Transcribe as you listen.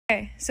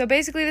Okay, so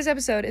basically this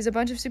episode is a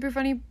bunch of super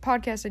funny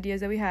podcast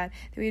ideas that we had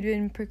that we'd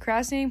been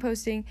procrastinating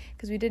posting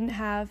because we didn't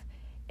have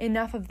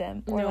enough of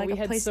them, or we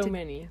had so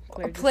many.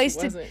 a place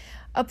to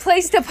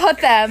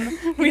put them.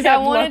 We I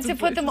wanted to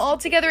put them all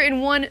together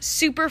in one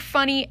super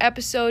funny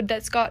episode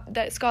that's got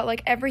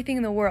like everything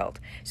in the world.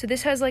 So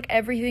this has like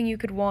everything you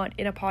could want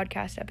in a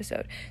podcast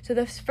episode. So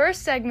the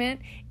first segment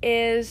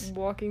is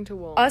walking to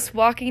Walmart. Us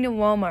walking to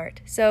Walmart.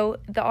 So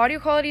the audio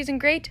quality isn't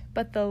great,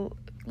 but the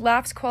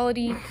laughs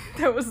quality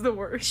that was the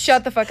worst.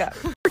 Shut the fuck up.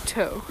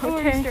 Toe. Oh,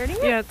 are we starting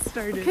it? Yeah, it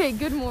started. Okay,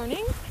 good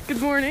morning.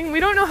 Good morning. We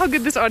don't know how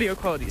good this audio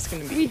quality is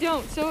going to be. We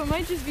don't, so it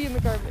might just be in the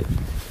garbage.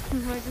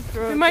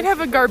 We might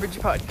have a garbage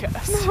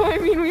podcast. No, I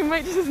mean, we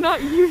might just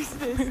not use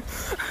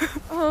this.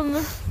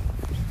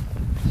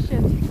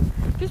 Shit.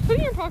 Just put it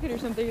in your pocket or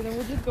something, and then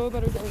we'll just go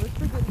about our day. We're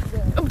pretty good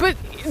today. But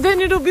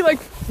then it'll be like...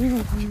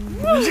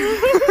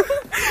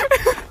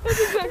 That's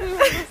exactly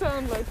what it'll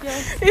sound like,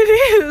 yes. It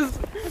is.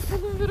 Let's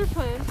have a better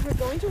plan. We're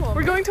going to Walmart.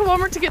 We're going to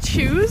Walmart to get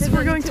shoes. And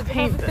we're going to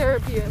paint have a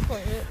therapy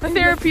appointment. A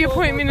therapy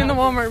appointment in the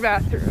Walmart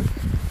bathroom.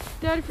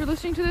 Dad, if you're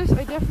listening to this,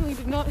 I definitely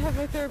did not have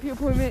my therapy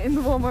appointment in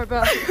the Walmart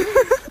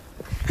bathroom.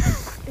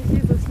 If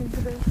he's listening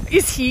to this.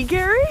 Is he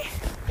Gary?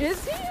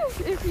 Is he?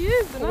 If he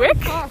is, then Wick?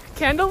 I'm fucked.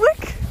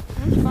 Candlewick?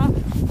 I'm fucked.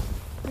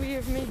 We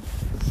have made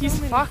He's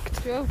many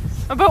fucked. jokes.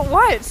 About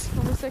what?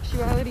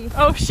 Homosexuality.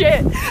 Oh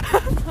shit.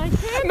 I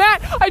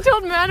can't. I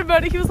told Matt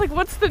about it. He was like,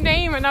 what's the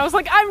name? And I was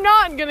like, I'm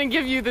not gonna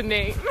give you the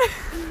name.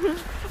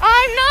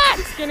 I'm not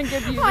gonna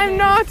give you the I'm name.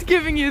 not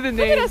giving you the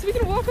name. Look at us, we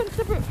can walk on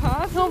separate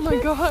paths. Oh my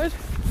god.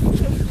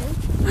 See,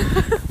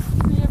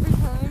 every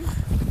time.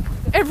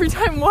 Every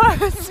time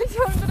what? Every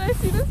time that I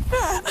see this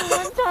path,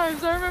 one time.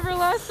 So I remember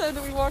last time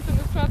that we walked on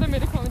this path, I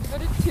made a comment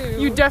about it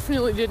too. You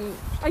definitely didn't.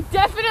 I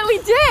definitely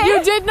did!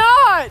 You did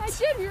not! I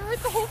did, we were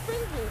with the whole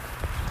friend group.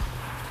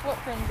 What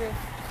friend group?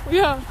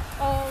 Yeah.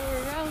 All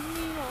around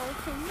me, all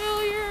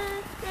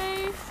familiar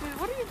faces.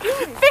 What are you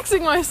doing?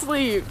 Fixing my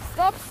sleeve.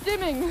 Stop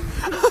stimming.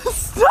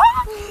 Stop!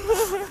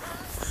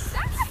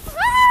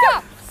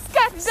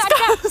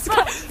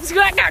 Stop!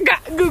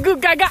 Goo goo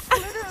gaga.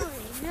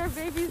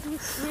 Literally,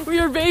 we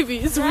are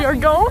babies. We are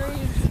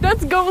going.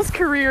 That's Go's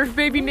career.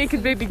 Baby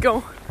naked baby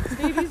go.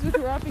 Babies with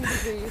rapping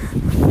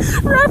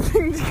degrees.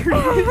 Rapping degrees. Oh,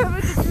 I have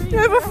a degree. I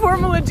have a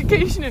formal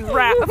education in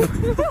rap. How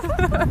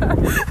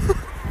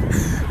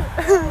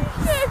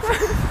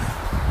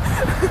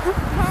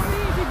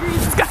many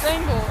degrees is this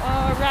angle?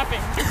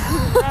 Rapping.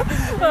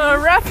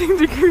 Rapping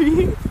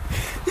degree.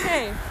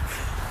 Hey,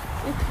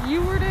 if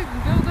you were to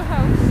build a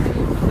house and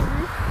you put the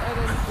roof at a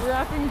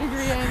rapping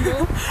degree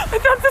angle. I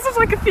thought this was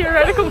like a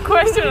theoretical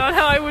question on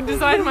how I would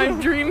design my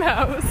dream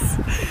house.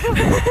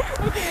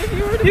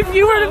 Okay, if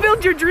you were to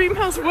build your dream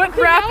house, what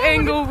rap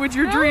angle would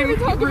your dream roof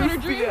be?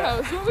 dream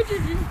house. What would your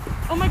dream?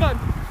 Oh my god.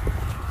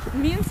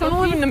 Me and I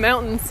don't live in the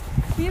mountains.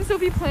 Me and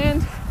Sophie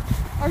planned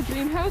our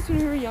dream house when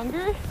we were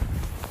younger.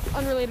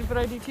 Unrelated, but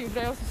I do too.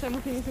 But I also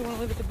simultaneously want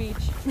to live at the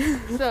beach.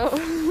 So.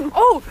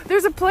 Oh,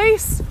 there's a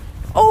place.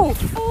 Oh,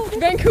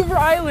 Vancouver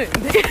Island.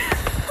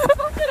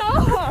 Fuck it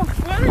off.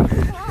 What are you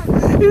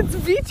talking? It's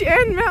beach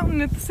and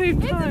mountain at the same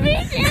time.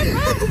 It's beach and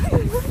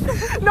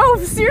mountain. No,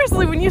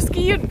 seriously, when you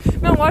ski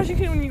at Mount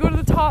Washington, when you go to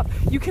the top,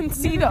 you can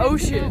see the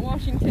ocean. Mount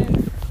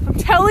Washington. I'm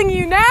telling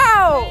you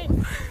now. Wait,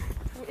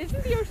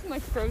 isn't the ocean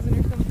like frozen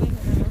or something?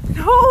 I don't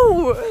know.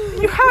 No,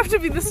 you have to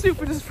be the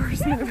stupidest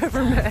person I've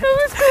ever met. That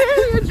was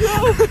clearly a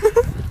joke.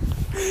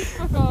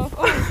 Fuck off.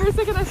 Oh, for a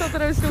second I thought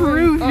that I was still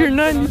Prove your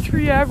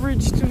 93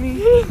 average to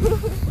me.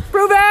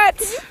 Prove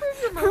it.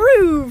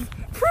 Prove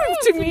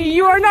to me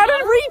you are not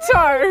a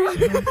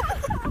retard.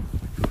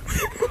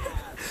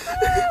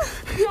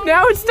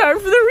 Now it's time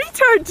for the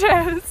retard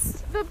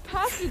test. The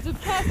passage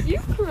of past you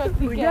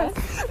correctly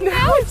guessed.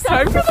 Now it's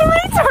time for the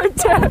retard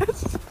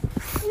test.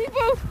 We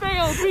both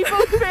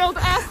failed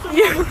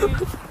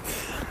astronomically.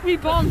 We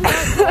bombed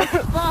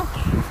out.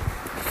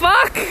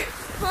 Fuck.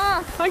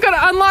 I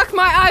gotta unlock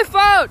my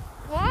iPhone.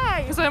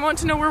 Why? Because I want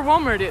to know where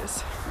Walmart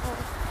is.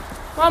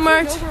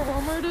 Walmart. You know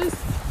where Walmart is?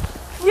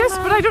 Yes,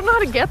 but I don't know how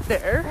to get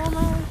there.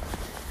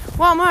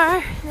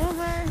 Walmart.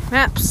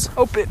 Maps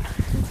open.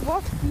 Let's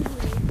walk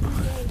speedily.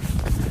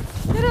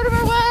 Get out of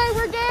our way.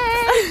 We're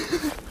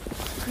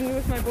gay. Me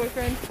with my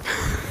boyfriend.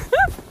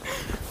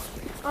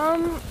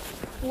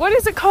 What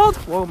is it called?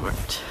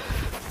 Walmart.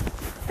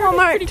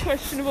 Pretty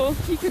questionable.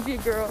 He could be a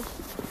girl.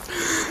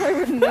 I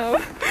wouldn't know.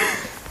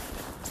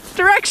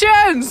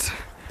 Directions!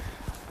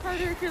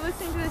 Carter, if you're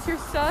listening to this, you're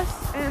sus,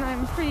 and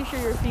I'm pretty sure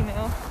you're a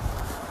female.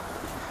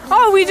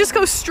 Oh, we just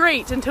go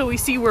straight until we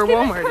see where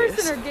Walmart is.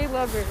 Person or gay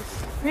lovers.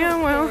 Yeah,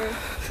 well.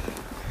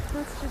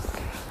 Let's just.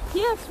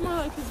 He acts more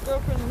like his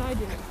girlfriend than I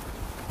do.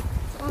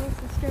 It's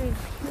honestly strange.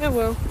 Yeah,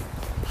 well.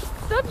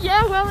 Stop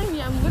welling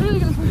me. I'm literally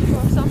gonna push you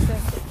off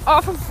something.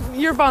 Off of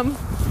your bum.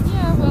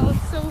 Yeah, well,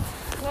 it's so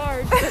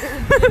large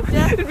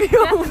that it'd be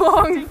a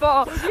long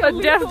fall. A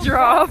death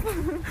drop.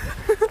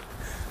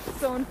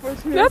 So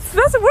unfortunate.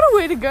 That's what a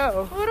way to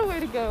go. What a way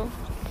to go.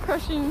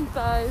 Crushing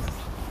thighs.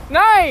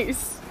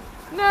 Nice!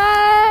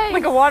 Nice!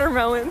 Like a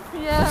watermelon.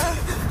 Yeah.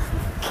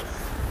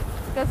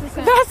 That's the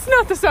sound. That's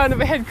not the sound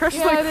of a head crush.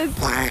 Yeah, Like, it is.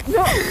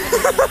 No.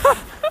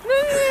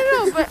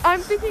 No. But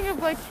I'm thinking of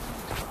like.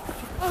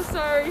 Oh,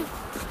 sorry.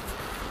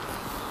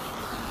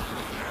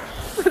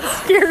 it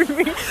scared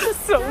me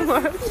so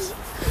much. It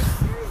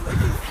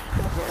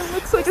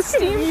looks like a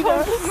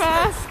Steampunk steampunk.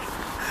 mask.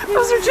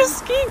 Those are just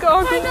ski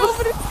goggles. I know,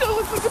 but it still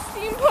looks like a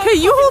steampunk. Okay,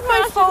 you hold my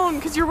mask. phone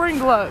because you're wearing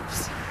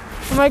gloves.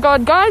 Oh my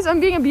god, guys, I'm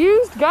being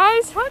abused,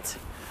 guys. What?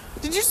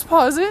 Did you just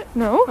pause it?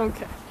 No.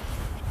 Okay.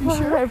 You Well,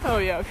 sure? I- Oh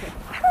yeah. Okay.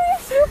 Are you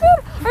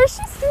stupid? Are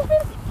she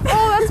stupid?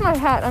 Oh, that's my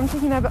hat. I'm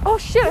taking that back. Oh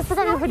shit, I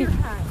forgot your hoodie.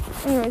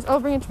 Anyways, I'll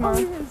bring it tomorrow.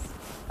 Oh, yes.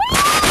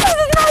 Ah, this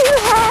is not your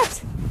hat!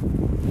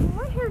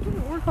 My hair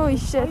didn't work. Holy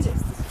shit.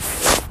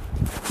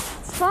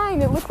 It's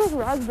fine, it looks like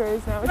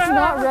raspberries now. It's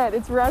not red,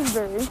 it's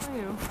raspberry. I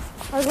know.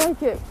 I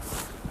like it.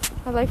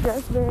 I like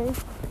raspberry.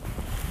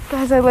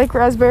 Guys, I like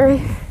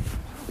raspberry.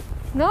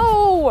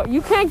 No!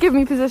 You can't give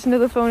me possession of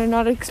the phone and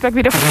not expect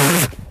me to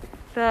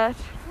that.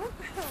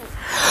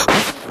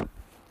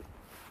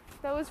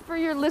 That was for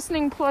your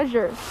listening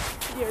pleasure.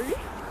 Gary?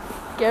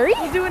 Gary?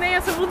 We'll do an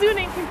ASMR. We'll do an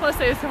 18 plus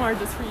ASMR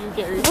just for you,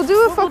 Gary. We'll do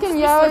a We'll fucking just be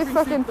yeah, slurping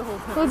fucking. soup the whole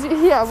time. We'll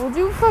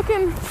do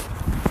fucking.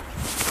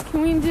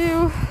 Can we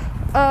do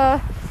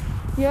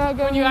yeah,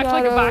 go When you act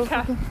like a Yato,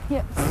 baka. fucking-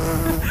 Yeah.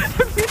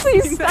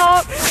 Please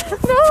stop.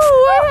 No,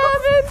 what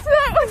happened?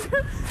 That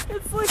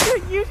was.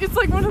 It's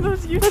like one of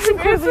those YouTube That's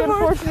incredibly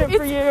ASMR. unfortunate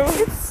for you.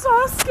 It's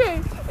Sasuke,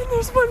 and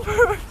there's one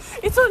part.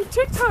 It's on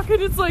TikTok,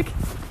 and it's like,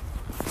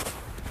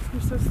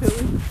 you're so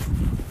silly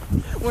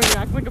when you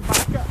act like a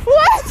baka.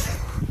 What?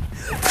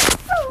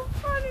 It's so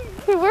funny.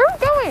 Hey, where are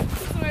we going?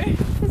 This way.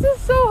 This is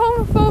so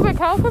homophobic.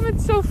 How come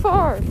it's so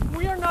far?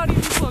 We are not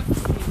even close.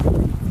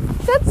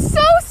 That's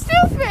so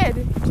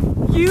stupid.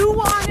 You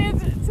wanted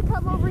to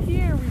come over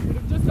here. We would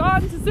have just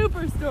gone to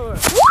Superstore.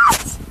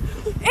 What?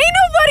 Ain't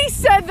nobody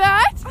said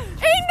that.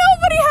 Ain't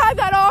nobody had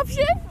that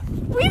option.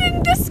 We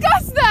didn't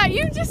discuss that.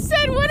 You just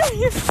said whatever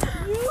you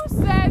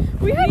said.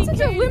 We had such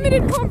a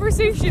limited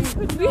conversation.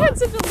 We had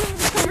such a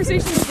limited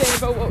conversation today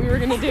about what we were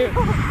gonna do.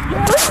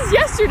 Versus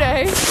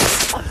yesterday.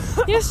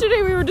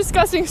 Yesterday we were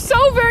discussing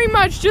so very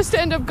much just to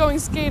end up going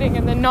skating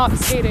and then not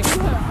skating.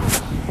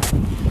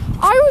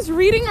 I was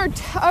reading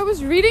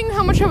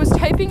how much I was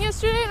typing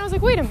yesterday, and I was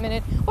like, wait a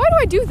minute, why do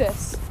I do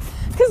this?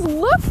 Because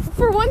look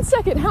for 1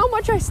 second how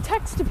much I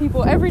text to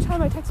people every time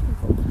I text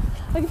people.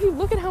 Like if you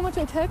look at how much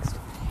I text,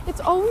 it's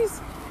always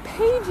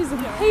pages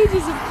and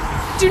pages of.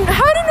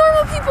 How do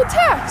normal people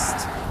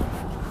text?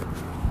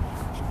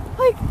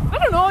 Like I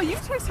don't know. You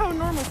text how a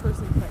normal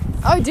person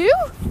texts. I do?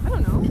 I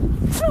don't know.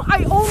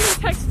 I only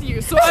text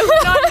you, so I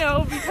would not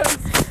know because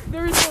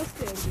there is no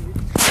standard.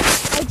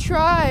 I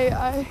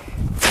try.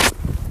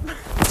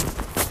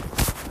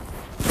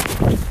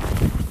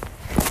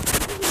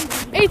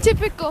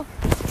 Atypical.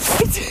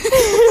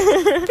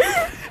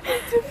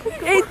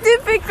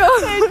 Atypical.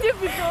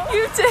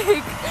 You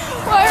take.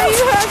 Why do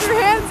you have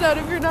your hands out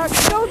if you're not?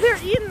 No, they're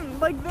in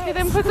like this. Okay,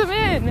 then put them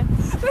in.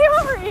 They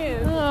are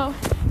in. Oh,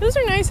 those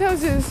are nice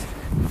houses.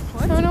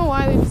 I don't know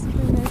why they just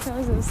put nice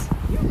houses.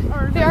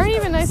 They aren't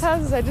even nice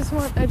houses. I just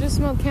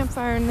smelled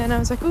campfire, and then I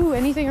was like, ooh,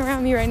 anything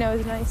around me right now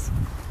is nice.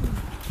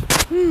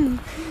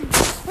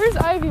 Where's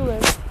Ivy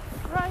live?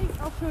 Right,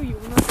 I'll show you.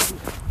 We're not done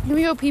yet. Can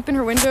we go peep in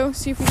her window,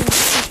 see if we can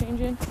see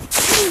change in?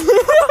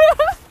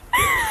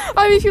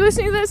 Ivy, if you're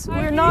listening to this, we're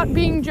Ivy. not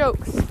being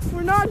jokes.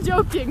 We're not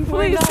joking.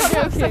 We're Please not come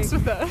have joking. sex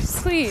with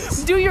us.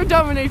 Please. Do your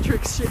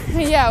dominatrix shit.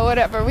 Yeah,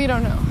 whatever. We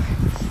don't know.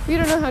 We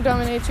don't know how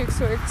dominatrix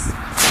works.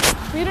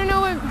 We don't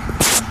know what.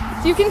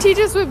 You can teach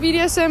us what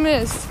BDSM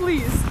is.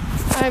 Please.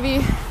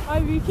 Ivy.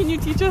 Ivy, can you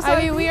teach us?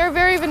 Ivy, we are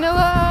very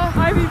vanilla.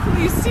 Ivy,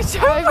 please teach us.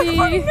 Ivy. I'm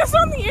putting this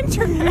on the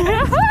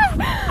internet.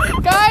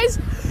 Guys,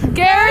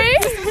 Gary.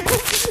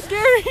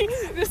 Gary,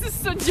 this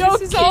is a joke.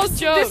 This is all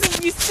jokes.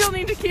 You still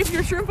need to keep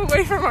your shrimp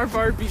away from our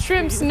Barbie.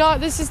 Shrimps, please.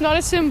 this is not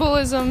a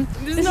symbolism.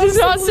 This not is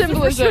not for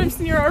symbolism. shrimps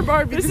near our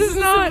Barbie. This This is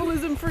is not-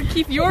 symbolism for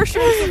keep your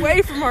shrimps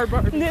away from our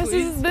Barbie.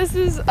 This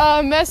is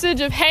a message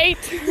of hate.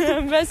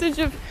 A message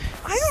of.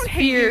 I don't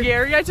hate Sphere. you,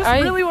 Gary. I just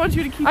really want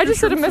you to keep. I your just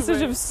said a shrimps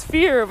message away. of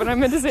sphere, but I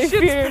meant to say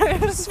fear.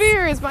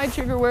 Sphere is my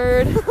trigger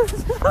word.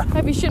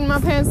 I'd be shitting my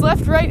pants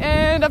left, right,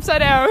 and upside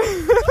down.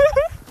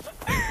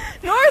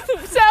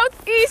 North,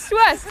 south, east,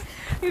 west.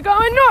 You're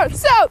going north,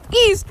 south,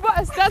 east,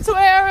 west. That's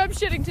where I'm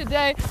shitting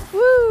today.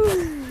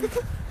 Woo!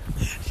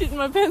 Shitting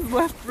my pants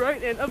left,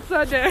 right, and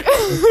upside down.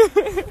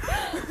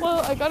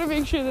 Well, I gotta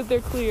make sure that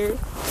they're clear.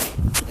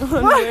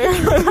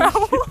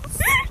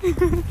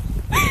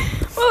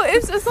 Well,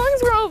 as long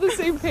as we're all on the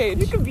same page.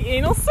 It could be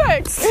anal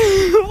sex.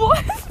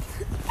 What?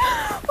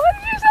 What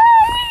did you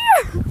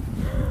say?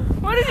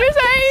 What did you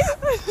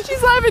say?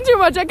 She's laughing too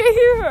much. I can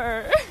hear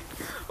her.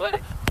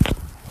 What?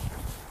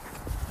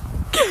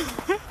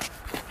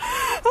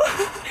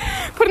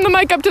 Putting the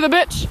mic up to the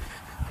bitch.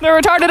 The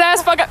retarded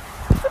ass fucker.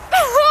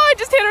 I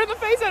just hit her in the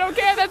face. I don't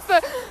care.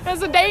 That's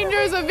the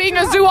dangers of being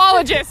a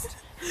zoologist.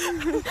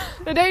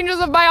 The dangers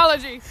of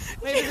biology,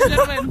 ladies and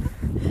gentlemen.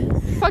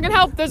 Fucking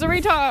help. There's a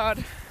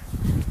retard.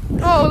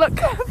 Oh, look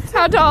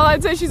how tall.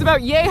 I'd say she's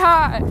about yay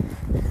high.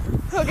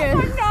 Okay.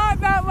 I'm not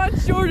that much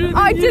shorter than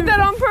I you. did that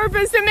on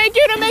purpose to make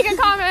you to make a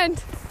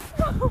comment.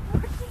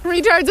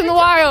 Retards in the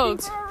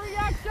wild. For a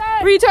reaction.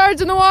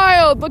 Retards in the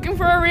wild, looking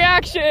for a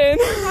reaction.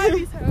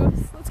 Ivy's house.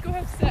 Let's go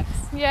have sex.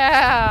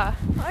 Yeah.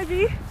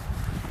 Ivy.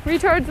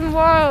 Retards in the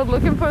wild,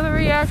 looking for the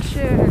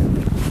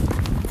reaction.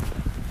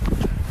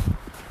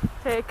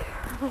 Take.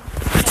 I'm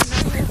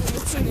not in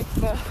the clinic,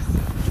 but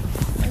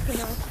I can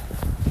know.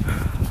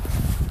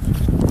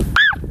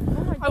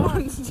 I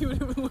wanted to see what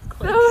it would look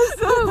like. That was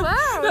so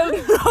loud.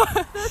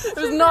 It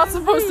was not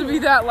supposed to be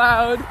that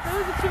loud. Is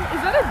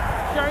that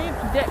a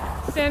giant dick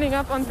standing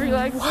up on 3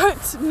 legs?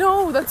 What?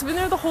 No, that's been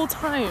there the whole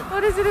time.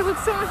 What is it? It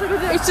looks so much like a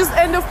dick. It's just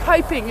end of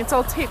piping. It's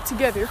all taped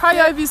together. Hi,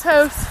 Ivy's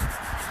house.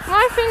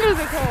 My fingers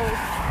are cold.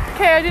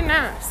 Okay, I didn't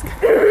ask.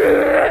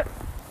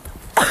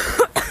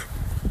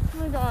 Oh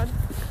my god.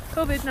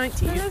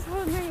 COVID-19. I'm just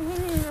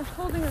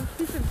holding a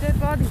piece of dead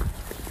body.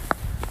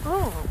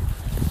 Oh,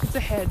 it's a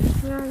head.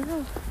 Yeah, I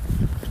know.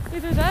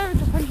 Either that or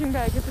it's a punching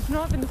bag. If it's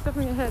not, then it's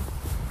definitely a head.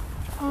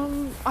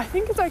 I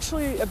think it's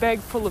actually a bag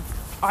full of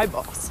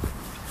eyeballs.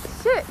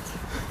 Shit.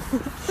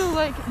 So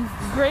like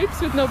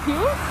grapes with no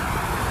peel?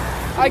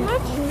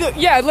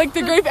 Yeah, like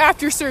the grape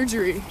after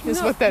surgery is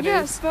No, what that is.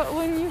 yes, but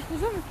when you...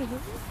 Is that Mr. Hill?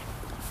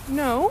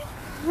 No.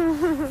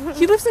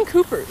 He lives in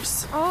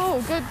Coopers.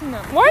 Oh, good to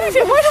know. Why do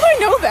I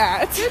know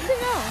that? Good to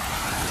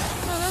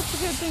know. No, that's a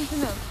good thing to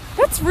know.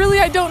 That's really,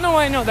 I don't know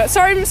why I know that.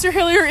 Sorry, Mr.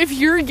 Hillier, if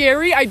you're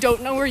Gary, I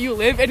don't know where you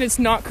live, and it's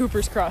not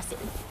Cooper's Crossing.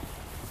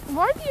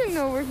 Why do you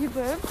know where he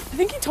lived? I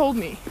think he told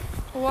me.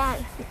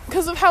 Why?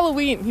 Because of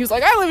Halloween. He was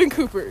like, I live in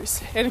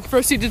Coopers. And he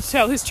proceeded to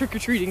tell his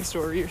trick-or-treating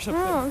story or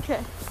something. Oh,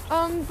 okay.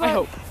 But, I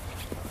hope.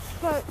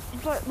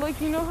 But, like,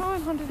 you know how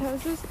in haunted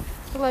houses,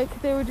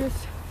 like, they would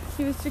just...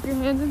 You would stick your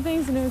hands in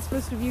things and it was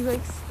supposed to be,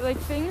 like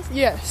things?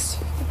 Yes.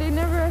 But they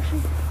never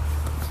actually...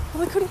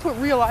 Well, they couldn't put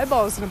real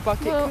eyeballs in a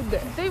bucket, Well, could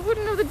they? they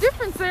wouldn't know the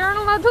difference. They aren't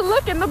allowed to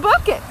look in the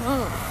bucket.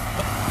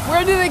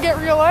 Where do they get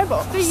real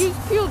eyeballs? They use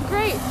peeled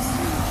grapes.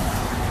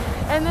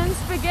 And then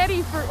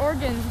spaghetti for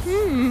organs.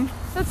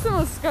 That's the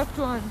most scuffed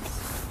ones.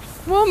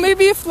 Well,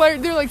 maybe if they're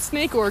like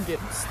snake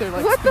organs. They're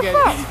like What spaghetti.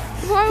 the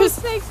fuck? Why would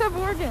snakes have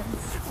organs?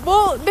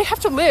 Well, they have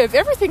to live.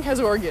 Everything has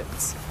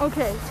organs.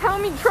 Okay,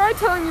 try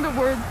telling me the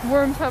word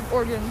worms have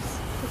organs.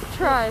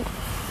 Try.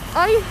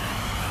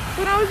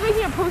 When I was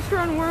making a poster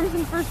on worms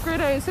in first grade,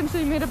 I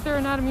essentially made up their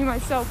anatomy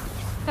myself.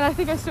 And I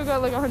think I still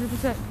got like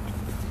 100%.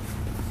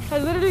 I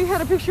literally had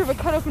a picture of a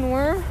cut open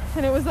worm,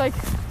 and it was like,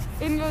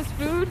 in goes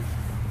food.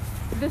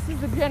 This is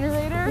the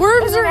generator.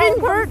 Worms and are then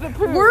out comes the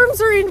poo.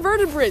 Worms are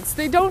invertebrates.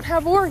 They don't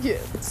have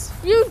organs.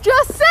 You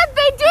just said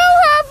they do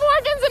have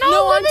organs, and all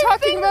No, I'm living talking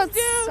things about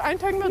do. I'm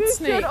talking about You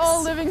snakes. said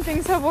all living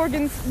things have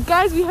organs.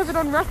 Guys, we have it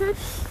on record.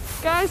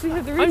 Guys, we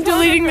have the I'm retard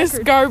deleting on this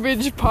record.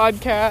 garbage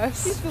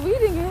podcast. She's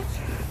deleting it.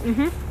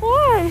 Mm-hmm.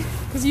 Why?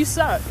 Because you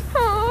suck.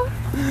 Oh.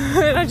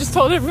 And I just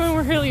told everyone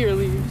where Hillier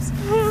leaves.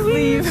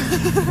 Leave.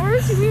 Where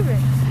is he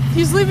leaving?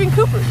 He's leaving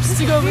Cooper's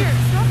to go. Weird.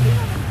 Stop being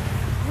on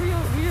the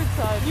real weird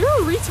side. You're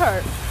a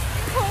retard.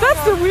 Oh That's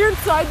my the weird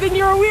side. Then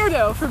you're a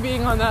weirdo for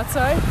being on that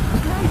side.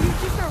 God. No, you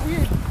just are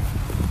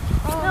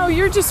weird. No,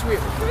 you're just weird.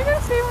 Can we go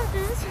to Save Our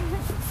Foods?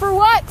 For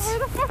what? Where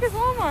the fuck is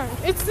Walmart?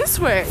 It's this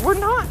way. We're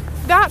not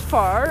that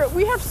far.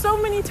 We have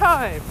so many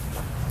time.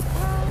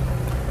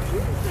 You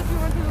just said you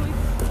wanted to leave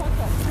the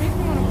podcast. Makes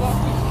me want to block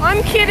you.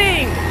 I'm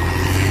kidding.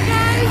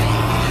 Guys,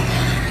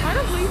 I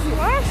don't believe you.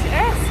 Flash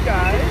S, You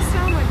guys.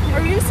 sound like you.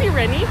 Are you gonna see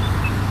Rennie? Oh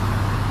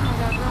my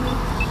god, Remy.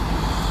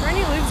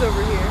 Rennie lives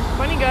over here.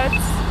 Bunny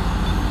guts.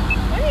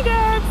 Bunny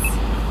guts.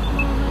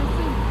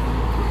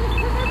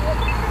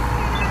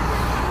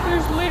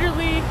 There's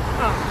literally,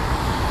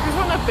 there's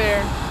one up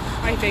there,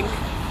 I think.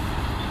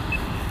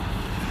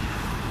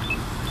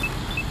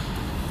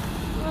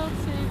 World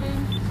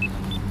saving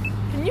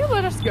Can you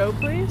let us go,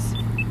 please?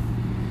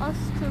 us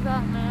to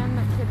that man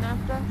that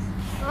kidnapped us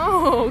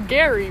Oh,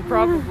 Gary,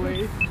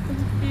 probably. in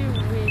a few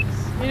weeks.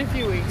 In a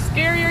few weeks.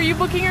 Gary, are you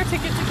booking our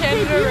ticket to Hey,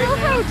 do Canada you know right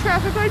now? how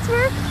traffic lights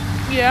work?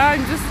 Yeah,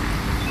 I'm just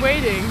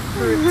waiting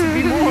for it to be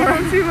You more.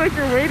 don't seem like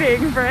you're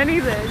waiting for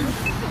anything.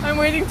 I'm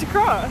waiting to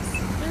cross.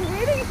 You're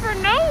waiting for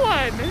no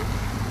one.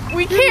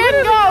 We You're can't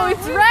literally go, not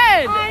it's waiting.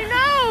 red. I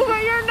know,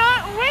 but you're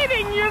not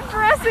waiting. You're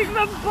pressing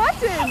the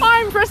button.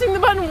 I'm pressing the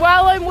button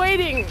while I'm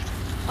waiting.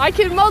 I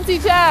can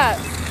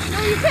multitask.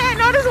 No, you can't.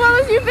 Not as well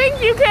as you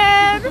think you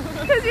can.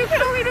 Because you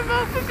can only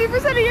devote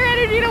 50% of your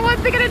energy to one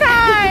thing at a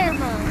time.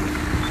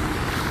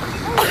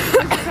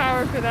 There's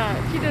power for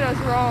that. She did us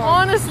wrong.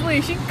 Honestly,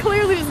 she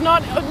clearly does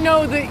not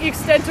know the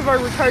extent of our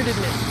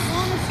retardedness.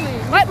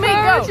 Honestly. Let me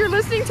Guys, go. you're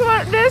listening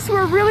to this.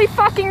 We're really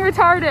fucking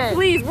retarded.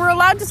 Please, we're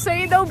allowed to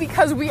say it though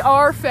because we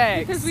are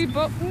fags. Because we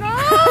both...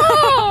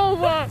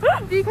 No!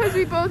 Because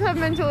we both have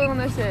mental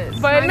illnesses.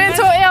 But My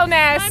mental My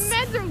illness.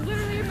 meds are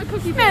literally in the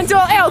cookie Mental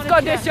basket. health You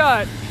wanna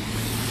check? condition.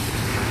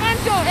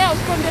 Mental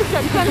health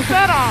condition.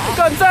 Consider.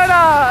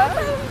 Consider.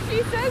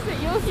 She says it.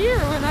 You'll hear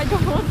when I go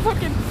on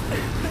fucking...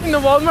 In the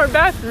Walmart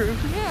bathroom.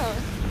 Yeah.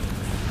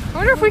 I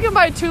wonder if we can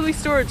buy a Thule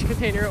storage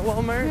container at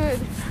Walmart. Good.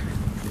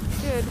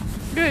 Good.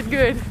 Good,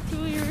 good.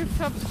 Julie, you're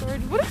top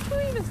storage. What does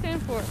THULE even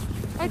stand for?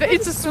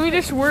 It's a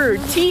Swedish word.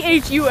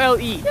 THULE.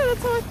 Yeah,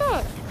 that's how I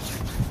thought.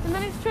 And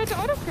then I tried to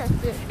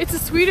autocorrect it. It's a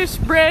Swedish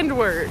brand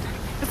word.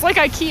 It's like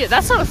IKEA.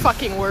 That's not a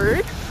fucking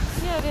word.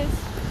 Yeah, it is.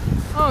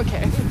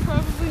 Okay. It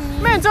probably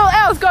means... Mental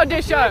health I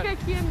condition. feel like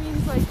IKEA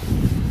means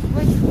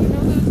like you know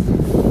those,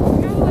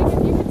 you know, like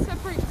if you could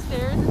separate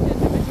stairs into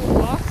individual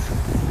blocks,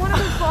 one of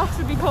those blocks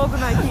would be called an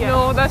IKEA.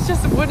 No, that's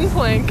just a wooden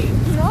plank.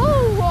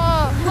 No,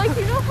 like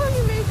you know how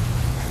you make,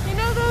 you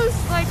know those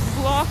like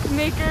block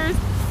makers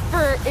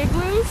for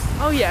igloos?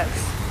 Oh yes.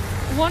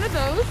 One of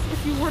those,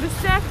 if you were to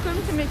stack them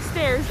to make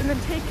stairs and then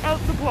take out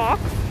the block,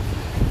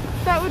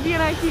 that would be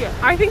an IKEA.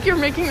 I think you're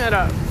making that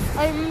up.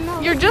 I'm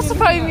not. You're making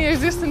justifying the anything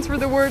existence for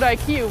the word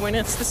IKEA when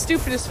it's the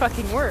stupidest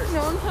fucking word. up.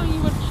 No, I'm telling you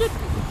what it should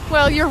be.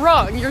 Well, you're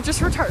wrong. You're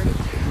just retarded.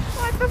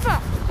 What the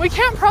fuck? We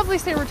can't probably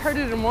say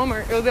retarded in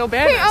Walmart or they'll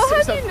ban Hey, us I'll or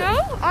have something. you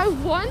know, I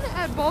won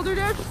at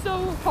Balderdash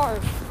so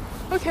hard.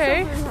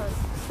 Okay. So very hard.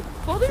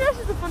 Balderdash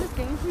is the funnest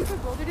game. If we play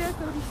Balderdash,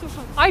 that would be so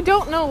fun. I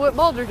don't know what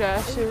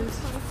Balderdash It's is.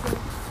 the funnest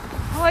game.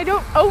 Well, I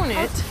don't own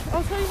it.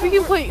 I'll tell you how We it can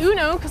works. play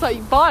Uno because I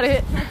bought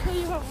it. I'll tell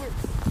you how it works.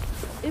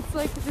 It's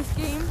like this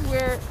game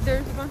where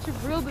there's a bunch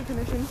of real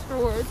definitions for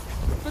words,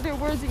 but they're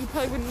words that you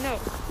probably wouldn't know.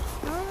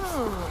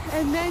 Oh.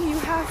 And then you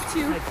have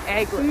to Like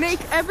egglet. make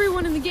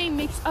everyone in the game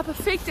makes up a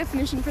fake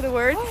definition for the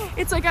word.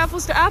 It's like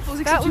apples to apples,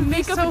 except That you would be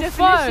make up so a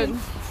definition,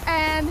 fun.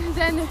 and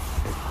then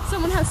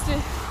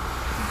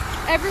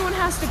everyone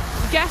has to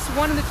guess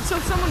one of the. So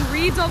someone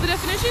reads all the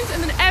definitions,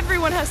 and then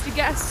everyone has to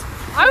guess.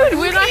 I would You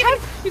win. can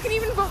you can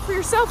even vote for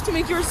yourself to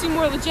make yours seem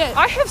more legit.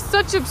 I have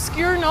such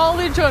obscure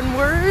knowledge on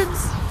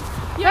words.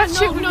 Yeah, That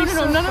shit would no, be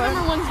so none of fun.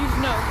 them are ones you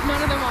know.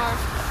 None of them are.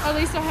 At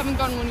least I haven't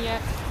gotten one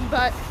yet.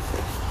 But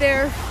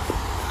they're.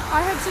 I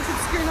have such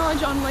obscure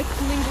knowledge on like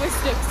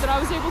linguistics that I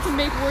was able to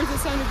make words that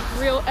sounded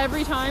real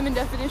every time and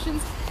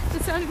definitions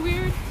that sounded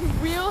weird,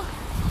 real.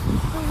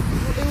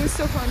 It was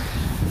so fun.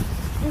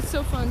 It was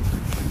so fun.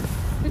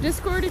 The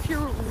Discord, if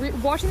you're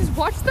watching this,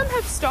 watch them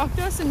have stalked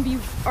us and be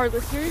our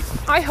listeners.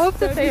 I hope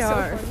that That would they be so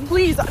are. funny.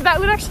 Please, that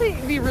would actually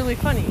be really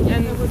funny,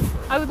 and that would.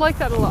 I would like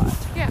that a lot.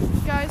 Yeah,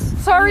 guys.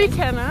 Sorry, anyway,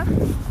 Kenna.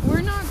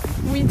 we're not.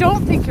 We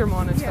don't think you're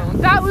monotone.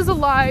 Yeah. That was a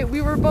lie.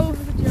 We were both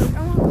It was a joke.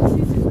 I want Little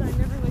Caesars, and I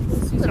never like Little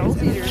Caesars. Little and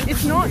I Caesars. never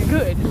It's do not again.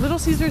 good. Little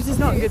Caesars is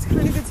not Okay, good. it's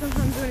kind of good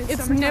sometimes when it's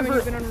summertime never- and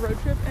you've been on a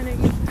road trip, and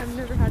I've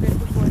never had it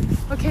before.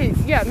 Okay,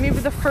 yeah, maybe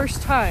the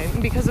first time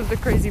because of the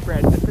crazy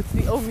bread, but that's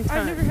the only time.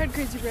 I've never had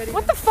crazy bread.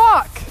 What the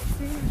fuck?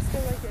 See, I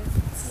still like it.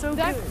 It's so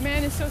That good.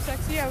 man is so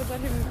sexy. I would let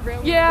him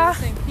rail me Yeah, over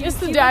the sink. just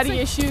the he daddy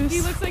looks like, issues.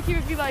 He looks like he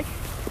would be like,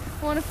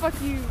 I want to fuck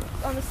you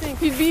on the sink.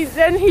 He'd be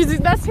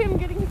that's him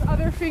getting his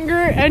other finger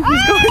and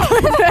he's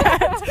going like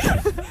that.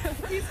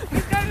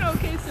 He's got an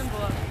okay symbol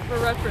up for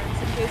reference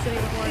in case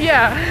anyone wants.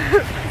 Yeah.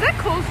 Is that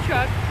Cole's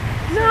truck?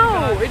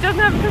 No, it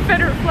doesn't have a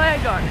Confederate flag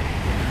on it.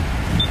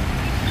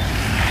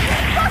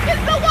 Fuck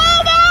is the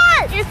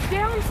Walmart? It's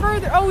down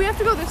further. Oh, we have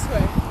to go this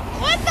way.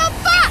 What the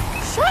fuck?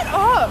 Shut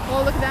up.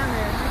 Oh, look down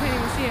there. You can't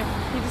even see him.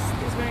 He just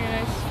is wearing a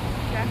nice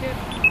jacket.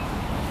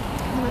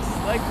 He looks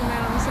like the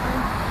man on the sign.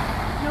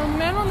 No, the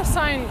man on the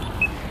sign.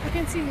 I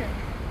can't see him.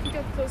 If he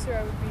got closer,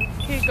 I would be.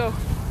 Okay, go.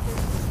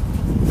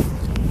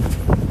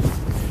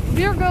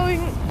 We are going.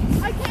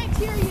 I can't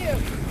hear you.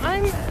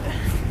 I'm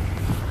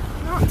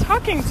not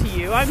talking to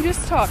you. I'm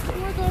just Oh talking.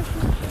 my gosh.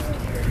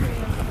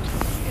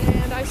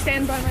 And I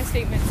stand by my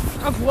statement.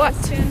 Of what?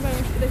 I stand by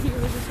that he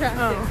was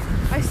attractive.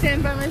 Oh. I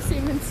stand by my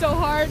statement so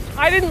hard.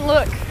 I didn't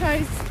look.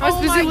 Guys, I was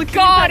oh busy my looking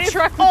God, at that if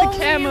truck with the only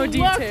camo you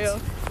detail.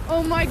 looked.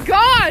 Oh my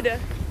God!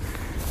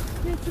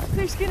 He had such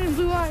clear skin and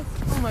blue eyes.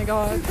 Oh my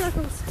god. And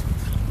freckles.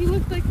 He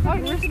looked like I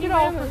fucking risked Anthony it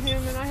all for Ramos.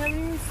 him and I haven't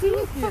even He seen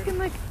looked him. fucking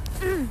like.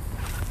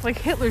 Like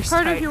Hitler's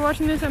Carter, type. if you're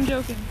watching this, I'm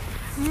joking.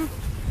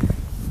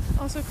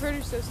 Also,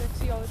 Carter's so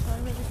sexy all the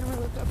time. Every time I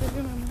look up at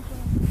him, I'm like,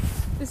 oh.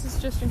 This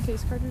is just in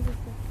case Carter's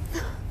okay.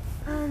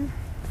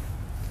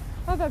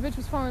 I thought that bitch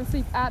was falling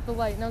asleep at the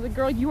light. Now the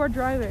girl, you are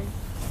driving.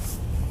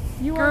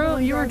 You are the Girl,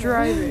 one you are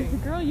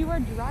driving. Girl, you are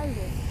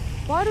driving.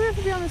 Why do we have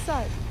to be on this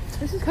side?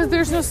 This is Because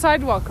there's no bullshit.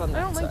 sidewalk on I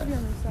that don't like to side. be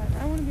on this side.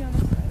 I want to be on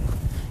this side.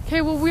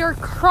 Okay, well we are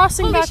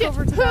crossing Holy back shit!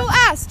 over to Who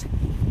that. asked?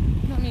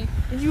 Not me.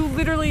 You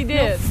literally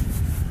did.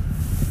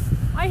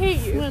 I hate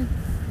you.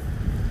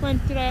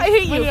 When did I? I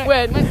hate you.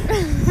 When? When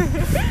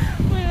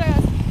did I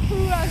ask?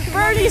 Who asked?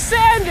 Bernie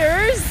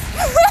Sanders!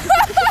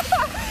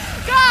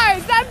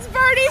 Guys, that's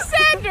Bernie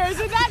Sanders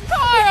in that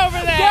car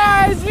over there!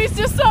 Guys, we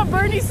just saw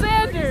Bernie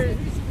Sanders!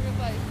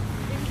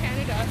 In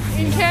Canada.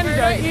 In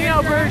Canada, in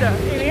Alberta,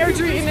 in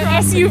Airdrie, in an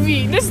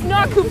SUV. This is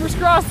not Cooper's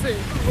Crossing.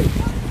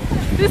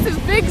 This is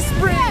Big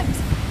Sprint.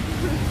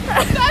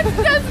 That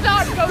does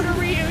not go to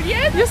Reunion.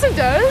 Yes, it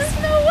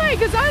does. No way,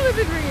 because I live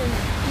in Reunion.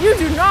 You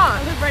do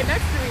not. I live right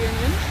next to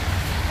Reunion.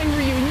 And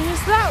Reunion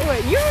is that way.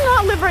 You do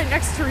not live right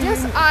next to Reunion.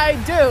 Yes, I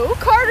do.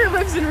 Carter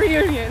lives in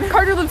Reunion.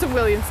 Carter lives in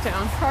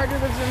Williamstown. Carter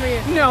lives in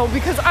Reunion. No,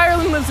 because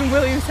Ireland lives in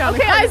Williamstown.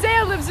 Okay, and Carter-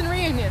 Isaiah lives in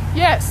Reunion.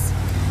 Yes.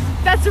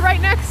 That's right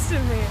next to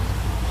me.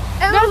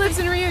 Emma No, lives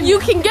in Reunion. You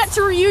can get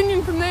to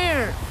Reunion from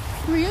there.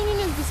 Reunion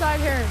is beside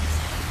Herons.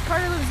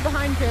 Carter lives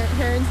behind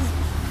Heron's.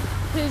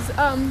 His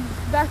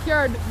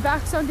backyard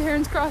backs onto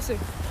Heron's Crossing.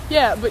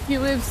 Yeah, but he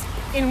lives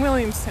in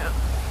Williamstown.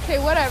 Okay,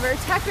 whatever.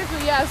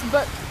 Technically, yes,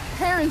 but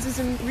Heron's is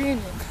in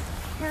Reunion.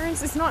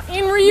 Heron's is not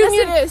in Reunion.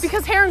 Yes, it is.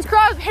 Because Heron's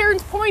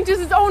Point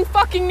is its own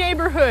fucking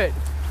neighborhood.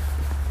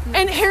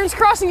 And Heron's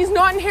Crossing is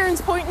not in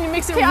Heron's Point, and it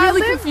makes it Okay,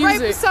 really I live confusing. right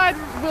beside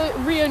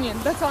Reunion.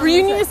 That's all.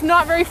 Reunion is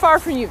not very far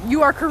from you.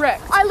 You are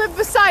correct. I live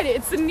beside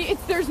it.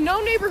 There's no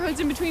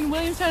neighborhoods in between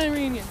Williamstown and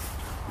Reunion.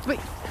 But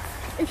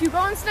if you go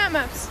on Snap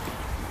Maps,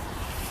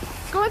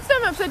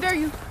 I dare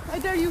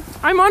you.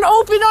 I'm on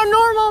open on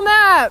normal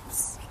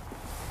maps.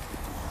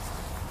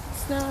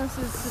 Snap Maps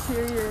is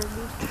superior.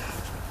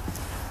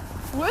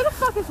 Where the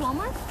fuck is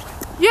Walmart?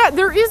 Yeah,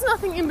 there is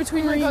nothing in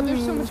between Oh my God, Reunion.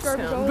 there's so much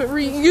garbage all But over.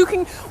 you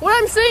can. What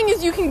I'm saying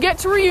is, you can get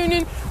to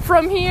Reunion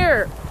from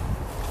here.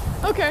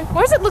 Okay.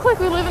 Why does it look like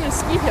we live in a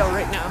ski hill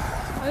right now?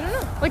 I don't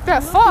know. Like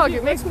that fog,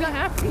 it makes me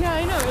happy. Yeah,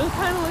 I know. It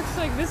kind of looks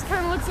like this.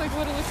 Kind of looks like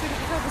what it looks like at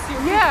the top of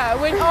COP. Yeah,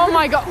 oh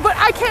my god. But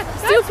I can't.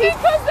 That's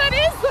because that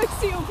is like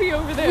COP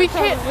over there. We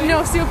can't. probably.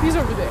 No, COP's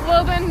over there.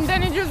 Well,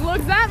 then it just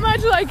looks that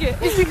much like it.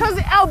 It's because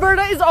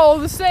Alberta is all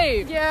the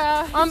same.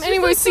 Yeah.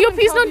 Anyway,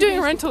 COP's not doing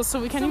rentals, so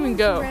we can't even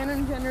go.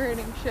 Random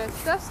generating shit.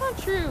 That's not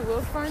true.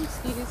 We'll find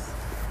skis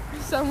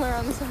somewhere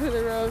on the side of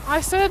the road.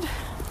 I said,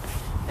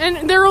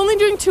 and they're only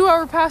doing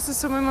 2-hour passes,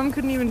 so my mom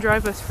couldn't even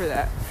drive us for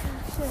that.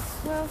 Shit.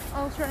 Well,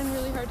 I'll try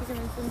really hard to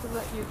convince them to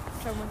let you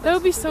come with us. That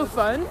would be to so go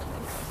fun. this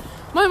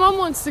weekend. My mom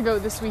wants to go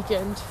this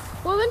weekend.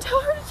 Well, then tell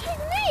her to take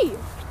me.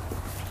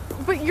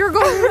 But you're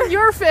going with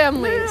your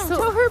family. No, So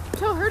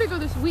tell her to go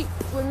this week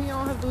when we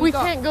all have the we week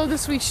off. can't go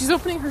this week. She's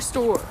opening her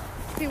store.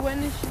 Okay, when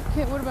is she?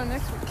 Okay, what about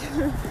next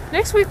week?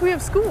 Next week we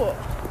have school.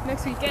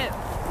 Next weekend.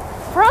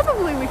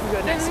 Probably we could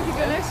go Then next we week.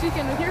 could go next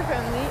weekend with your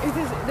family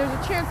because there's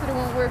a chance that it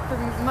won't work for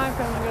my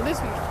family to go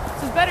this week.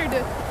 So it's better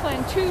to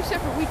plan 2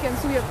 separate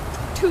weekends so we have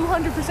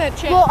 200%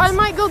 chance. Well, I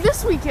might go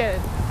this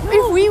weekend. No.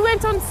 If we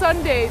went on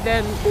Sunday,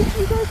 then If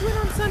you guys went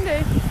on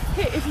Sunday,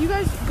 hey, if you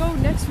guys go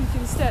next week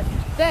instead,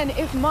 then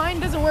if mine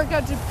doesn't work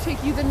out to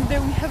take you, then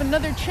we have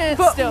another chance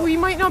but still. we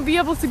might not be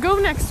able to go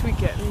next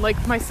weekend, like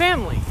my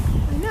family.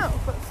 I know,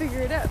 but figure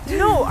it out.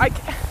 No, I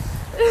can't.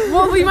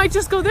 Well, we might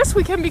just go this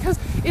weekend because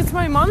it's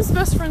my mom's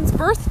best friend's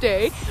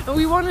birthday and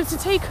we wanted to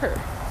take her.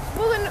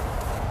 Well,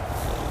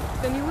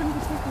 then you wouldn't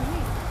be taking me.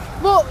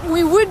 Well,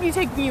 we would be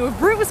taking you. If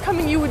Britt was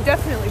coming, you would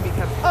definitely be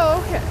coming.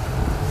 Oh, okay.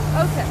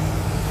 Okay.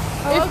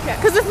 Oh, okay.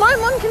 Because if my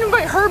mom can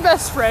invite her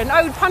best friend,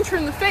 I would punch her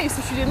in the face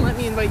if she didn't let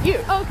me invite you.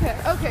 Okay,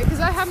 because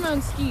I have my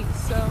own skis,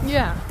 so.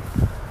 Yeah.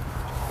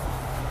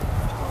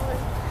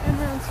 And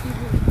my own ski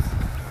boots.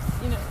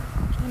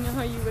 You know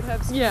how you would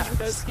have skis Yeah.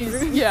 without ski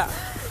boots? Yeah.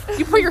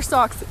 You put your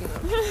socks in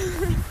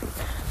them.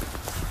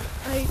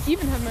 I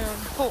even have my own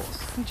poles,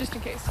 just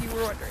in case you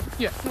were wondering.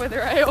 Yeah.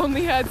 Whether I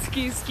only had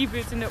skis, ski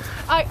boots, and no.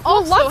 I Well,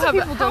 also lots have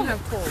of a people don't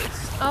helmet. have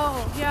poles.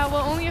 Oh, yeah,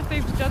 well, only if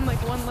they've done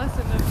like one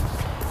lesson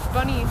of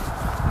bunny.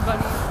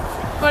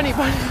 Bunny.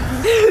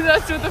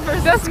 That's what the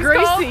first That's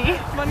lesson's called. Gracie.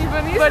 Bunny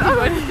bunnies. Bunny oh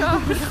bunny. my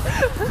god.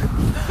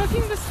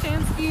 Fucking the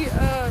Stansky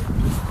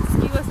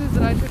ski lessons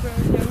that I took when I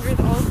was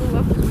younger, all the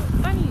levels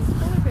were bunnies,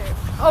 polar bears.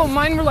 Oh,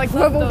 mine were like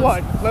level those.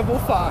 1, level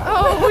 5.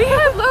 Oh, we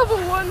had level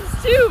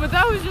 1s too, but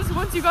that was just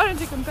once you got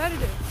into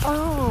competitive.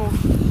 Oh.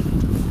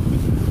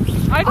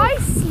 I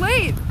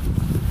slayed.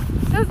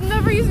 That's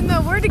never using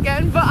that word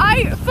again, but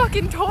I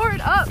fucking tore it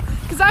up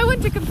because I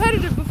went to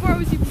competitive before I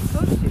was even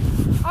supposed to.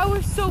 I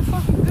was so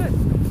fucking good.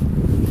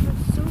 I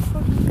was so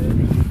fucking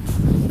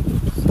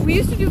good. We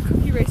used to do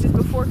cookie races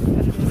before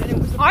competitive, and it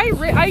was.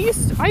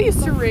 I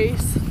used to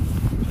race,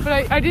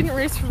 but I didn't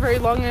race for very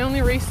long. I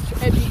only raced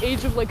at the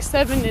age of like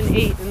 7 and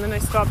 8, and then I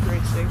stopped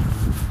racing.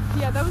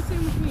 Yeah, that was the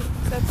same with me.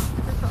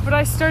 That's But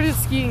I started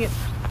skiing at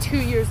 2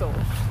 years old.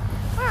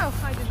 wow,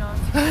 I did not.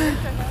 I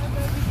wish I had.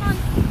 That would be fun.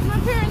 My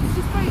parents,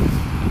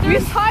 despite their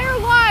entire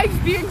lives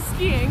being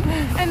skiing,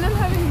 and then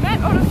having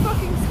met on a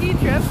fucking ski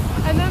trip,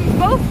 and then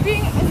both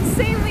being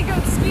insanely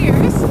good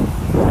skiers,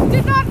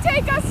 did not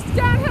take us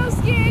downhill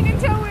skiing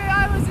until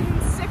I was in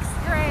 6th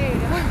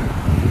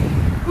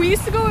grade. We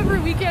used to go every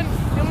weekend,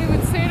 and we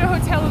would stay at a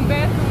hotel in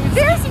Banff. And we'd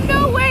There's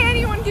no way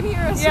anyone can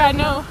hear us. Yeah, right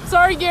now. no.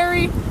 Sorry,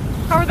 Gary.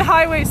 How are the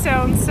highway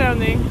sounds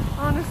sounding?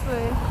 Honestly,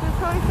 they're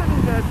probably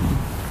sounding good.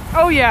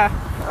 Oh yeah,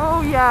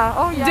 Oh yeah.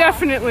 Oh yeah.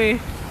 definitely.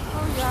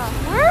 Oh yeah.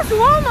 Where's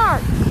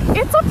Walmart?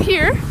 It's up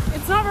here.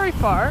 It's not very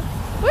far.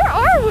 Where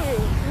are we?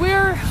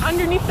 We're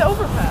underneath the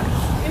overpass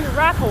in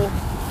Raffle.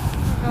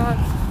 Oh God.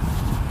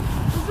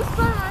 Is this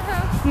by my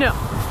house? No,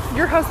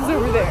 your house is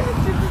over there.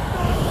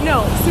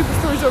 No,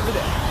 Superstore's over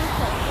there.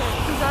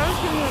 Because I was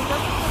gonna be like,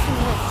 that's a fucking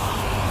waste.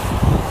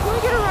 Can we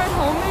get a ride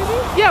home, maybe?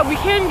 Yeah, we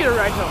can get a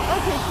ride home.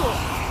 Okay, cool.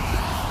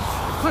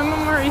 My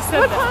mom already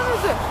said What that. time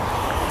is it?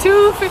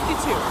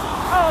 2:52.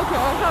 Oh, okay.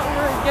 I thought we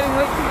were getting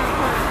late to that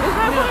point. Is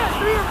that No. one at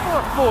 3 or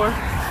 4? 4.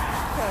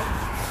 Okay.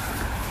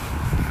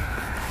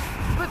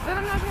 But then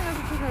I'm not gonna have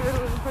to take my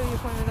riddle before the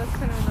appointment. That's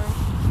kind of annoying.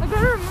 I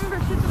gotta remember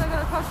shit that I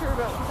gotta talk to her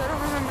about because I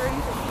don't remember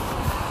anything.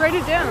 Write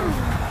it down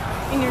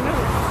in your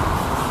notes.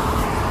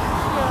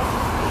 Yeah.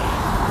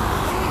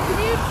 Can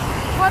you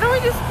Why don't we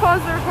just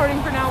pause the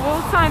recording for now? We'll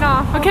sign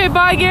off. Okay,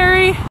 bye,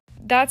 Gary.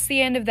 That's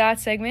the end of that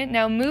segment.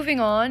 Now moving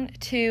on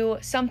to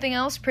something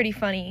else pretty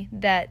funny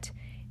that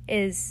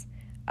is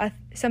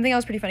something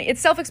else pretty funny. It's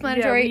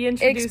self-explanatory. Yeah, we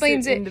it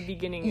explains it in the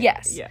beginning.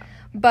 Yes. Yeah.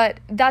 But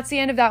that's the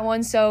end of that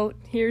one. So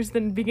Here's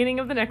the beginning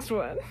of the next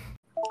one.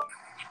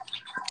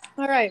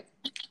 all right.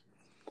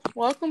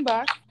 Welcome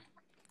back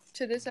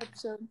to this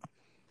episode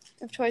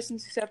of Twice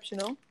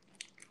Exceptional.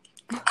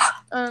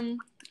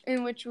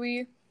 In which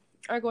we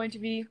are going to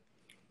be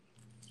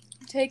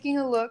taking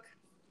a look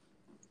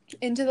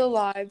into the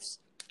lives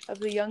of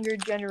the younger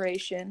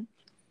generation,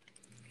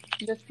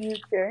 the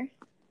future,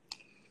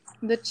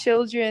 the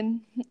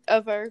children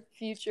of our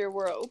future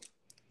world.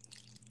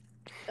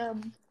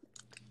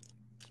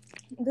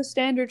 The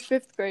standard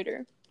 5th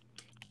grader.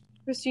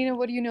 Christina,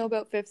 what do you know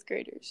about 5th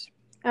graders?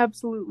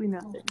 Absolutely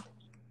nothing.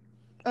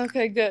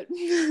 Okay, good.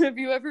 Have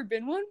you ever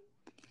been one?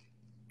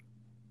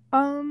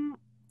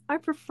 I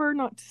prefer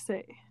not to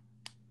say.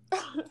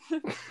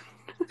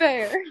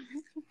 Fair.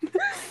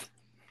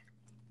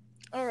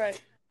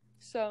 Alright,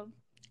 so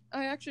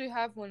I actually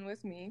have one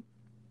with me.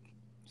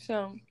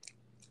 So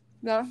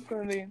that's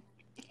gonna be.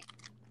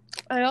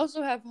 I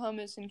also have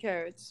hummus and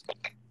carrots.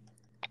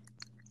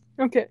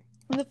 Okay.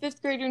 The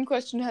 5th grader in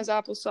question has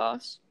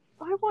applesauce.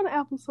 I want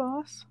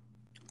applesauce.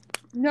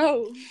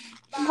 No.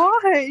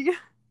 Why?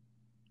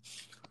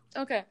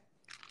 Okay.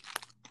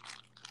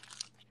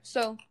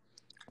 So,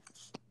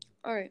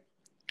 alright.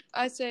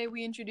 I say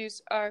we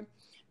introduce our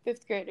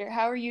 5th grader.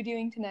 How are you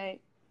doing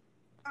tonight?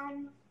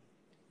 I'm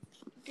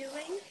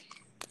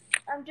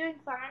doing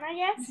fine, I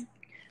guess.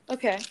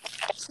 Okay.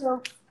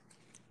 So,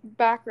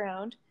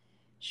 background.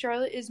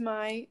 Charlotte is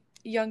my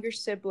younger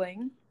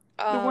sibling.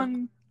 The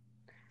one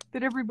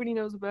that everybody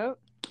knows about.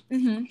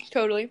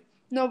 Totally.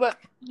 No, but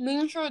me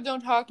and Charlotte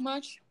don't talk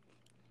much.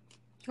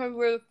 Because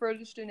we're the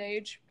furthest in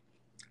age.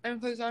 And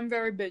because I'm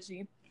very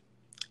busy.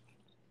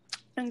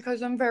 And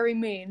because I'm very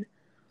mean.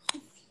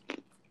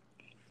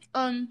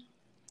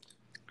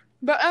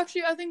 But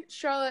actually, I think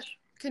Charlotte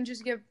can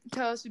just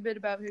tell us a bit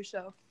about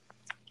herself.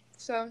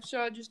 So,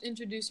 Charlotte, just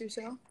introduce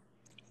yourself.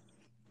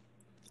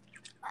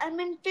 I'm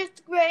in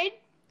 5th grade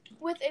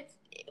which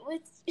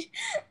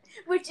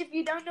if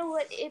you don't know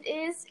what it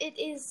is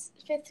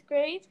 5th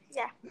grade.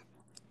 Yeah.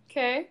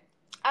 Okay.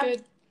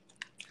 Good.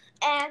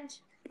 And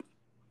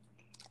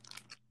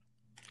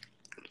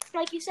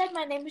like you said,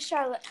 my name is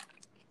Charlotte.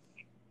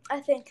 I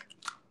think.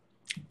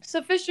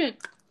 Sufficient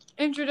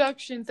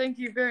introduction. Thank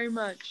you very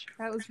much.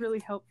 That was really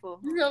helpful.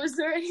 Now, is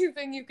there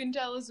anything you can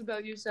tell us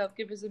about yourself?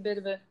 Give us a bit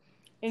of an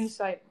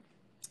insight.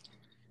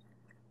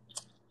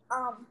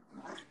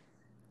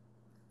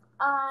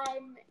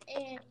 I'm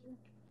in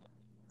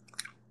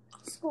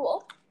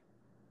school.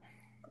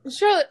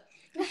 Charlotte,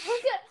 What do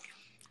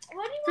you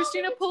want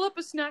Christina, me to- pull up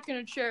a snack and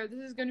a chair. This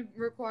is going to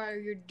require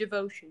your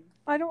devotion.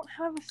 I don't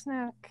have a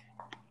snack.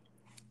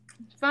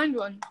 Find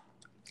one.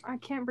 I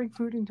can't bring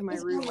food into my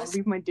room. I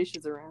leave my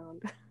dishes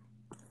around.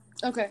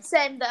 Okay.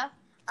 Same though.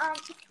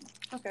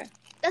 Okay.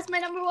 That's my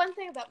number one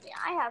thing about me.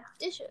 I have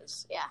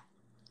dishes. Yeah.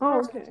 Oh,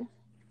 okay.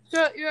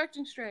 Charlotte, you're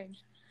acting strange.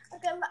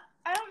 Okay, but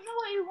I don't know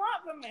what you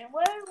want from me.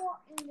 What do you want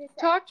me to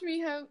say? Talk to me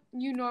how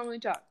you normally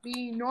talk.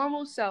 Be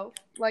normal self,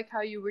 like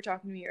how you were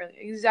talking to me earlier.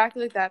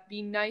 Exactly like that.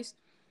 Be nice.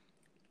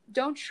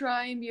 Don't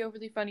try and be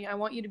overly funny. I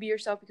want you to be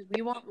yourself because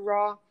we want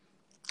raw.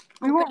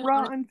 We want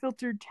raw,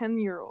 unfiltered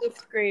 10-year-olds.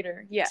 5th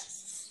grader.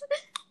 Yes.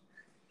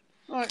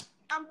 All right.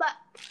 But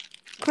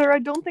Claire, I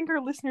don't think our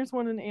listeners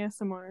want an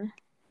ASMR.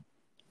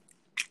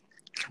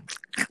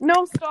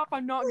 No, stop.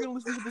 I'm not going to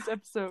listen to this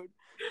episode.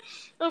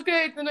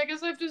 Okay, then I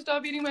guess I have to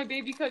stop eating my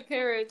baby cut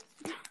carrots.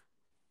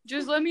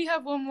 Just let me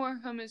have one more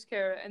hummus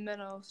carrot, and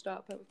then I'll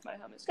stop with my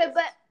hummus. okay, Carrot.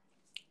 but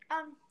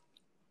I'm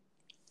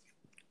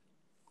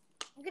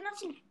gonna have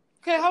some.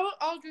 Okay, how about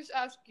I'll just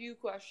ask you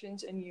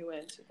questions and you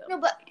answer them. No,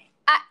 but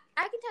I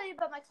can tell you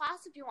about my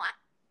class if you want.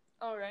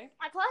 All right.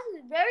 My class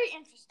is very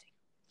interesting.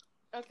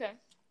 Okay.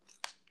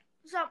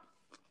 So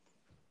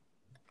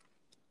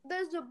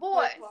there's a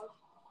boy.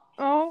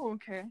 Oh,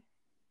 okay.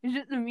 Is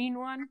it the mean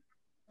one?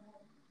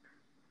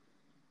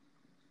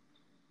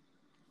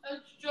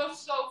 It's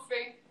just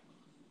Sophie.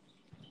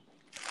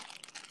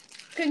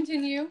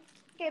 Continue.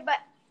 Okay, but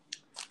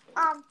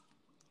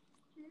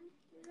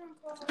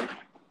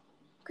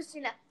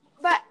Christina.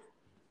 But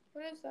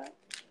What is that?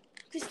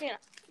 Christina.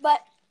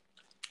 But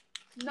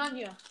None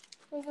ya.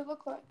 what does it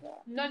look like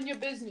that? None your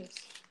business.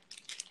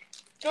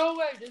 Go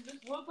away. Does this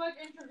look like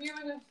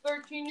interviewing a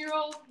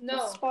 13-year-old?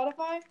 No.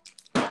 Spotify?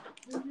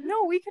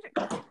 No, we could.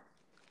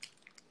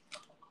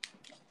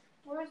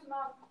 Where's Mom?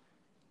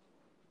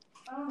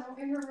 I don't know.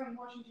 In her room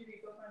watching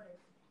TV. Go find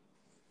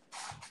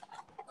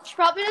her. She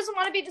probably doesn't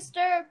want to be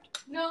disturbed.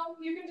 No,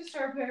 you can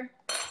disturb her.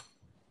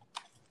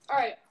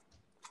 Alright.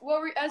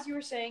 What were, as you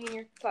were saying in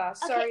your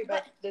class, Okay, sorry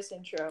about but- this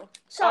intro.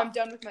 So I'm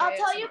done with my I'll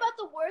tell you ASMR. about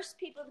the worst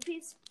people, the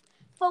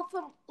people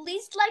from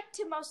least liked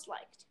to most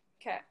liked.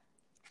 Okay.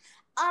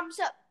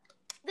 So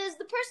there's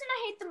the person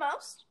I hate the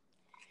most.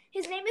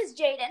 His name is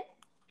Jaden.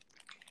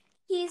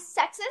 He's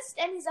sexist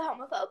and he's a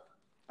homophobe.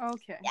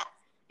 Okay. Yeah.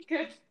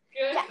 Good.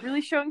 Yeah.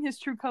 Really showing his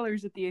true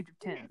colors at the age of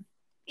 10.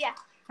 Yeah.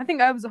 I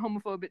think I was a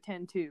homophobe at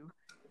 10 too.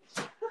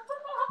 I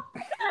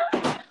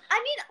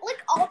mean,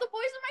 like, all the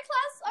boys in my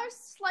class are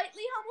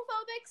slightly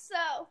homophobic,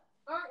 so.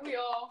 Aren't we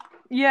all?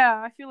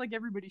 Yeah, I feel like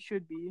everybody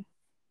should be.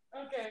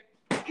 Okay.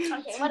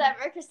 Okay,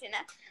 whatever, Christina.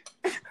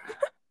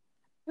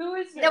 Who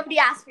is it? Nobody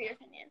asked for your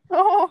opinion.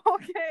 Oh,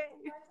 okay.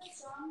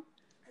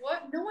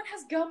 What? No one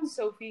has gum,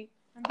 Sophie.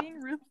 I'm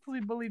being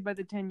ruthlessly bullied by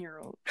the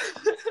 10-year-old.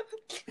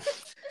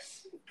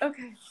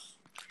 Okay.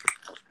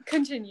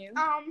 Continue.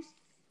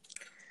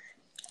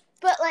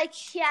 But like,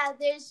 yeah,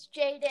 there's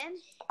Jaden.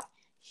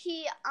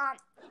 He's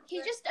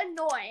just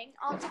annoying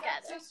altogether.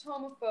 Sexist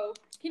homophobe.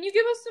 Can you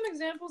give us some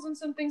examples on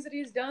some things that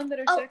he's done that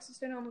are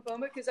sexist and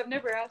homophobic? Because I've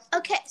never asked.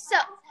 Okay, so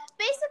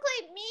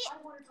basically, we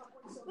were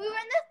in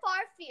the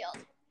far field,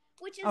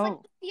 which is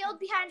like the field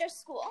behind our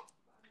school,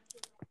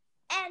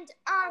 and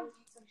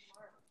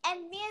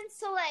me and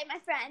Soleil, my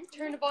friend,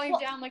 Turn the volume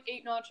down like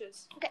 8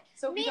 notches. Okay,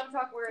 Sophie, don't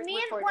talk where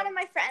me and one of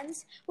my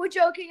friends were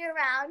joking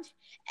around,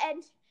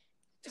 and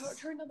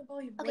turn down the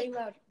volume Okay, way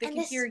loud. They and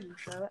can this- hear you,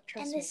 Charlotte.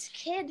 Trust and me. this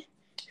kid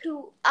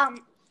who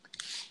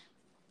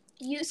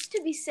used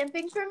to be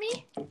simping for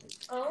me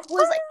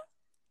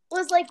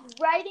was like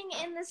writing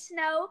in the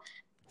snow,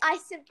 "I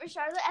simp for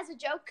Charlotte" as a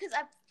joke, because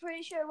I'm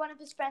pretty sure one of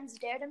his friends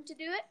dared him to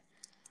do it.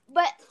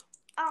 But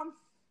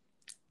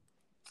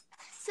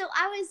so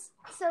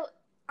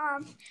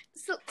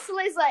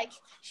Soleil's like,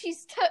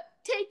 she's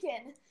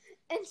taken,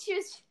 and she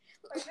was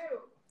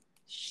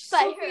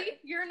Sophie, her.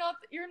 you're not.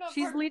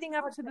 She's part of leading this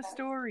up to the podcast.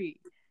 story.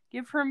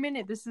 Give her a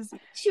minute. This is...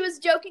 She was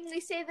jokingly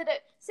saying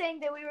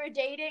that we were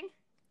dating,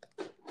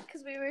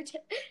 because we were.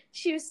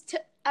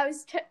 I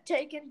was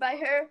taken by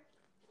her.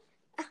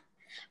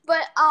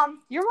 But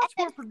You're much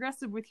more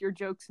progressive with your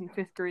jokes in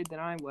 5th grade than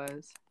I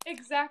was.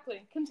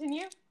 Exactly.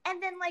 Continue.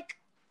 and then like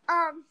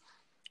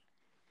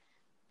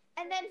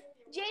and then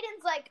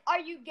Jaden's like, "Are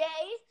you gay?"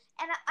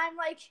 And I'm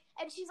like,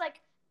 and she's like,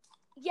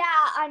 "Yeah,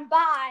 I'm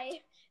bi.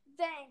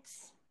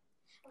 Thanks."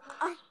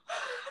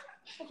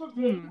 What a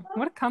No,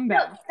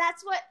 comeback.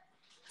 that's what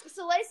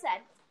Soleil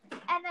said.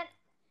 And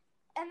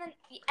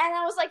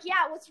I was like,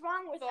 "Yeah, what's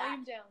wrong with that?"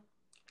 Volume down.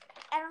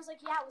 And I was like,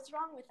 "Yeah, what's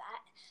wrong with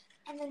that?"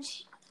 And then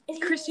he was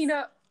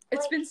Christina,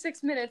 it's like- been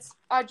 6 minutes.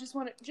 I just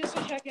want to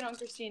check in on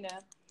Christina.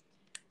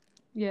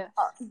 Yes.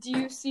 Do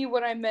you see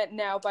what I meant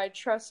now by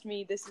 "trust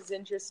me, this is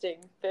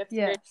interesting"? 5th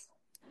grade. Yes.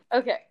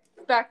 Okay,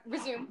 back.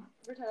 Resume.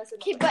 Pretend I said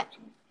Okay,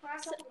 nothing. but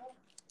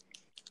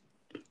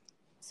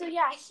so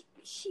yeah,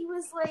 he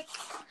was like,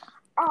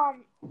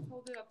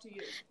 Hold it up to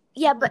you.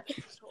 yeah, but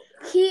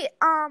he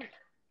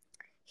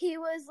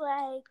was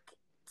like,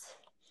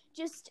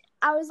 just,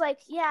 I was like,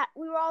 yeah,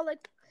 we were all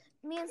like,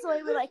 me and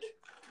Soleil were like,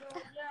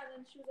 Yeah,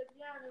 then she was like,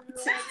 yeah, and then we were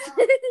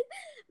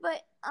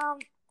like, but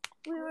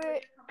we were.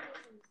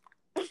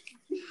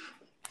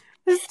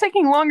 This is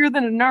taking longer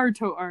than a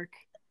Naruto arc.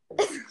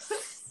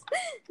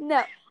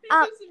 No. These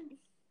are some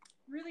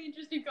really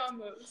interesting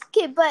combos.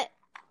 Okay, but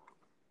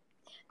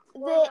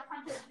Well, the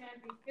hunter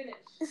can be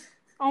finished.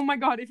 Oh my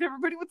god, if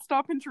everybody would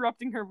stop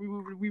interrupting her, we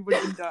would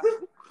have been done.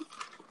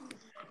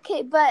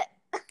 okay, but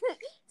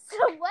so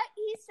what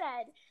he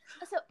said.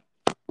 So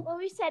what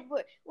we said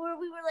were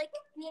we were like,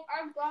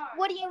 I'm glad.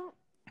 what do you?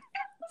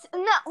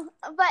 No,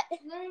 but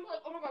And then he was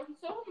like, oh my god, he's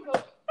so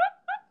homophobic.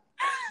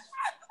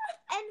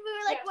 and we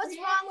were like, what's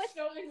wrong with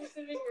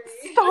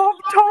Stop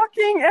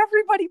talking,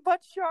 everybody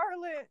but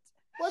Charlotte.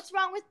 what's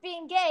wrong with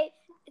being gay?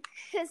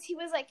 Because he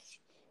was like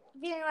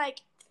being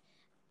like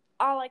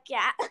all like,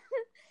 yeah.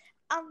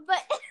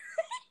 But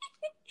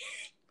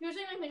He was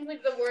saying things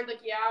like the word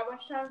like yeah a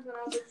bunch of times, and I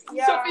was like,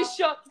 yeah. Sophie,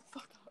 shut the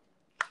fuck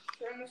up.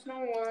 There's no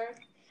more.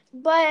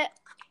 but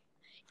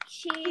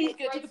Please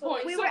get to the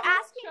point. we Sophie, were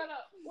asking shut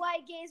up. why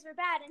gays were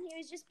bad, and he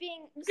was just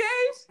being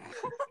Gays.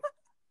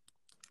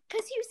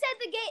 because he said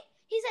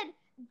he said,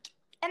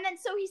 and then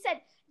so he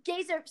said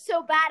gays are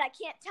so bad I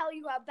can't tell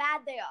you how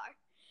bad they are.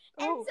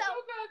 And Oh. so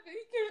bad that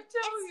he can't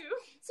tell you.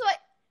 so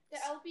The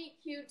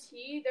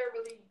LBQT, they're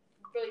really,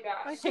 really bad.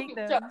 I hate Sophie,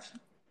 them. shut up.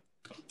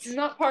 This is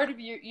not part of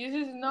you.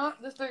 This is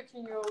not the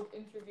 13-year-old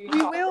interview. We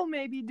topic. will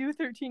maybe do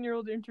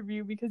 13-year-old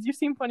interview because you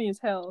seem funny as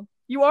hell.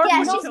 You are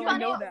Yeah, funny she's as hell, I funny.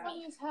 know Not that.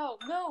 funny as hell.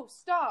 No,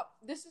 stop.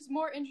 This is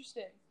more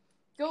interesting.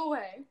 Go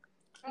away.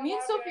 Me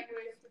and Sophie.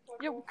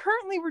 Yeah,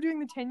 currently we're doing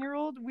the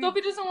 10-year-old.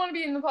 Sophie doesn't want to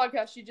be in the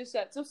podcast. She just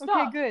said so. Stop.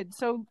 Okay, good.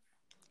 So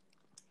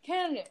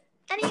Candidate.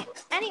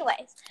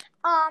 anyways,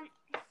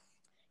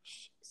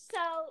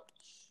 so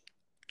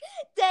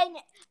dang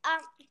it,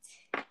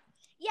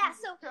 yeah,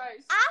 so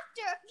Christ.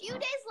 after a few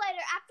days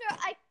later,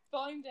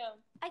 Volume down.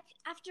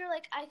 after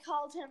I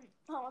called him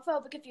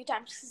homophobic a few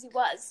times because he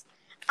was,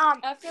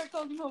 After I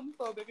called him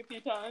homophobic a few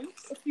times,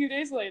 a few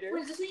days later.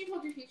 Wait, is this what you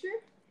told your teacher?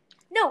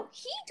 no,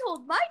 he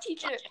told my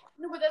teacher.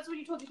 No, but that's what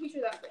you told your teacher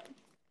that day.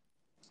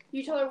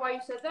 You tell her why you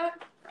said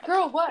that?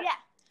 Girl, what? Yeah,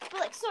 but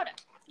like sort of.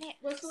 Yeah.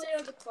 Was Soleil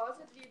out of the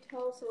closet? Did you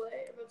tell Soleil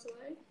about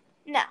Soleil?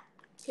 No,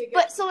 Okay, good.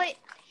 but so it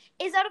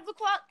is out of the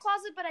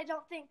closet, but I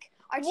don't think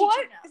our teacher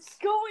What? knows. It's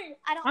going.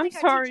 I don't I'm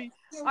think our sorry.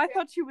 teacher. I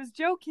thought she was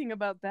joking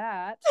about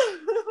that.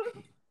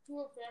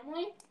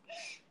 family?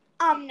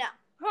 No.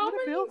 How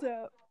many? Build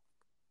up.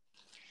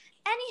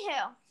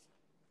 Anywho,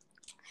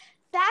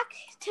 back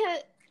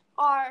to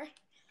our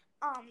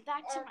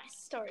back to my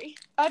story.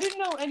 I didn't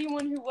know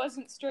anyone who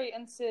wasn't straight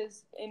and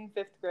cis in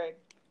 5th grade.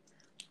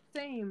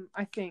 Same,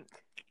 I think.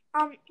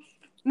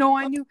 No,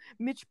 I knew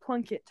Mitch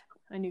Plunkett.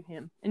 I knew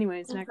him.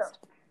 Anyways,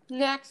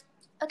 next.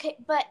 Okay,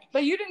 but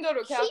you didn't go to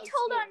a Catholic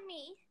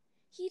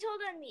He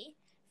told on me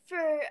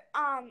for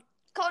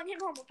calling him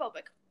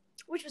homophobic,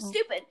 which was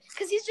stupid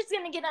because he's just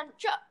gonna get in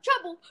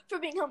trouble for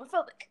being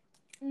homophobic.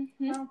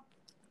 Mm-hmm.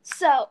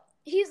 So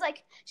he's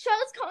like,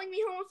 Charlotte's calling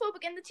me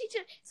homophobic, and the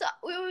teacher. So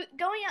we were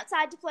going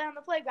outside to play on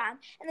the playground,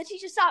 and the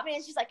teacher stopped me,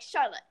 and she's like,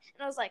 Charlotte,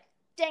 and I was like,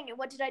 dang it,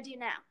 what did I do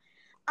now?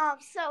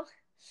 So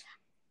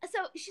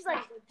she's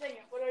like, dang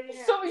it, what did I do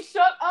now? Sophie,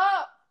 shut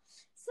up.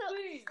 So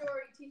please,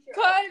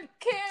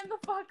 can the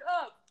fuck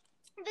up.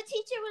 The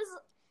teacher was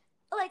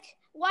like,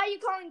 why are you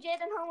calling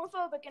Jaden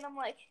homophobic? And I'm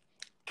like,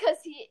 cause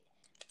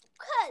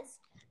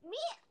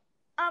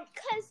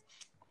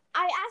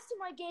I asked him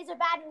why gays are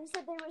bad, and he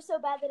said they were so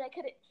bad that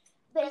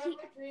he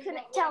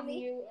couldn't tell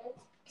me.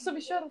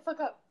 Sophie, shut the fuck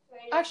up.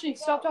 Actually,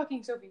 stop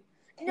talking, Sophie.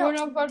 No. You're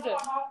not part of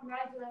this.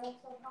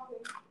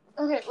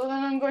 Okay, well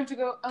then I'm going to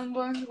go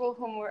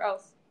somewhere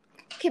else.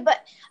 Okay,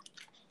 but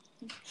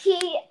he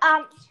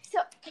so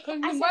Because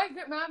you might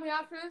get mad at me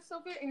after this,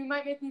 Sophie, and you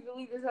might make me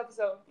delete this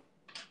episode.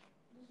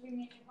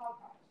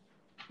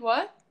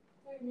 What?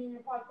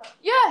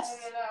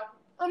 Yes!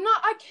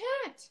 I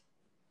can't!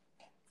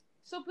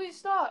 So please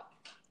stop.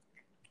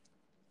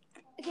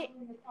 Okay.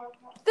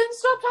 Then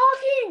stop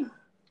talking!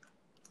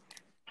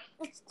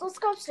 Let's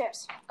go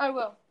upstairs. I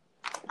will.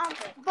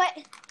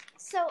 But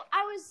so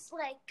I was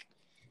like,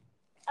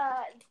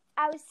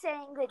 I was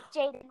saying that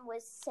Jaden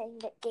was saying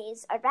that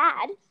gays are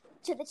bad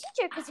to the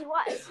teacher because he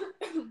was.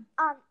 And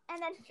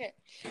then okay,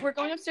 we're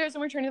going upstairs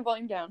and we're turning the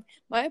volume down.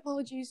 My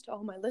apologies to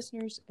all my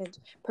listeners and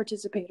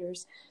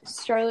participators.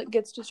 Charlotte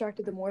gets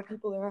distracted the more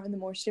people there are and the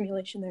more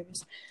stimulation there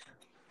is.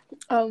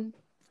 So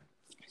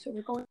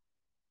we're going to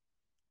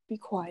be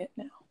quiet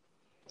now.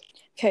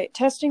 Okay,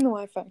 testing the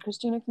Wi-Fi.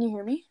 Christina, can you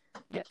hear me?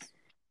 Yes.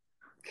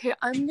 Okay,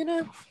 I'm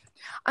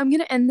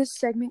gonna end this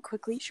segment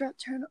quickly.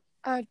 Charlotte,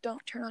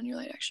 don't turn on your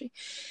light actually.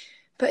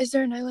 But is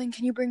there a nightlight?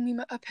 Can you bring me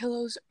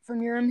pillows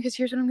from your room? Because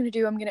here's what I'm going to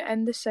do. I'm going to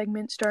end this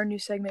segment, start a new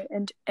segment,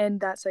 and end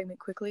that segment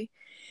quickly.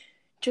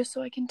 Just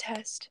so I can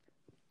test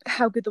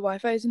how good the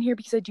Wi-Fi is in here,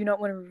 because I do not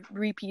want a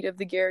repeat of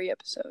the Gary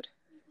episode.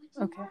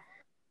 Okay.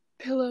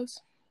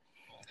 Pillows.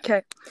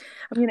 Okay.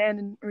 I'm going to end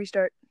and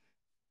restart.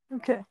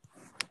 Okay.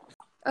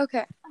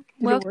 Okay.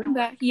 Welcome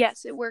back.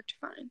 Yes, it worked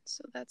fine.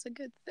 So that's a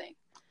good thing.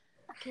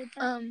 okay,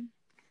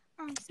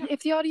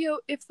 If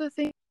the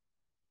thing...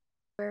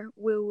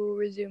 we will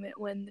resume it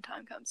when the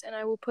time comes, and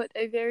I will put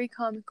a very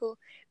comical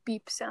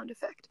beep sound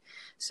effect.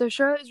 So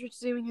Charlotte is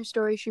resuming her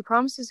story. She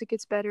promises it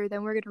gets better,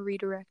 then we're going to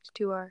redirect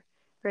to our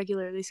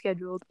regularly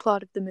scheduled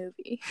plot of the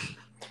movie.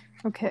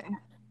 Okay.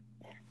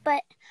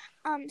 But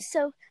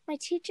so my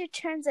teacher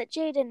turns at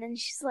Jaden and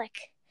she's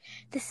like,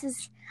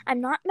 I'm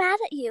not mad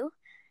at you.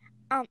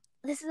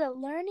 This is a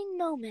learning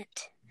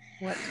moment.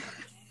 What?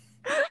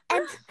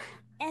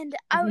 And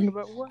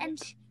About what?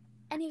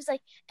 and he was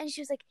like, and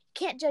she was like,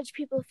 can't judge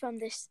people from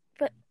this,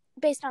 but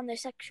based on their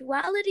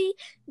sexuality,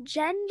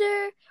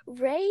 gender,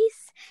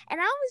 race. And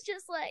I was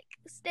just like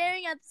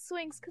staring at the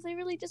swings because I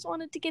really just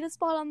wanted to get a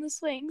spot on the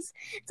swings.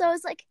 So I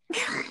was like,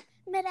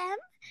 Madame,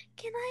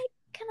 can I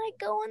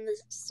go on the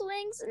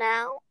swings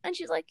now? And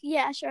she's like,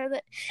 yeah,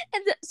 Charlotte.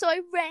 And so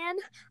I ran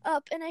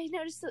up and I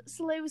noticed that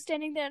Soleil was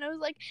standing there, and I was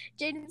like,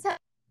 Jaden's having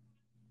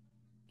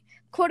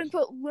quote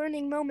unquote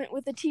learning moment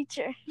with the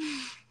teacher.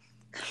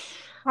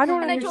 I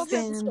don't and I told her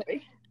the understand.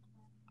 story.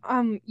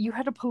 You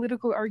had a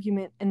political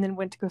argument and then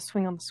went to go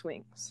swing on the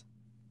swings.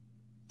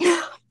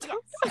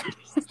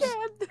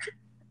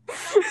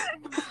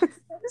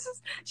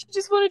 She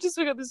just wanted to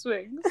swing on the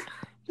swings.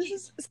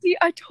 See,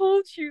 I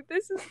told you,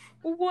 this is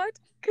what?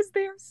 Because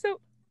they are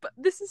so, but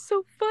this is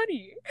so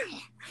funny.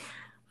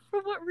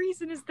 For what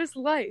reason is this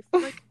life?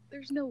 Like,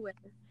 there's no way.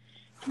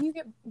 Do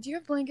you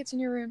have blankets in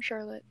your room,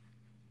 Charlotte?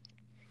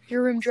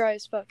 Your room dry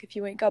as fuck if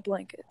you ain't got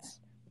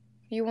blankets.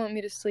 You want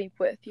me to sleep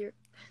with your...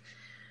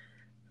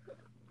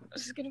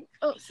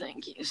 Oh,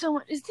 thank you so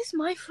much. Is this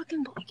my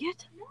fucking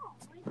blanket? No.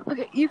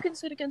 Okay, you can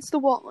sit against the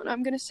wall, and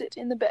I'm gonna sit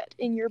in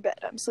your bed.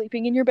 I'm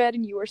sleeping in your bed,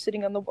 and you are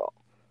sitting on the wall.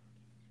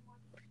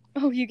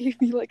 Oh, you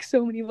gave me, like,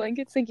 so many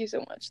blankets. Thank you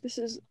so much.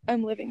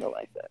 I'm living the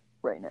life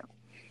right now.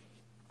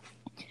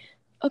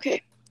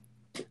 Okay.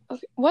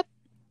 What?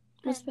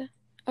 What's that?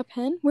 A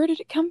pen? Where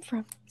did it come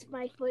from? It's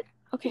my foot.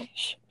 Okay,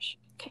 shh.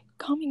 Okay,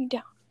 calming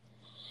down.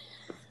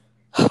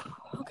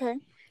 Okay,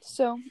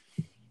 so...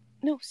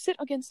 No, sit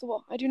against the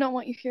wall. I do not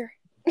want you here.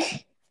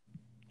 I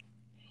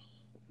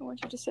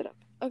want you to sit up.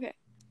 Okay.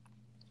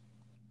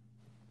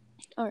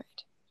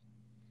 Alright.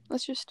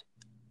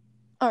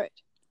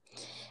 Alright.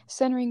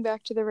 Centering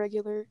back to the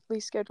regularly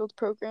scheduled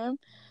program.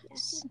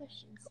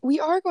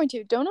 We are going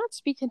to. Do not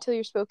speak until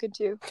you're spoken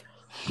to.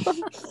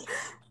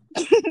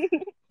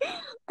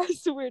 I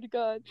swear to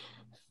God.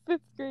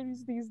 fifth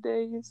graders these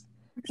days.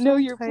 Know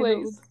your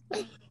place.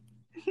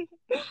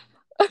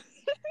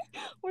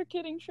 We're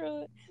kidding,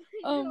 Charlotte.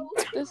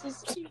 This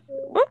is.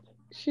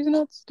 She's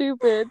not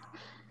stupid.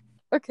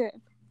 Okay.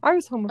 I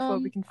was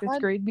homophobic in 5th I'd-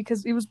 grade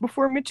because it was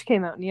before Mitch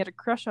came out and he had a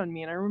crush on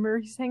me, and I remember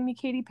he sang me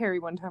Katy Perry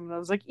one time and I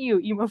was like, ew,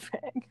 emo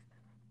fag.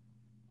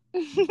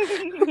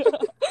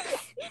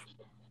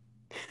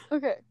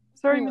 Okay.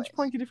 Sorry, Anyways. Mitch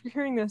Plunkett, if you're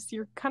hearing this,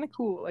 you're kind of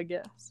cool, I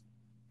guess.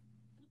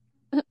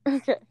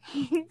 Okay.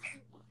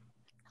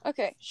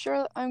 Okay,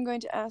 Charlotte, I'm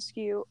going to ask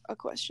you a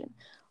question.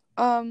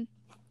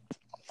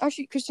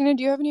 Actually, Christina,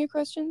 do you have any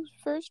questions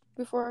first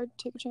before I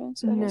take a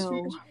chance? at asking you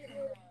No. questions?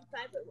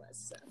 Fiber was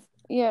so.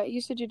 Yeah,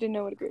 you said you didn't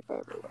know what a great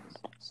fiber was.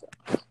 So.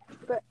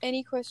 But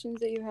any questions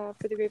that you have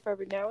for the great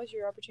fiber, now is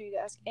your opportunity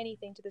to ask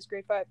anything to this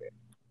great fiber.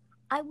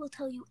 I will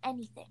tell you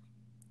anything.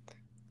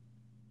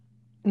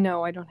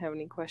 No, I don't have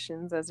any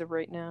questions as of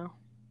right now.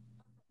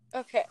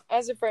 Okay,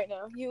 as of right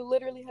now, you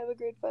literally have a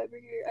great fiber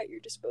here at your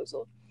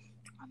disposal.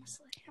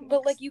 Honestly.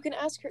 But like, you can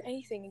ask her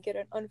anything and get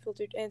an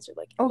unfiltered answer.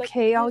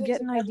 Okay, I'll feelings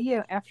get an of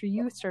idea after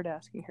you start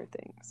asking her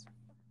things.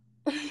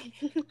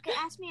 Okay,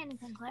 ask me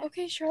anything, Claire.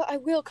 Okay, Charlotte, I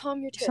will. Calm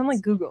your You tits. sound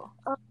like Google.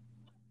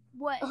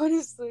 What?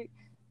 Honestly.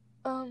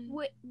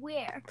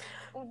 Where?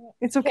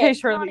 It's okay, Okay,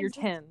 Charlotte, not you're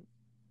exist- 10.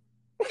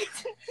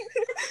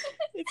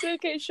 It's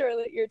okay,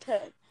 Charlotte, you're 10.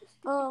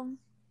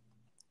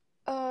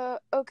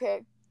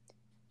 Okay.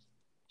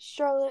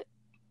 Charlotte,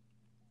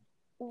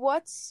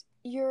 what's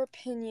your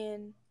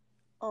opinion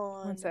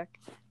on... One sec.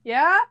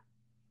 Yeah?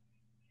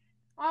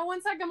 Oh,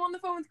 1 sec, I'm on the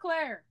phone with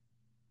Claire.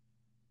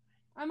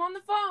 I'm on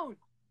the phone.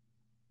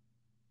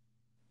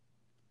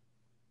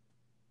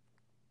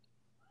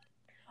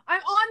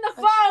 I'm on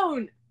the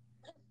phone!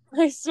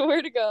 I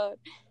swear to God.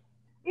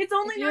 It's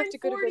only If you have to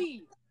go to bed-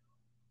 9:40.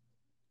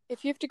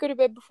 If you have to go to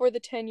bed before the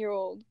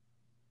 10-year-old...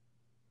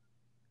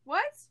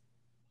 What?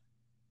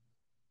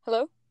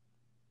 Hello?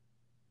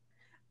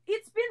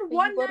 It's been you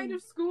one letting- night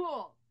of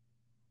school.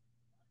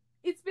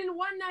 It's been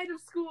one night of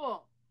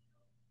school.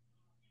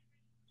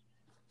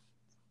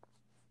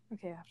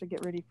 Okay, I have to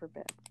get ready for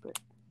bed, but...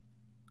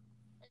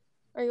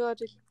 Are you allowed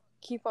to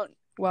keep on...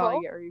 Well, I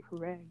Well? get ready for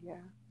bed, yeah.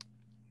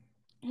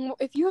 Well,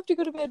 if you have to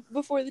go to bed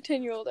before the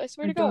 10-year-old, I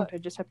swear I to God. don't, I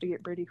just have to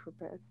get ready for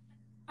bed.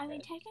 I mean,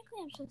 technically,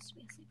 I'm supposed to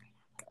be asleep right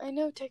now. I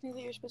know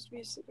technically you're supposed to be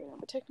asleep right now,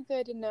 but technically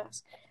I didn't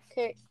ask.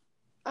 Okay,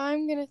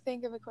 I'm gonna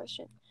think of a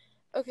question.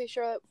 Okay,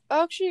 Charlotte.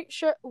 Actually,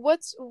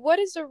 what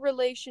is a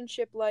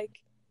relationship like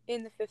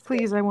in the 5th grade?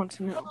 Please, I want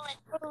to know.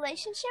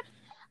 Relationship?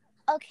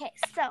 Okay,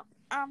 so,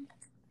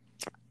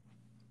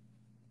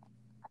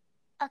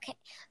 okay,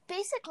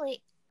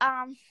 basically,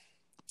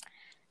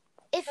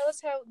 if Tell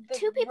us how the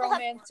two people have-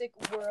 romantic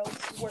world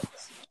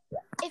works.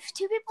 if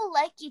two people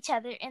like each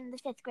other in the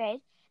 5th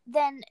grade,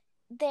 then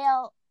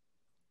they'll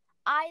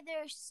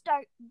either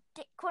start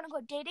quote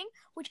unquote dating,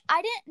 which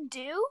I didn't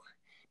do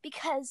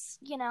because,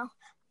 you know,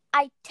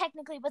 I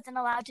technically wasn't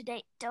allowed to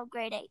date till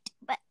grade 8,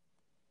 but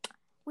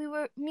we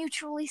were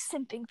mutually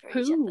simping for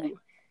each other. Who?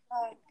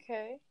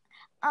 Okay.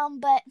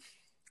 But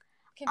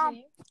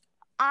Continue.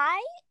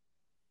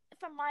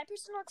 from my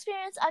personal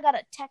experience, I got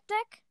a tech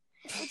deck,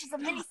 which is a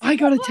mini. I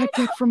got a skateboard. tech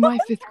deck from my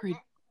 5th grade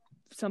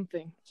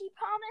something. He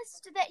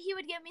promised that he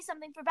would give me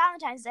something for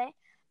Valentine's Day,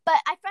 but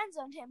I friend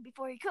zoned him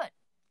before he could.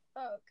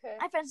 Okay.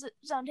 I friend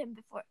zoned him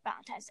before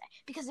Valentine's Day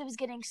because it was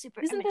getting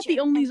super. Isn't that immature the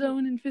only and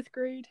zone in 5th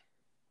grade?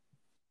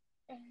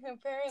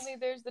 Apparently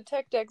there's the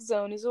tech deck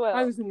zone as well.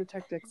 I was in the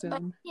tech deck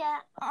zone. Yeah.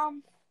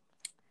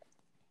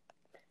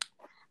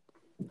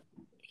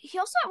 He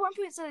also at one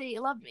point said that he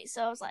loved me,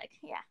 so I was like,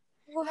 yeah.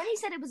 Well, then he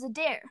said it was a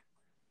dare,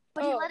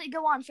 but he Oh. let it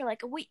go on for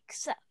like a week,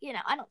 so you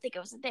know I don't think it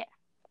was a dare.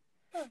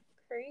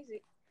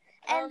 Crazy.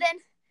 And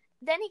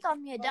then he called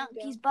me a calm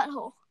donkey's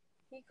butthole,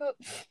 He go-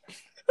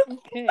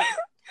 Okay.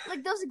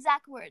 like those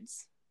exact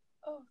words.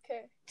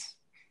 Okay.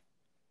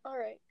 All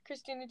right,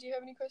 Christina, do you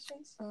have any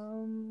questions?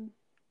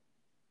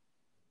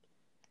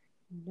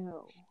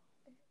 No.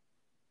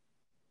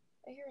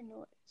 I hear a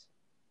noise.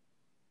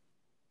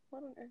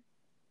 What on earth?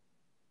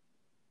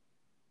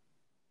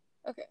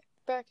 Okay,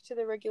 back to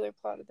the regular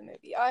plot of the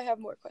movie. I have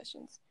more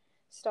questions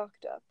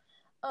stocked up.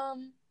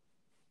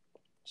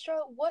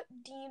 Charlotte, what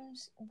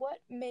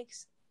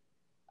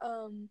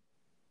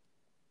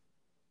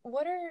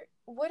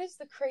is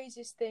the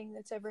craziest thing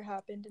that's ever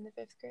happened in the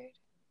 5th grade?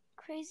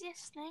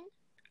 Craziest thing?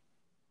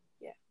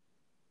 Yeah.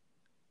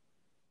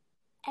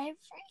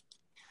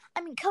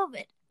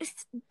 COVID.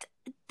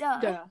 Duh.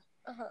 Duh.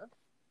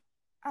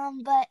 Uh-huh.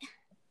 But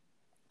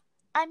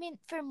I mean,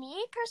 for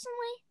me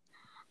personally,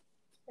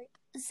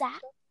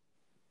 Zach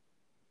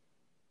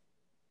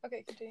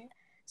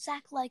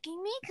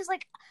liking me, because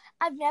like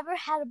I've never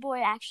had a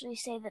boy actually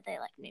say that they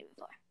liked me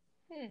before.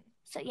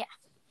 So yeah.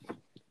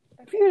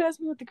 If you had asked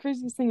me what the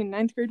craziest thing in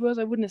 9th grade was,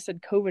 I wouldn't have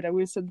said COVID. I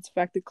would have said the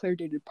fact that Claire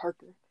dated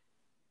Parker.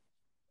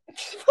 Ew,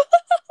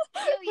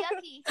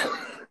 yucky.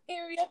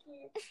 Ew,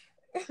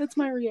 yucky. That's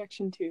my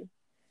reaction too.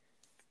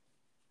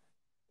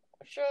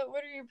 Charlotte,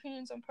 what are your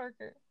opinions on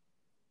Parker?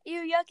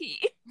 Ew, yucky.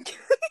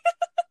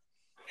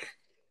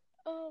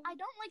 Um, I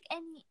don't like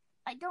any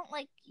I don't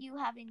like you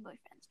having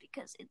boyfriends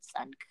because it's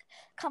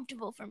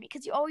uncomfortable for me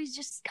because you're always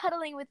just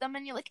cuddling with them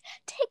and you're like,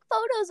 take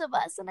photos of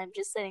us, and I'm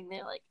just sitting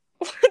there like,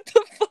 What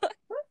the fuck?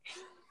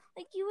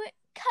 like you were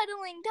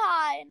cuddling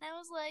Ty, and I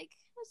was like,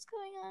 what's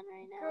going on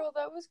right now? Girl,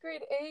 that was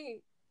grade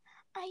 8.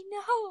 I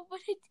know, but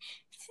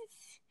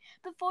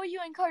before you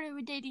and Carter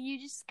were dating, you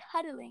just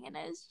cuddling, and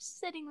I was just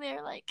sitting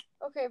there like,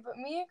 Okay, but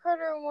me and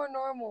Carter are more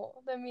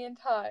normal than me and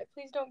Ty.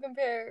 Please don't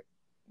compare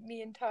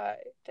me and Ty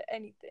to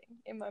anything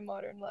in my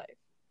modern life.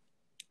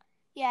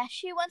 yeah,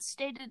 she once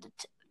dated a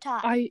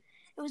Ty.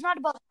 It was not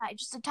about a tie,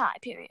 just a tie,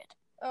 period.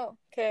 Oh,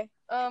 okay.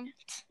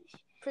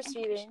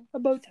 Proceeding. A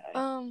bow tie.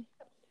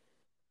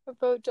 A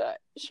bow tie.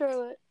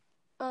 Charlotte,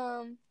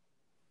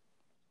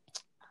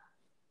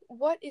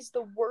 what is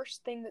the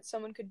worst thing that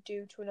someone could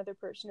do to another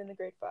person in the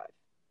grade 5?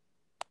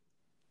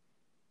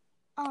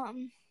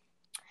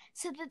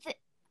 So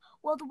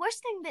the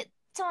worst thing that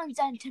someone's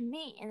done to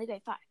me in the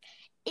grade 5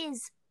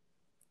 is,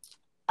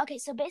 okay,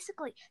 so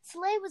basically,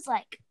 Soleil was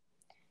like,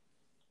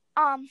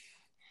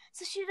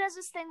 so she does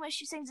this thing where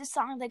she sings a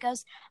song that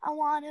goes, I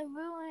want to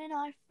ruin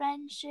our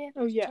friendship.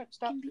 Oh, yeah.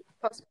 Stop.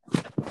 Pause.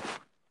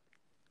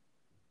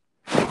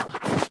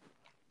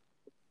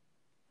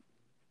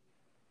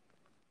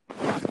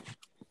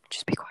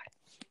 Just be quiet.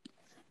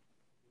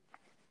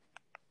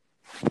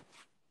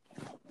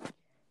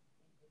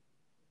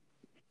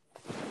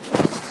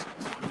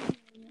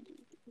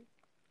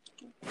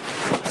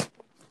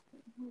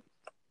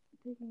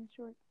 Taking a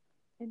short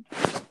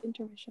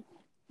intermission.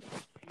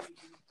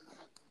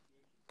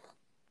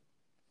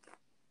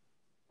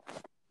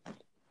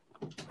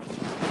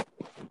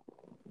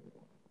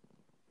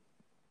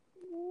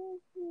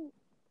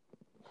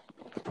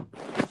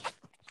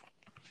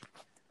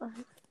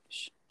 Alright,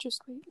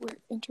 just wait, we're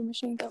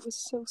intermission. That was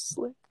so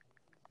slick.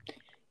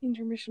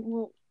 Intermission.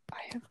 Well, I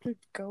have to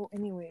go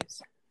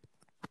anyways.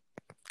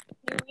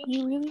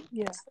 You really?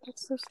 Yeah.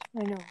 That's so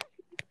I know.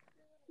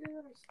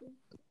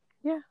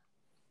 Yeah.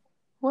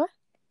 What?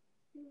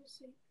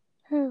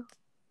 Who?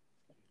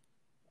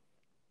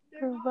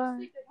 Girl,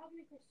 bye.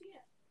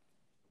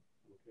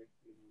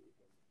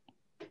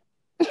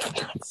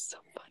 That's so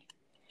funny.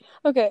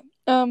 Okay,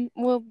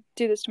 we'll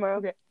do this tomorrow.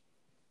 Okay.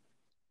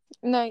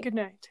 Night. Good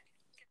night.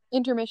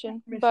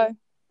 Intermission. Intermission. Bye.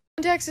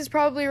 Context is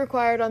probably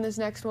required on this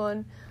next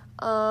one.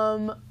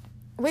 I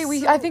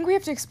think we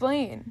have to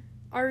explain.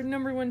 Our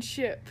number one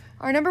ship.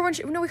 Our number one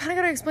ship. No, we kind of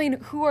gotta explain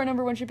who our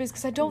number one ship is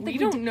because I don't think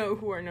we don't know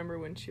who our number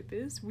one ship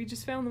is. We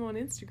just found them on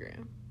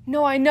Instagram.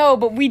 No, I know,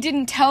 but we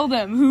didn't tell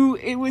them who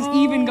it was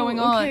even going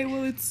on. Okay,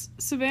 well, it's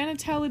Savannah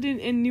Taladin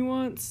and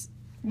Nuance.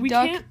 We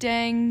Duck can't.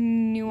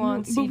 dang,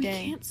 nuance, But we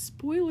dang. can't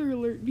spoiler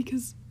alert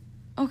because.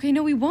 Okay,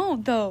 no, we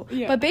won't though.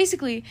 Yeah. But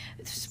basically,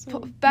 So,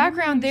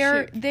 background,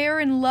 number one they're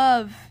in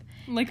love,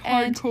 Like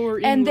and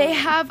hardcore. and they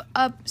have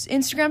a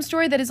Instagram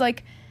story that is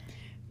like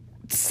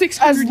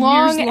 600 as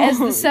long years as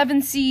the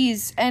 7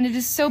 seas, and it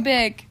is so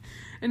big.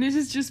 And this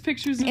is just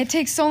pictures of. It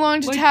takes so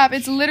long to Like- tap.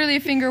 It's literally a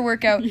finger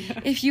workout.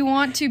 Yeah. If you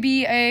want to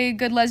be a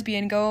good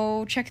lesbian,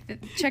 go check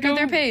out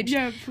their page.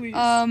 Yeah, please.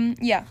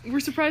 Yeah. We're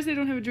surprised they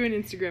don't have a joint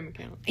Instagram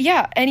account.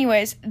 Yeah,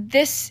 anyways,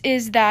 this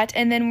is that,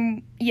 and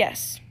then,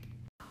 yes.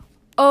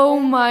 Oh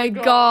my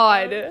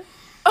god.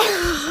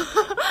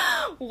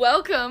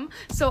 Welcome.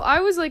 So I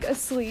was, like,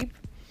 asleep.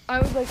 I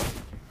was, like,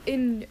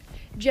 in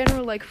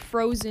general, like,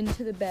 frozen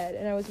to the bed,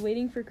 and I was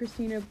waiting for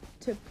Christina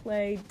to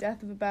play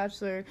Death of a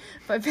Bachelor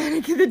by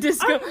Panic at the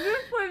Disco. I was gonna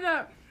play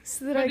that.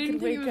 So that I I didn't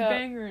could think wake it was up.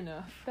 banger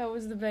enough. That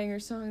was the banger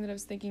song that I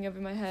was thinking of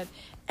in my head.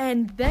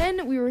 And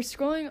then we were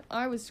scrolling,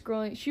 I was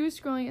scrolling, she was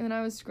scrolling, and then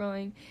I was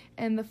scrolling.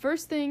 And the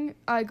first thing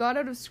I got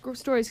out of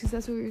stories, because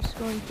that's what we were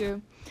scrolling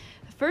through,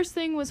 the first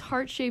thing was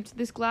heart-shaped,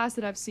 this glass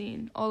that I've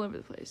seen all over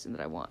the place and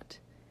that I want.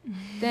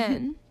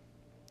 Then,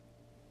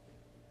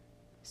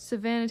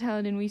 Savannah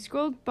Taladin, we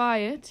scrolled by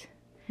it.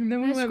 And then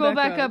And we I went scrolled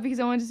back up because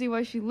I wanted to see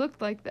why she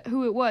looked like that,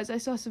 who it was. I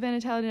saw Savannah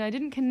Taladin, I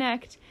didn't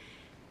connect.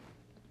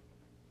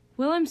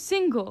 Well, I'm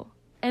single,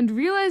 and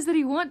realized that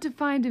he want to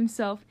find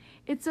himself.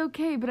 It's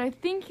okay, but I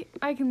think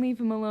I can leave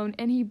him alone,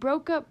 and he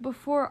broke up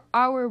before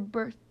our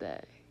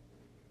birthday.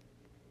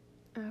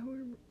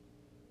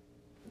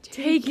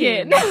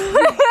 Taken.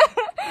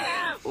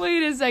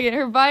 Wait a second,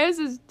 her bias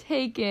is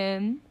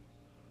taken.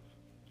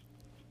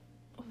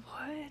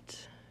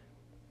 What?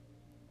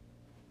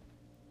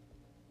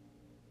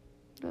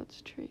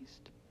 That's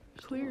traced.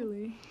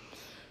 Clearly.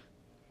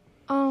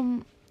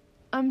 I'm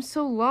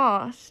so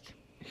lost.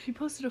 She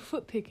posted a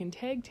foot pic and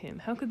tagged him.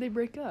 How could they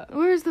break up?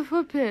 Where's the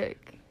foot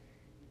pic?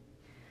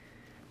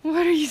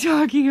 What are you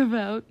talking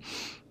about?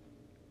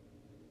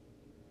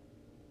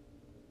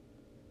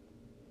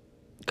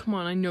 Come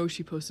on, I know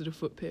she posted a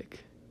foot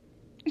pic.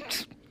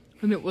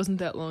 And it wasn't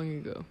that long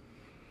ago.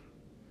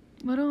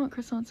 Why do I want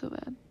croissant so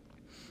bad?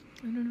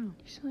 I don't know.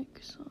 You should like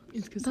croissants.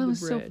 It's because That of the was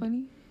bread. so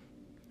funny.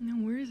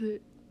 No, where is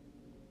it?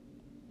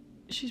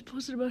 She's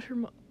posted about her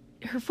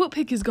her foot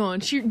pic is gone.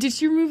 Did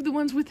she remove the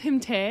ones with him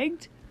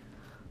tagged?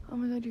 Oh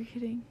my god, you're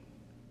kidding.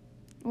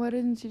 Why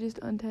didn't you just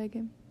untag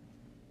him?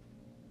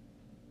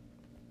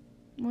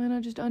 Why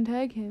not just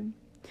untag him?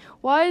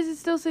 Why does it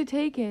still say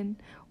taken?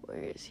 Where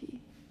is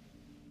he?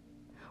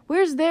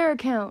 Where's their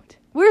account?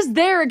 Where's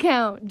their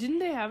account? Didn't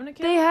they have an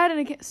account? They had an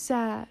account.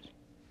 Sad.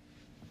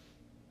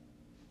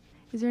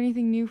 Is there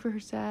anything new for her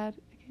sad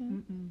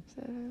account?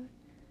 Sad Harley.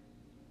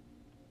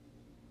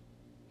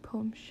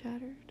 Poem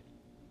shattered.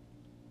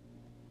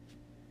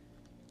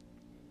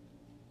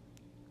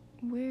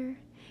 Where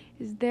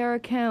is their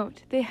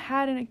account? They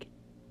had an account.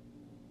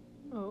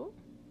 Oh.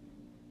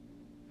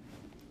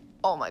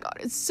 Oh my god,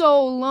 it's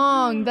so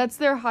long. That's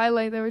their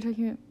highlight that we're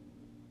talking about.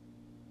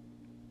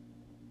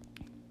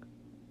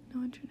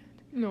 No internet.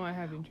 No, I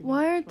have internet.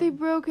 Why aren't they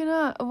broken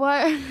up?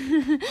 Why?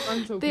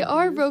 I'm so They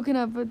are confused. broken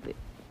up, but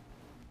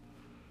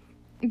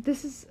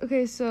this is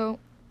okay. So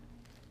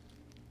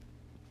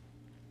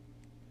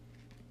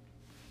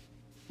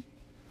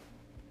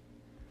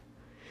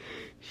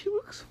She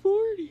looks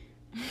 40.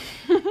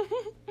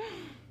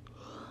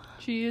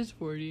 She is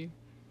 40.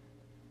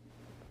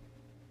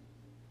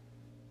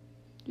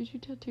 did she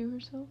tattoo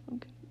herself? I'm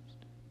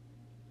confused.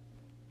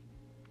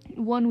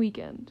 One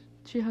weekend,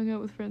 she hung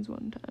out with friends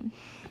one time.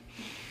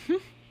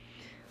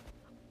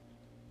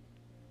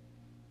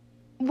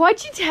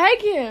 Why'd you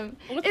tag him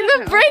What in the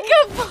the hell?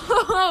 breakup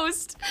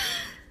post?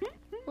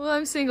 Well,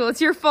 I'm single. It's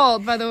your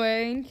fault, by the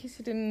way, in case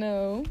you didn't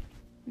know.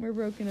 We're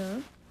broken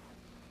up.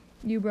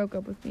 You broke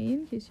up with me,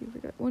 in case you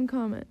forgot. One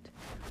comment.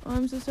 Oh,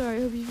 I'm so sorry.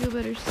 I hope you feel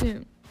better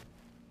soon.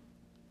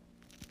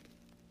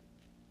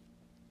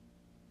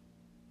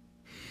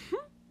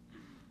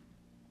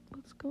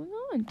 What's going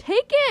on?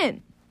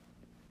 Taken!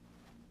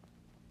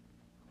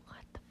 What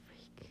the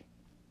freak?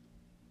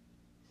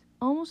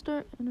 Almost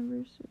our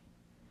anniversary.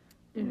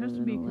 It has to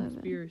be a 11.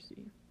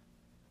 conspiracy.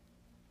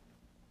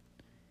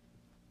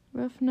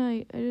 Rough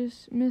night. I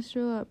just missed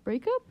her a lot.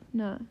 Breakup?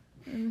 Nah.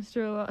 I missed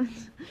her a lot.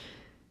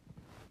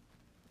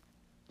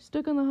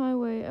 Stuck on the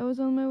highway. I was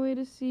on my way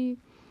to see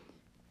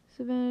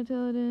Savannah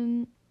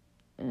Teledin,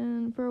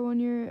 and for our 1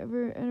 year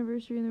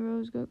anniversary, and the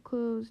roads got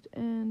closed,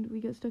 and we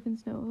got stuck in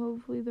snow.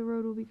 Hopefully the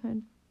road will be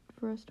kind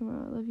for us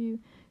tomorrow. I love you,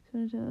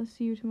 Savannah Teledin. I'll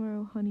see you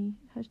tomorrow, honey.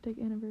 #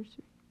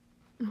 anniversary.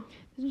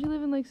 Doesn't she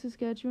live in, like,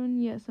 Saskatchewan?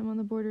 Yes, I'm on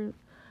the border.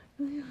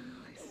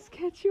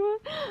 Saskatchewan?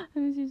 I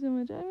miss you so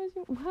much. I miss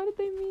you. How did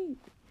they meet?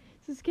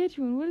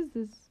 Saskatchewan, what is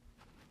this?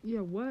 Yeah,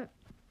 what?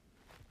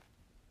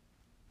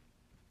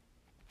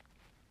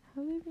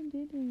 How have they been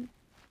dating?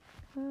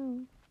 How?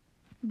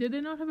 Did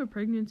they not have a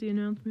pregnancy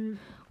announcement?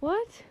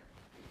 What?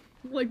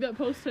 Like that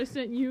post I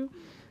sent you?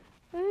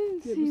 I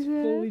didn't It see was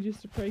that. fully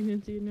just a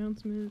pregnancy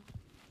announcement.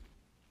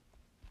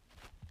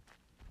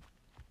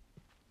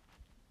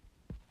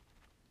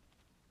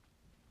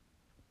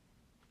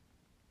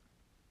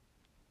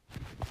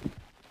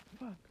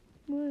 Fuck.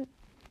 What?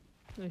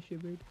 I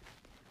shivered.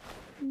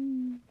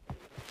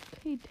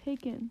 Okay,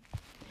 taken.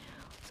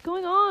 What's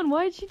going on?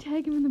 Why did she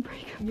tag him in the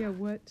breakup? Yeah,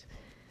 what?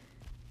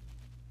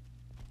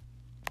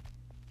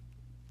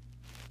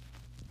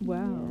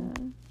 Wow.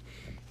 Yeah.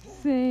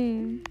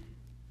 Same.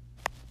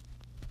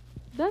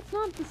 That's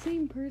not the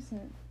same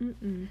person.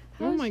 Mm-mm.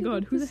 How Oh does my she god,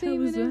 look who the the hell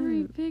same is in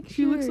every that?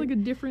 She looks picture? like a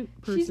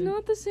different person. She's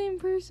not the same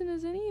person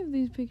as any of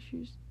these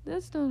pictures.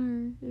 That's not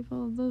her, if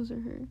all of those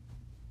are her.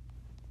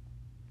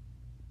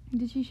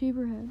 Did she shave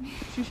her head?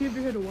 She shaved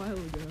her head a while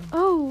ago.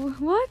 Oh,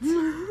 what?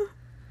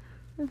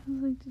 I was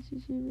like, did she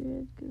shave her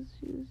head because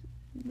she was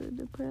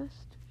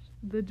depressed?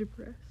 The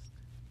depressed.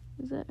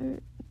 Is that her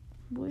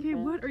boyfriend? Okay,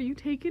 what? Are you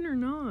taken or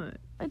not?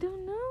 I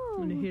don't know.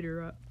 I'm gonna hit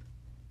her up.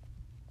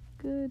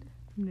 Good.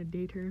 I'm gonna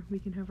date her. We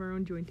can have our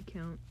own joint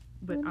account.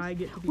 But What is- I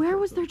get to be Where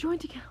was single. their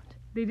joint account?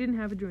 They didn't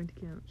have a joint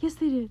account. Yes,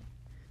 they did.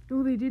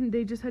 No, they didn't.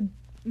 They just had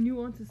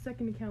Nuance's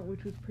second account,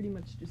 which was pretty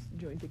much just a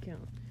joint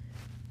account.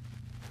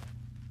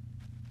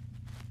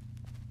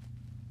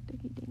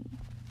 Dicky dingy.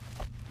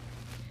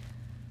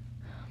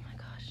 Oh my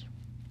gosh.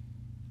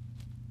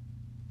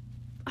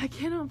 I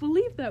cannot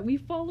believe that. We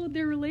followed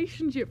their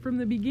relationship from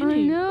the I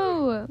beginning.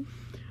 know.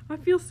 I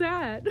feel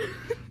sad.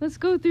 Let's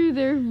go through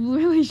their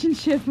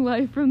relationship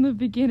life from the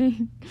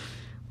beginning.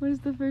 What is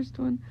the first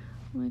one?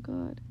 Oh my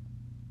god.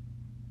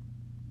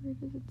 Where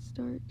does it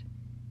start?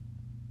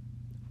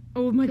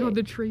 Oh my Okay, god,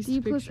 the traced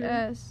D plus picture.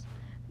 S.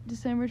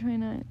 December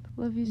 29th.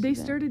 Love you, They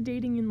Savannah. started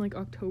dating in like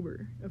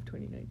October of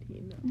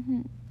 2019. Though.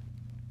 Mm-hmm.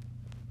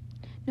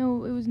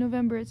 No, it was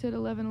November. It said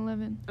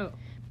 11/11. Oh.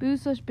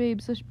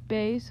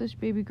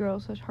 Boo/babe/bae/baby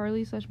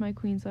girl/Harley/my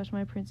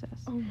queen/my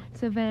princess. Oh my.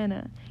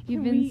 Savannah,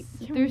 you've Can been we-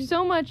 can through we-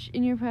 so much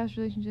in your past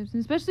relationships, and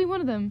especially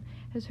one of them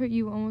has hurt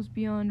you almost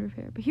beyond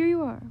repair. But here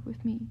you are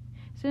with me,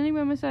 standing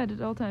by my side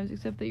at all times,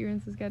 except that you're in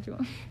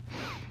Saskatchewan.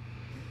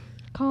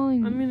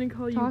 Calling I'm me. gonna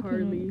call you Talking to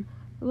Harley. me.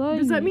 Loving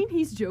Does that me. mean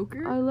he's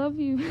Joker? I love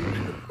you,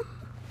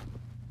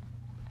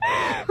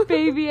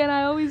 baby, and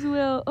I always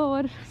will. Oh,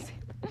 what did I say?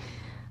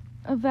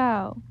 A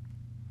vow.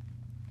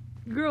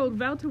 Girl,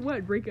 vow to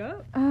what? Break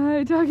up?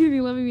 Talking to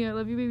me, loving me, I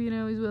love you, baby, and I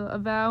always will. A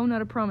vow,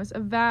 not a promise. A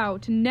vow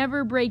to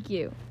never break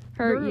you,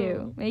 hurt Girl.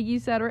 you, make you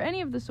sad, or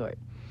any of the sort.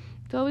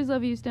 To always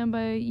love you, stand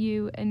by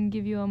you, and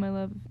give you all my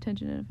love,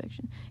 attention, and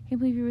affection. I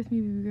can't believe you're with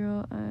me, baby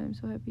girl. I'm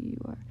so happy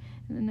you are.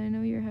 And I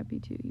know you're happy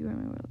too. You are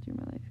my world. You're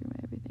my life. You're my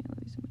everything. I love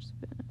you so much,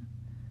 Savannah.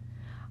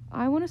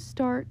 I want to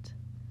start.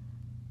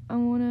 I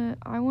want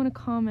to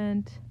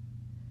comment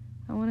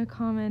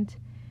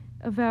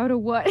about a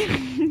what? I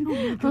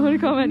want to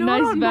comment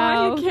Not nice on my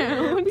vow.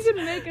 account. We could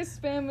make a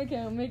spam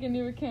account, make a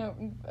new account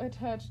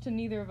attached to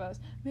neither of us.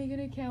 Make an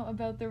account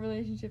about their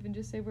relationship and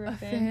just say we're a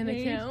fan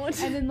page. account.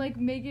 And then like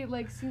make it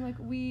like seem like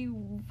we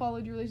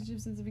followed your relationship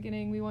since the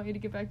beginning. We want you to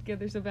get back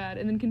together so bad.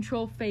 And then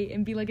control fate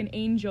and be like an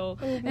angel.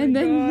 And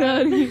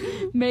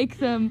then make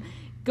them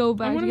go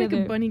back I want to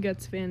together. make a Bunny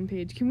Guts fan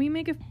page. Can we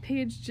make a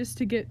page just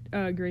to get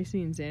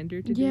Gracie and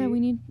Xander to Yeah, date? we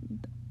need.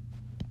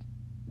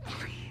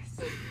 Please.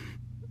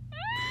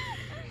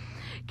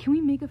 Can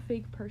we make a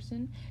fake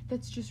person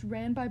that's just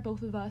ran by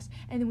both of us,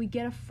 and then we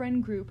get a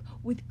friend group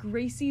with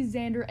Gracie,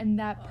 Xander, and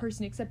that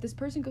person, except this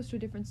person goes to a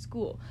different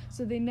school,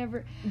 so they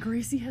never.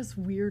 Gracie has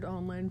weird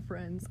online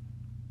friends.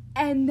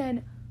 And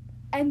then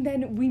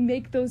we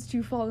make those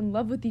two fall in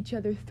love with each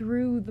other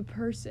through the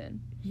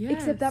person. Yes.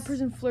 Except that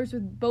person flirts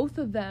with both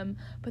of them,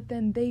 but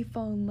then they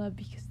fall in love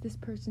because this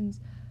person's.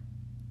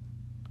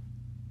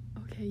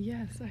 Okay,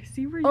 yes, I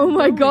see where you're Oh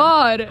my going.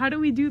 god! How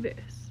do we do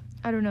this?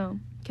 I don't know.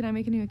 Can I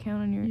make a new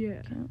account on your Yeah.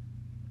 account?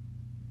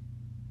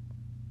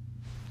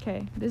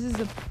 Okay, this is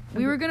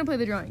we were gonna play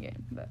the drawing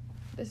game, but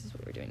this is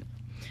what we're doing.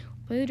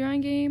 Play the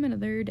drawing game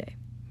another day.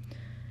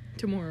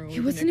 Tomorrow. Okay,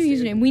 what's the new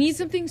username? We need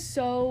something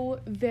so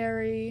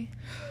very.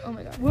 Oh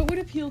my god. What would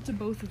appeal to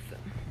both of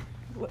them?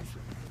 What?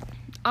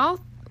 I'll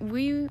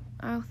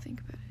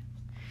think about it.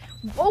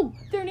 Oh,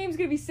 their name's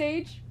gonna be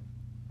Sage.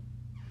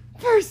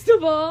 First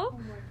of all. Oh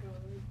my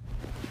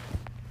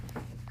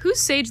god. Who's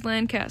Sage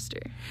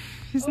Lancaster?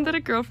 Isn't that a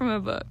girl from a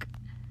book?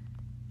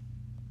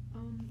 No,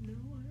 I don't know.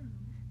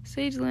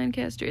 Sage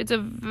Lancaster. It's a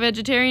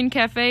vegetarian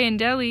cafe in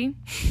Delhi.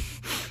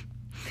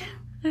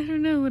 I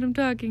don't know what I'm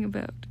talking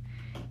about.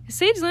 Is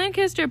Sage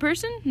Lancaster a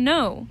person?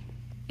 No,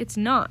 it's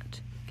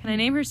not. Can I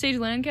name her Sage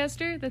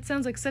Lancaster? That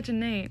sounds like such a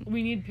name.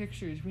 We need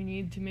pictures. We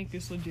need to make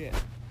this legit.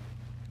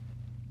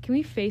 Can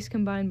we face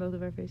combine both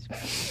of our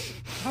faces?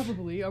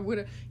 Probably. I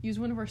would use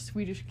one of our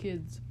Swedish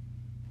kids.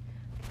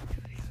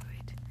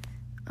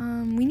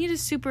 We need a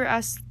super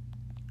ass.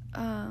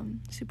 I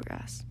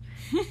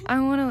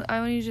want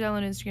to use it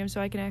on Instagram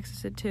so I can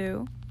access it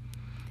too.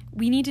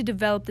 We need to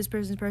develop this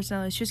person's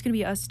personality. It's just gonna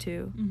be us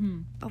two.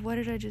 Mm-hmm. Oh, what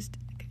did I just?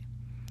 Okay.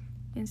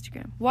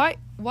 Instagram. Why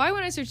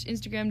when I search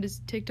Instagram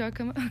does TikTok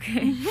come up?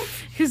 Okay,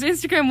 because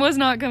Instagram was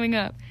not coming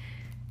up.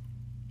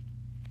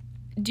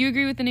 Do you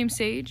agree with the name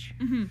Sage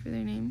for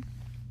their name?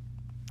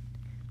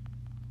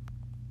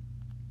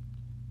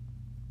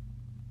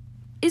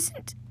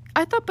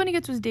 I thought Bunny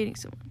Guts was dating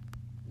someone.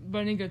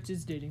 Bunny Guts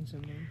is dating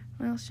someone.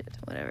 Well, shit,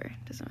 whatever.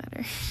 Doesn't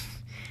matter.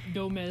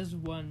 Gomez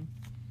 1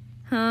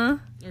 Huh?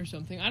 or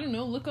something. I don't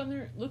know. Look on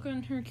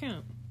her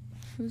account.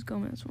 Who's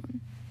Gomez one?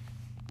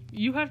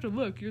 You have to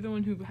look. You're the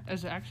one who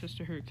has access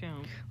to her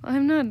account. Well,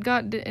 I've not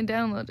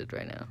downloaded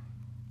right now.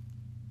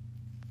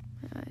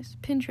 Guys,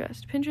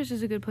 Pinterest. Pinterest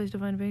is a good place to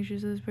find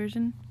pictures of this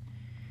person.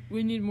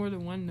 We need more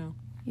than one though.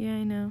 Yeah,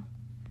 I know.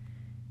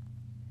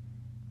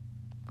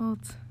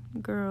 Alt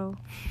girl.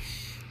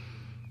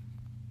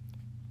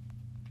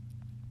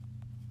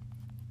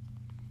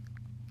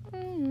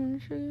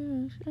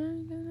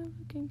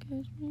 Can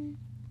catch me.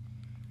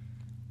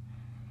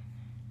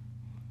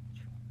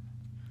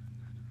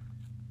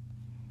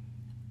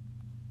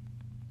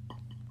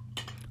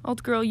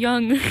 Alt girl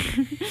young.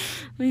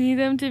 We need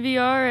them to be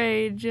our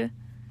age.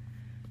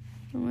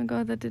 Oh my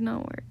god, that did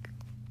not work.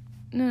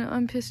 No,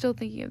 I'm still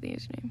thinking of the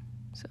username.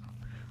 So,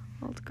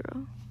 alt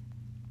girl.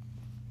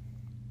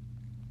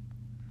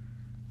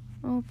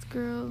 Alt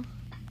girl.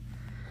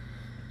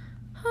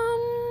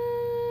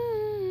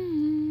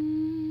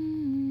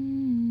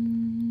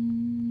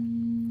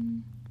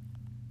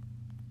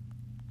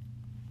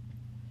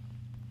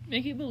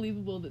 Make it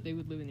believable that they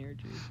would live in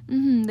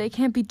Airdrie. They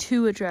can't be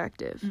too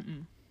attractive.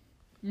 Mm-mm.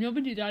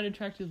 Nobody that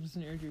attractive was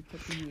in Airdrie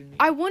except for you and me.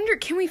 I wonder,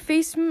 can we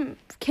face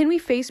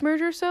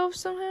merge ourselves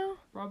somehow?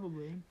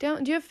 Probably. Do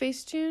you have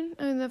Facetune?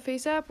 The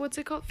Face app? What's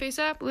it called? Face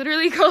app?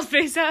 Literally called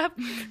Face app?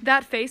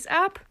 That Face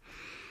app?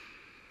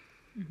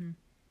 Mm-hmm.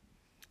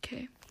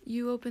 Okay.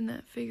 You open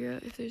that, figure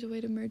out if there's a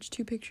way to merge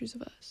two pictures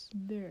of us.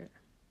 There.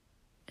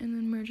 And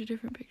then merge a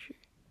different picture.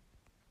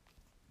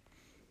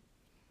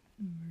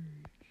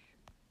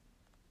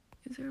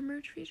 Is there a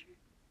merge feature?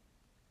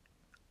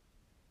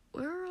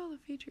 Where are all the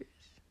features?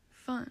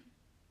 Fun.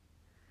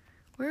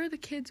 Where are the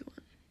kids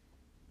one?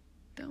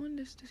 That one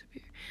just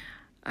disappeared.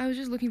 I was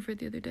just looking for it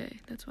the other day.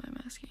 That's why I'm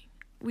asking.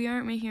 We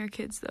aren't making our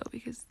kids though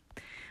because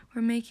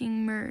we're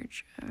making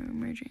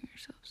merging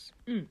ourselves.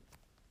 I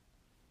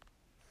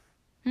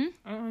don't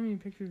have any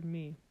pictures of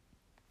me.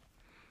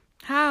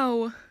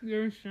 How?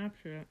 They're in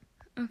Snapchat.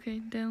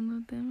 Okay,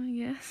 download them, I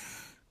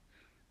guess.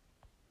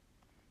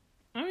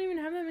 I don't even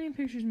have that many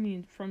pictures of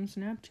me from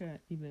Snapchat,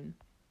 even.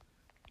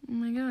 Oh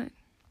my god.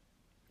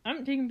 I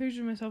haven't taken pictures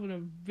of myself in a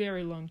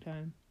very long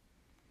time.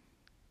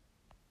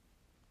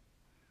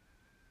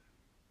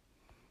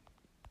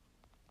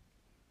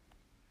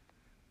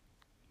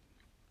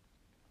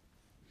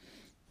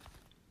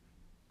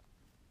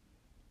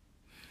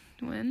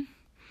 When?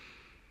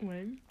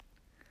 When?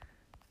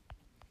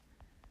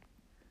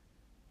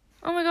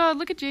 Oh my god,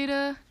 look at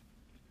Jada.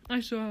 I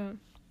saw it.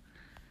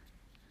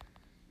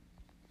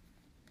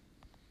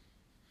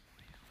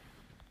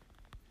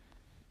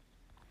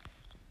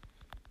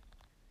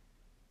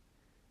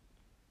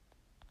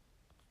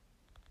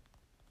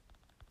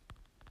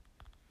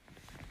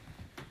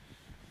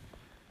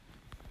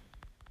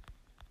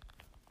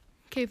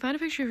 Okay, find a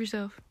picture of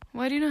yourself.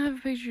 Why do you not have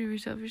a picture of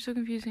yourself? You're so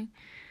confusing.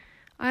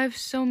 I have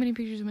so many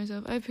pictures of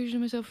myself. I have pictures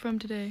of myself from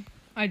today.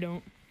 I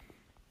don't.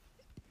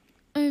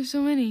 I have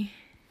so many.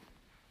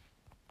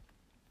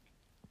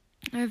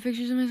 I have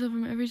pictures of myself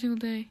from every single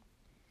day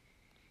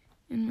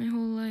in my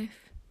whole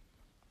life.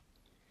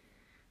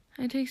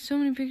 I take so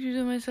many pictures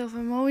of myself.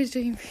 I'm always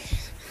taking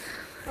pictures.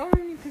 I don't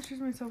have any pictures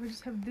of myself. I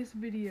just have this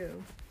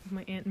video of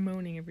my aunt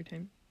moaning every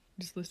time.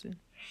 Just listen.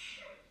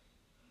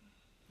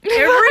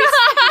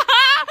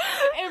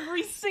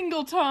 Every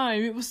single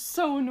time. It was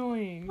so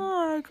annoying.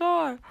 Oh my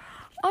god.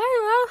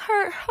 I love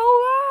her so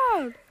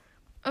loud.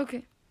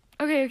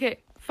 Okay.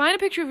 Find a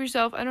picture of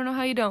yourself. I don't know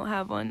how you don't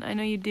have one. I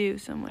know you do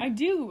somewhere. I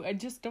do. I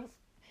just don't.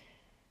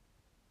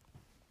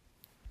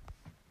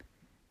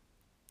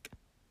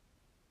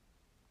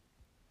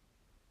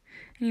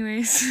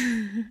 Anyways.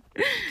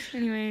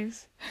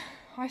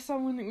 I saw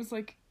one that was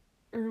like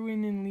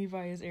Erwin and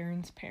Levi as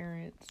Aaron's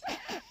parents.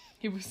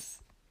 It was.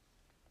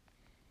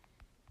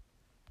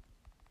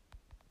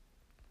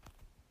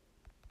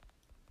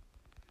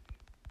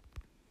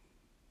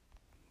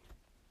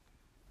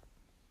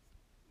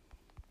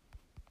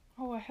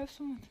 Oh, I have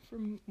someone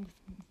with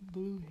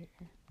blue hair.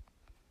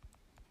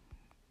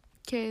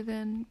 Okay,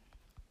 then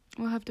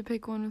we'll have to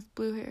pick one with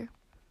blue hair.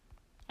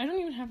 I don't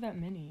even have that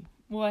many.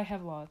 Well, I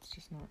have lots,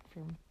 just not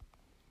from.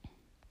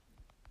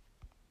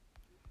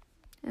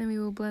 And we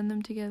will blend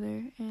them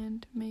together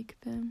and make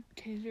them.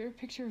 Okay, is there a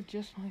picture of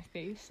just my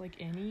face, like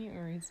any,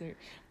 or is there?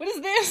 What is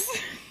this?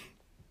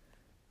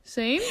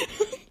 Same?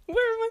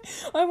 Where am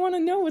I? I want to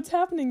know what's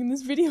happening in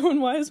this video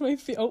and why is my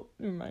face? Oh,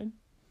 never mind.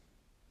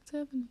 What's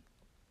happening?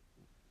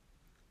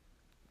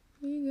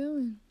 Where are you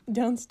going?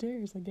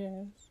 Downstairs, I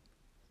guess.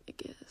 I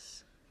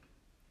guess.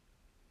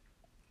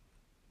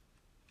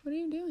 What are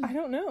you doing? I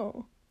don't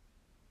know.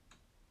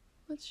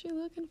 What's she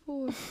looking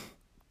for?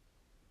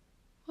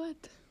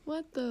 What?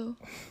 What though?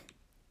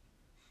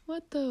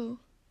 What though?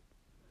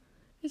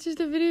 It's just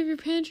a video of your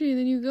pantry and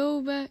then you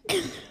go back.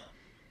 And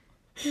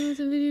it's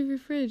a video of your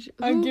fridge.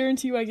 I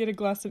guarantee you I get a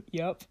glass of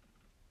yup.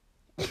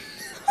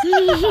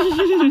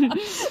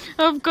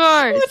 Of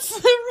course.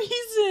 What's the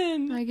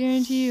reason? I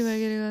guarantee you I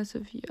get a glass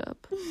of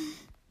yup.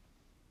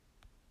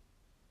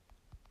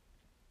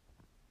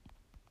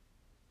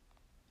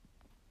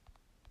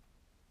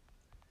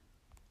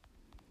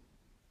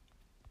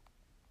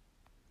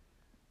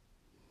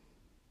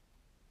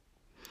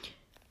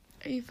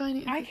 Are you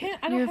finding? I can't.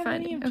 I don't You're have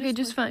finding. any of Okay, just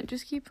just my find.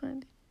 Just keep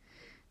finding.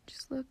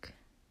 Just look.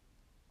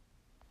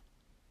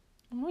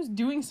 I'm always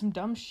doing some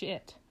dumb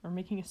shit or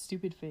making a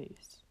stupid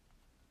face.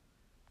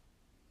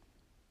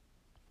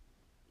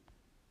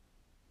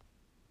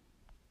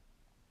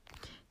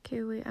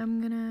 Okay, wait.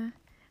 I'm gonna.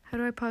 How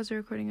do I pause the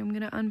recording? I'm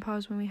gonna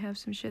unpause when we have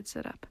some shit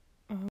set up.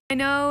 I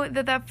know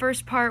that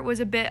first part was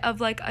a bit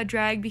of like a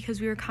drag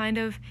because we were kind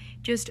of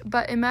just.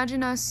 But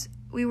imagine us.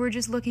 We were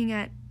just looking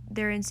at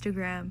their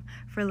Instagram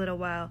for a little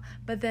while,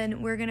 but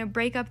then we're gonna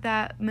break up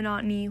that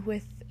monotony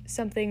with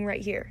something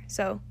right here.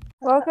 So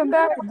Welcome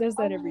back. It does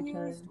that every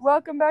time.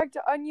 Welcome back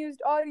to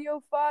unused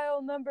audio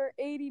file number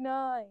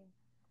 89.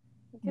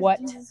 Because What?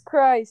 Jesus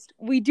Christ,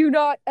 we do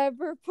not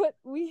ever put.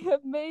 We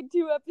have made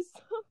 2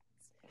 episodes.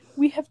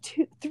 We have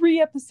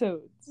 3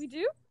 episodes. We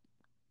do?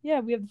 Yeah,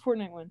 we have the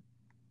Fortnite one.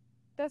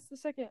 That's the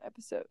 2nd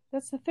episode.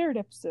 That's the 3rd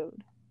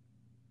episode.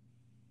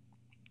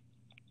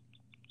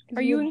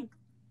 Are you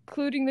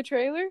including the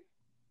trailer?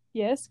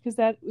 Yes, because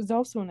that was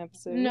also an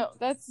episode. No,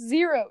 that's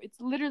 0. It's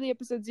literally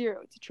episode 0.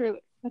 It's a trailer.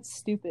 That's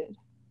stupid.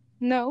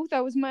 No,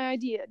 that was my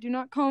idea. Do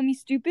not call me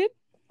stupid.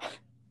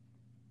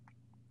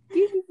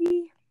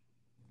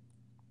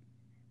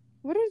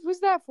 What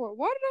was that for?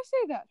 Why did I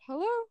say that?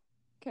 Hello?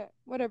 Okay,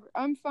 whatever.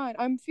 I'm fine.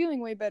 I'm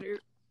feeling way better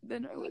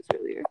than I was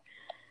earlier.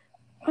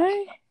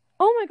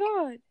 Oh my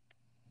god.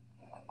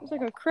 There's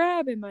like a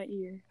crab in my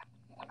ear.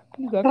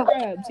 You got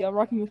crabs. Y'all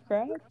rocking with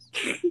crabs?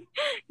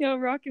 Y'all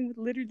rocking with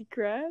literally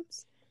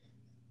crabs?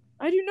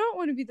 I do not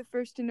want to be the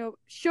first to know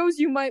shows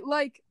you might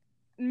like.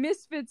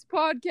 Misfits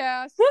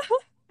podcast.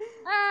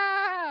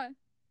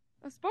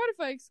 A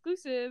Spotify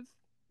exclusive.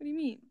 What do you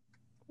mean?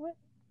 What?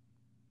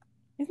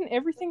 Isn't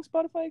everything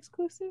Spotify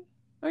exclusive?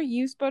 Are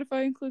you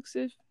Spotify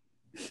inclusive?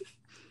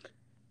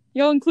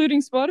 Y'all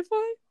including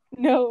Spotify?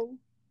 No.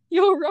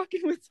 Y'all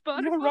rocking with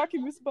Spotify? You're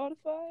rocking with Spotify?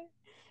 Oh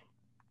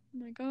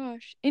my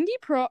gosh. Indie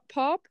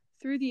pop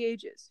through the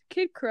ages.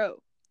 Kid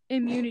Crow.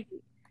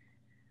 Immunity.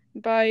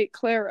 By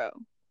Claro.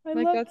 I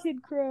Like, love that's-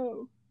 Kid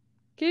Crow.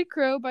 Kid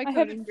Crow by I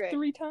have Conan it Gray.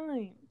 3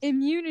 times.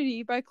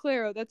 Immunity by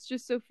Claro. That's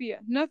just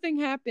Sophia. Nothing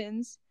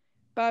Happens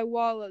by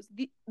Wallows.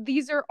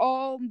 These are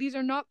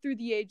not through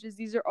the ages.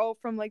 These are all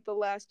from like the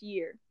last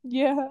year.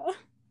 Yeah.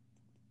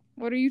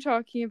 What are you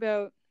talking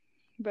about?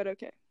 But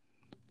okay.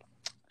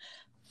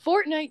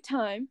 Fortnite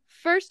time.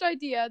 First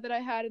idea that I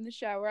had in the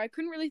shower. I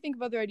couldn't really think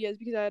of other ideas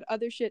because I had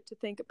other shit to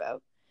think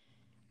about.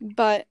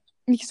 But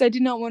because I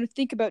did not want to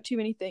think about too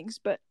many things.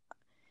 But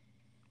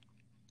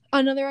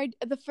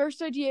the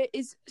first idea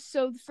is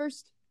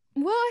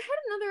well, I had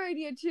another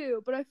idea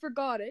too, but I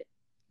forgot it.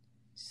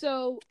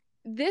 So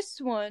this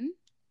one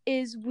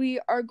is we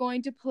are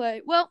going to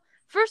play. Well,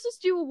 first let's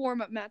do a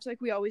warm-up match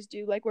like we always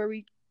do, like where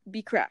we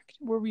be cracked.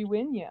 Where we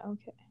win? Yeah,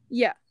 okay.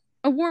 Yeah.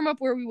 A warm-up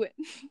where we win.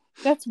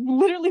 That's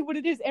literally what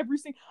it is every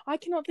single... I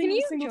cannot think Can of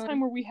you a single join? time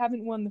where we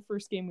haven't won the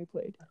first game we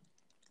played.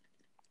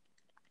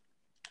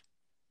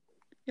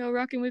 Y'all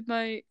rocking with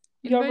my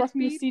Y'all invite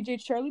rocking with speed?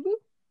 CJ Charlie Boo?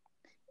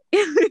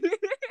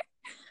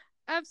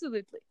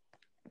 Absolutely.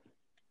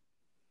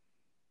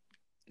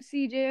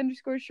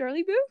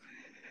 CJ_Charlie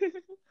Boo?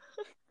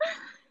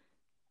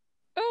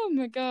 Oh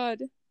my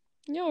god.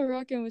 Y'all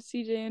rocking with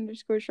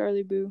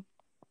CJ_Charlie Boo.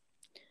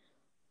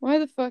 Why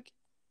the fuck?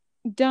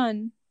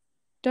 Done.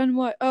 Done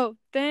what? Oh,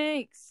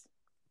 thanks.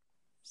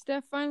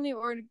 Steph finally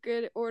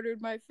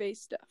ordered my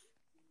face stuff.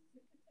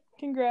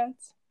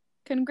 Congrats.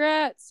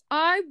 Congrats.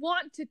 I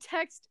want to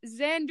text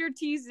Xander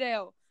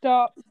Teasdale.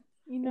 Stop.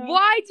 You know.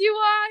 Why do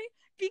I?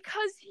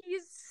 Because he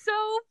is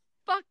so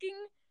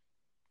fucking...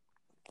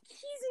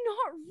 He's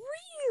not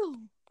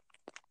real.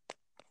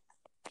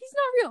 He's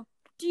not real.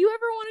 Do you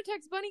ever want to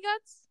text Bunny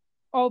Guts?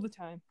 All the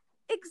time.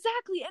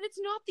 Exactly. And it's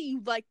not that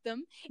you like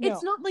them. No.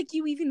 It's not like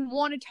you even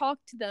want to talk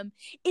to them.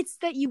 It's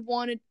that you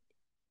want to...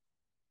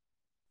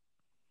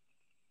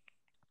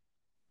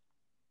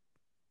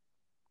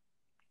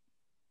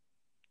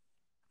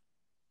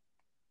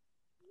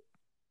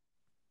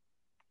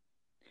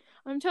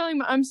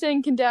 I'm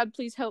saying, can Dad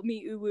please help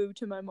me ooh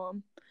to my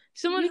mom?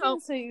 Someone You help.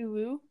 didn't say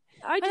ooh.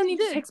 I I just don't need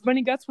to did. text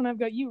Bunny Guts when I've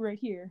got you right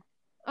here.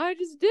 I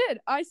just did.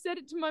 I said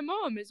it to my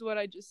mom is what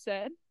I just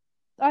said.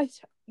 I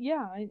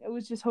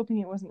was just hoping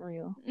it wasn't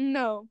real.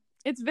 No.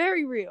 It's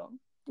very real.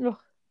 Ugh.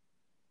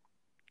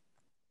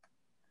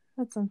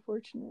 That's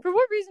unfortunate. For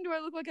what reason do I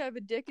look like I have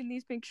a dick in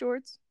these pink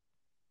shorts?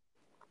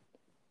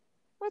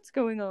 What's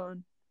going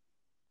on?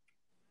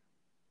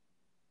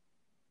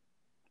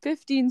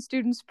 15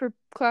 students per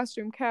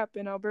classroom cap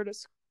in Alberta.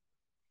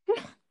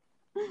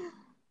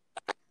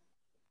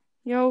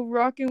 Yo,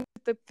 rocking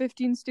with the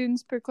 15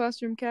 students per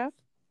classroom cap?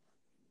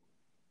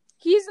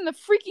 He's in the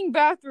freaking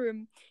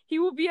bathroom. He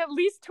will be at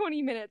least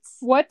 20 minutes.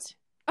 What?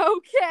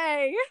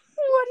 Okay.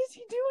 What is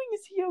he doing?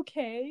 Is he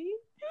okay?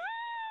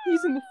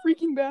 He's in the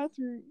freaking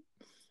bathroom.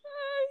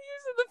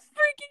 He's in the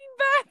freaking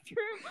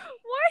bathroom.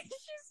 Why is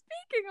she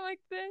speaking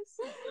like this?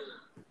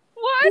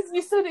 What?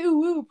 You said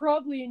ooh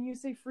probably, and you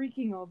say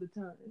freaking all the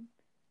time.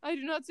 I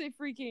do not say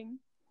freaking.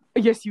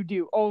 Yes, you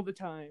do all the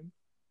time.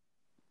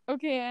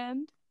 Okay,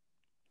 and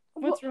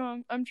what's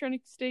wrong? I'm trying to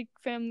stay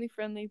family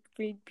friendly,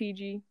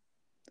 PG.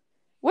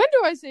 When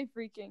do I say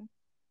freaking?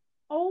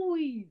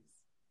 Always.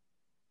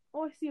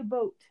 Oh, I see a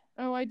boat.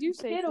 Oh, I do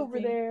say Get freaking. over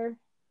there.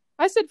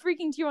 I said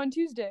freaking to you on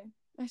Tuesday.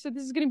 I said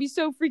this is gonna be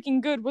so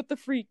freaking good. What the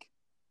freak?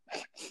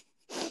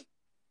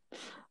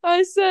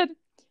 I said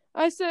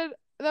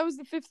that was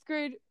the fifth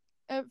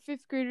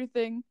grader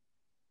thing.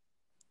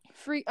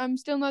 I'm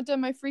still not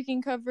done my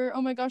freaking cover.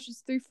 Oh my gosh,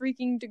 it's 3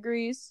 freaking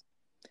degrees.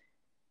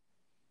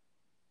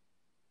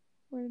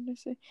 What did I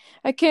say?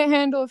 I can't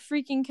handle a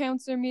freaking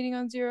counselor meeting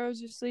on 0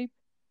 hours of sleep.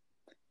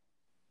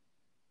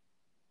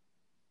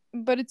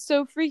 But it's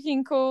so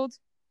freaking cold.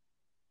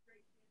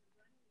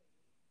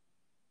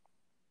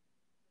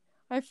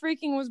 I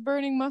freaking was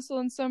burning muscle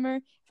in summer.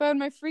 If I had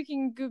my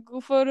freaking Google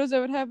Photos, I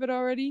would have it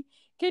already.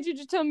 Can't you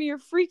just tell me your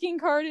freaking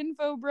card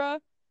info, bruh?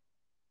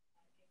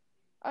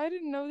 I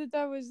didn't know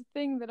that was a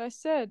thing that I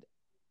said.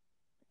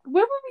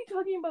 When were we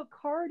talking about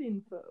card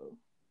info?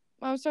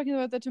 I was talking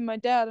about that to my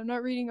dad. I'm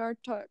not reading our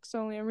text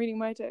only. I'm reading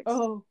my text.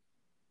 Oh.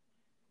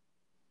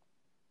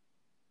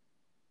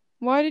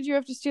 Why did you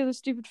have to steal the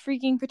stupid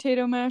freaking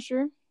potato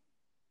masher?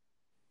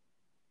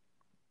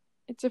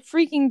 It's a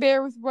freaking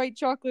bear with white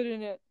chocolate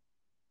in it.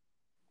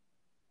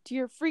 To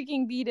your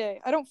freaking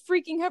B-Day. I don't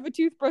freaking have a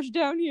toothbrush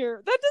down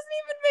here. That doesn't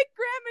even make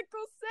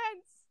grammatical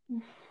sense.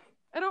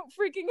 I don't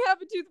freaking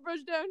have a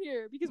toothbrush down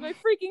here because my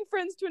freaking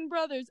friend's twin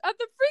brothers at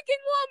the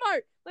freaking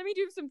Walmart. Let me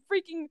do some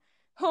freaking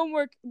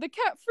homework. The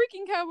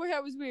freaking cowboy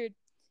hat was weird.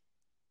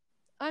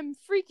 I'm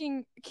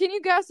freaking... Can you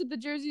gas up the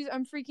jerseys?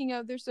 I'm freaking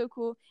out. They're so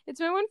cool. It's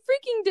my one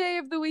freaking day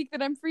of the week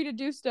that I'm free to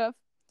do stuff.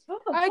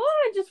 I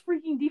just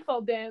freaking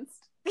default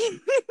danced.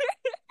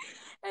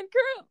 And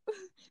currently,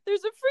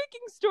 there's a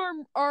freaking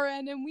storm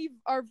RN and we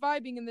are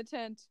vibing in the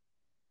tent.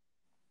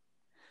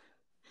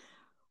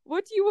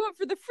 What do you want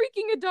for the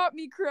freaking Adopt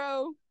Me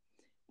Crow?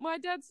 My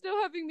dad's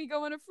still having me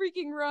go on a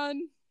freaking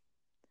run.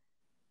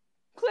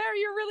 Claire,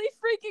 you're really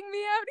freaking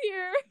me out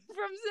here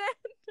from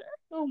Xander.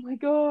 Oh my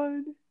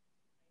god.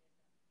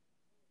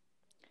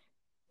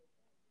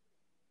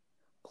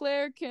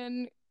 Claire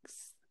can...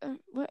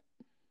 what?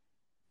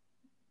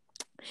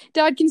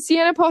 Dad, can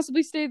Sienna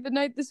possibly stay the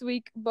night this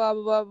week? Blah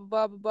blah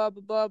blah blah blah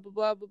blah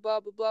blah blah blah blah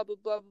blah blah blah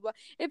blah blah.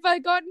 If I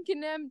gotten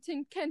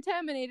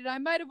contaminated, I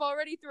might have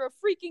already threw a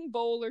freaking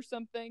bowl or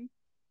something.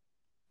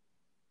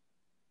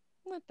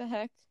 What the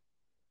heck?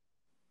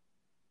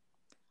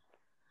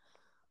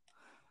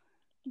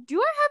 Do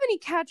I have any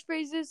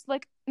catchphrases?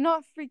 Like,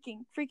 not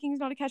freaking. Freaking's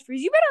not a catchphrase.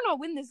 You better not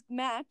win this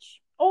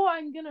match. Oh,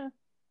 I'm gonna.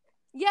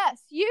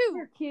 Yes, you.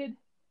 Here, kid.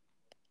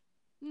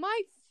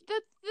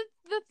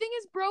 The thing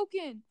is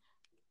broken.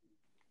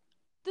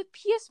 The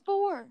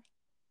PS4.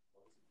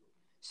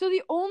 So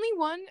the only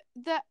one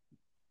that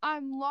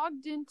I'm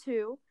logged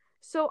into,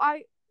 so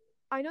I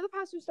know the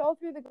passwords to all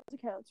three of the girls'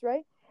 accounts,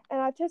 right? And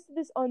I've tested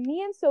this on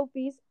me and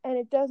Sophie's, and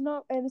it does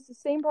not, and it's the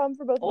same problem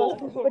for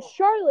both of us. But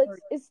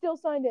Charlotte's is still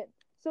signed in.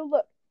 So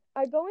look,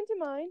 I go into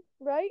mine,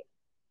 right?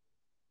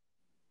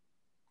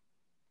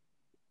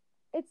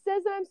 It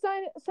says that I'm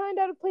signed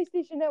out of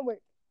PlayStation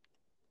Network.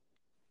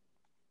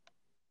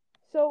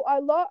 So I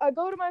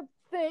go to my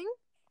thing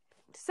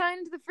to sign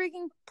into the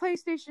freaking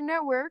PlayStation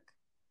Network.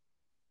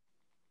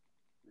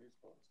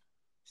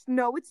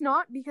 No, it's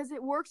not, because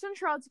it works on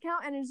Charlotte's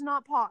account and it is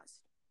not paused.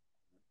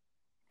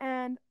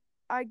 And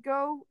I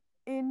go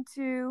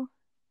into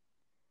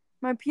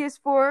my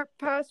PS4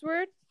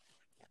 password.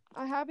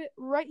 I have it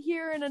right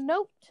here in a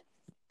note.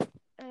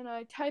 And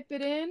I type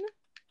it in.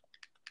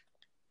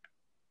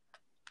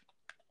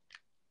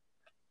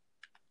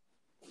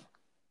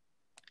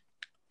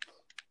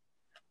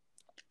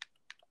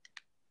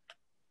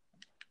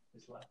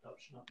 His laptop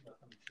should not be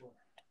left on the floor.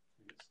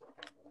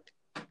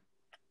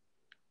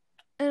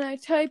 And I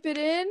type it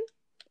in.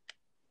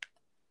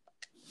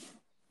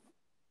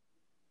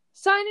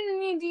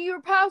 Signing into your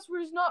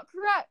password is not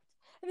correct.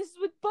 And this is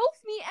with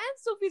both me and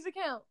Sophie's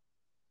account.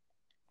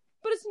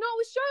 But it's not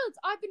with Charlotte's.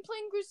 I've been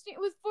playing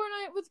with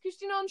Fortnite with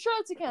Christina on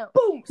Charlotte's account.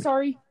 Boom!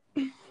 Sorry.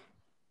 I'm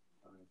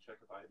gonna check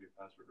if I have your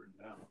password written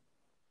down.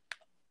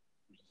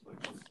 Just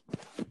like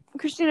this.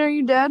 Christina, are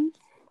you dead?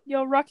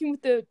 Y'all rocking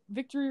with the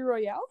Victory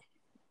Royale?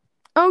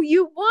 Oh,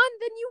 you won?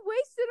 Then you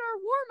wasted our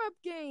warm-up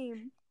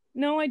game.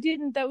 No, I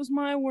didn't. That was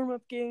my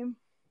warm-up game.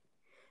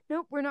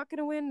 Nope, we're not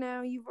gonna win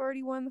now. You've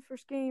already won the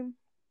first game.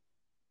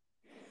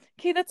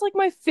 Okay, that's like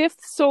my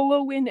 5th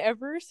solo win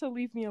ever, so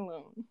leave me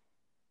alone.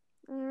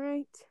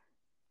 Alright.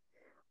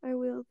 I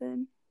will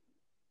then.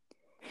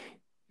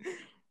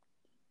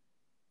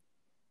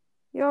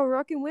 Y'all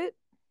rocking with?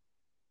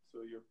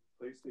 So your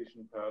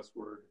PlayStation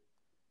password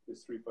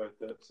is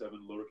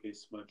 357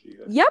 lowercase smudgy.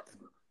 Yep.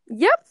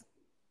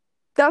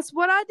 That's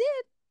what I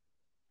did.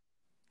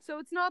 So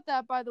it's not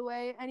that, by the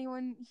way.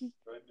 Anyone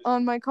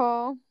on my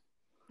call?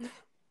 You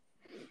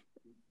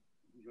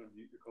want to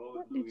mute your call?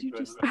 What did you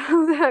just...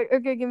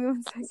 Okay, give me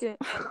 1 second.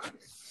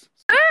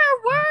 Where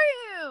were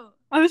you?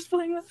 I was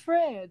playing with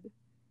Fred.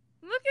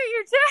 Look at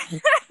your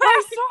text.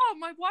 I saw!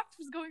 My watch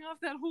was going off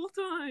that whole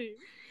time.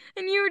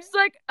 And you were just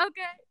like,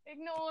 okay,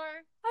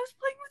 ignore. I was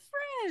playing with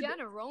Fred.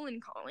 Jenna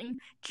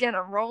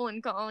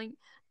Rowland calling.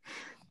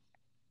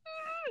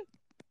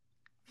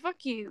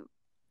 Fuck you.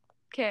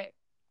 Okay.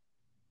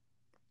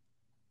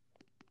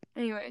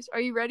 Anyways,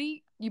 are you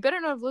ready? You better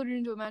not have loaded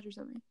into a match or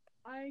something.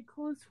 I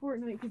closed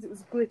Fortnite because it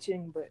was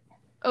glitching, but...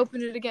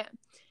 Open it again.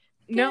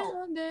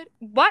 No.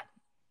 What?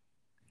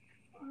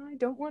 I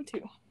don't want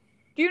to.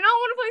 Do you not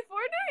want to play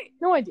Fortnite?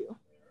 No, I do.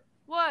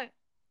 What?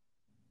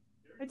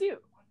 I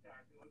do.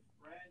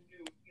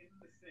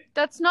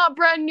 That's not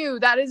brand new.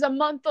 That is a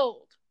month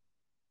old.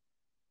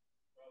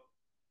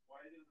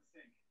 Why is it in the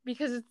sink?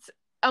 Because it's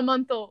a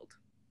month old.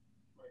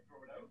 Do I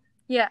throw it out?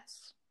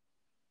 Yes.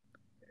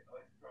 Okay, I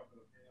like to drop it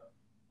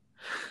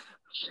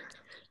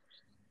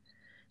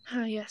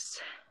okay. Ah,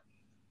 yes.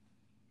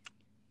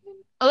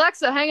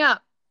 Alexa, hang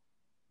up.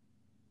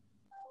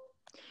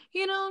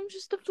 You know, I'm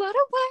just a float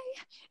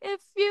away. If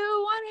you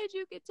wanted,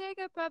 you could take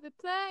a private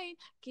plane.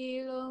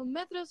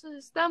 Kilómetros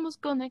nos estamos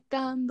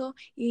conectando.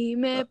 Y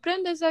me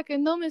prendes a que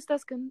no me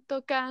estás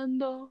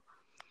tocando.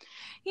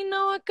 You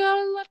know, I got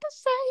a lot to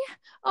say.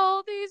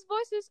 All these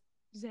voices.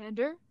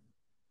 Xander?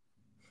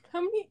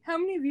 How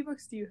many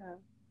V-Bucks do you have?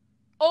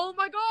 Oh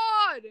my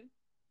god!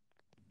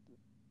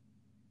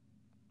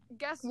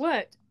 Guess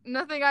What?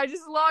 Nothing. I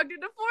just logged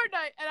into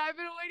Fortnite and I've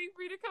been waiting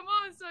for you to come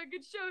on so I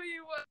could show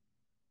you what.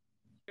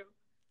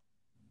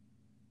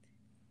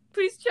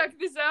 Please check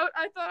this out.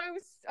 I thought I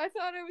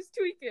was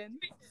tweaking.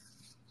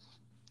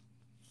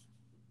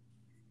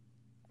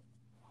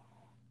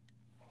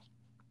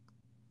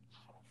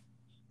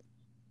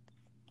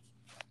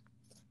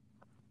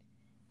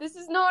 This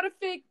is not a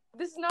fake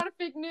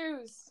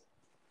news.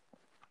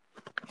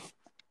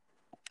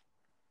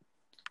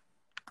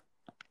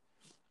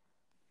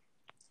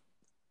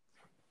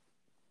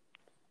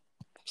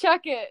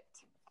 Check it.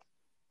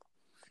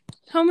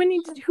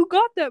 Who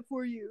got that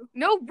for you?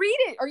 No, read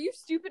it. Are you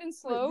stupid and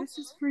slow? Wait, this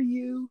is for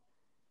you.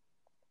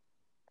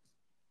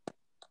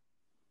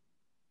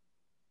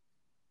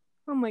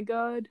 Oh my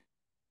god.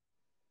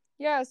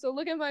 Yeah, so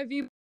look at my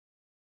V.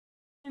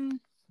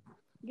 And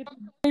Get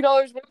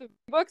 $20 worth of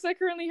V-Bucks I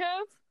currently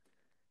have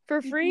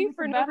for free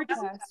for no Battle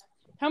reason. Pass.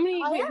 How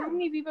many I how am.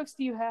 many V-Bucks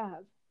do you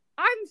have?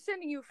 I'm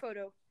sending you a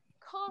photo.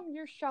 Calm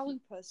your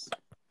chalupas.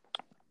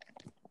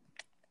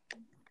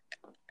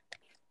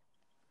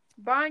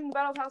 Buying the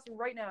Battle Pass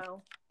right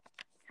now.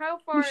 How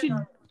far?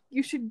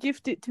 You should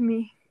gift it to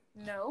me.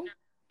 No,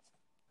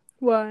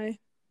 Why?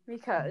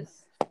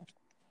 because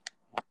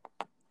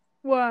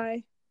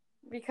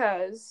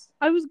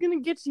I was gonna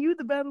get you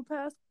the battle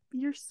pass.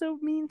 You're so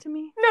mean to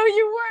me. no,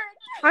 you weren't.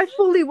 I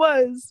fully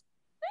was.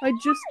 I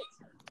just.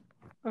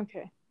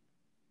 Okay.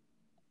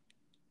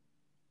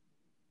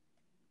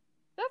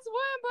 That's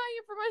why I'm buying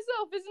it for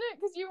myself, isn't it?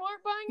 Because you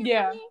aren't buying it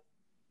Yeah. for me.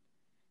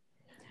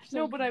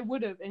 No, but I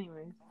would have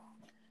anyways.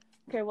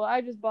 Okay, well, I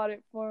just bought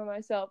it for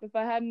myself. If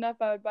I had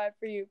enough, I would buy it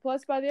for you.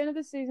 Plus, by the end of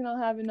the season, I'll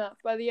have enough.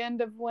 By the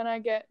end of when I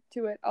get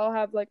to it, I'll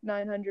have like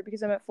 900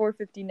 because I'm at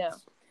 450 now.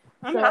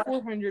 I'm at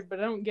 400, but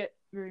I don't get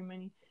very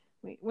many.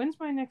 Wait, when's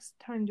my next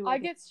time do I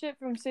get shit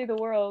from Save the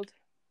World.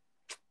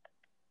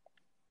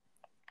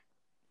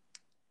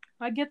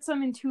 I get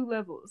some in 2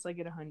 levels. I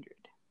get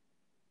 100.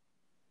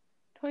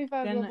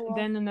 25 level.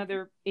 Then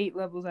another 8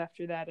 levels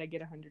after that, I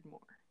get 100 more.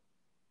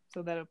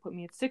 So that'll put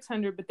me at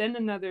 600. But then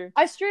another.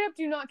 I straight up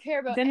do not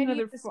care about Then any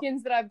another of the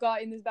skins that I've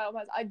got in this battle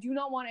pass. I do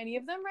not want any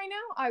of them right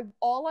now.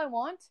 All I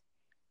want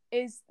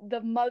is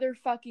the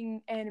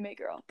motherfucking anime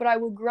girl. But I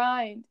will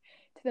grind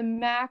to the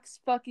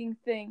max fucking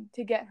thing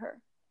to get her.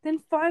 Then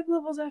 5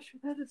 levels after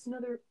that, it's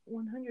another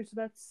 100. So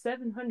that's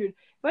 700. If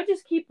I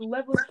just keep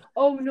levels.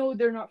 Oh no,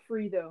 they're not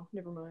free though.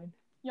 Never mind.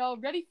 Y'all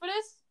ready for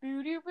this?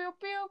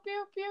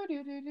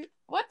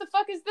 What the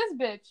fuck is this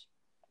bitch?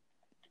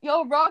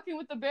 Y'all rocking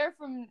with the bear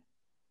from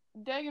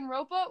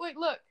Danganronpa? Wait,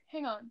 look.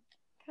 Hang on.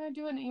 Can I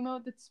do an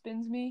emote that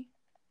spins me?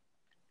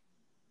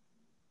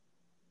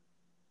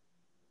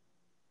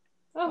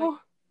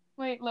 Oh.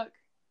 Wait, look.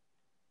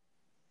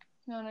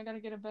 No, I gotta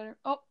get a better.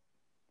 Oh.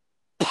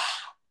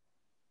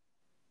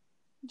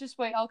 Just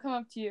wait. I'll come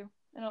up to you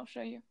and I'll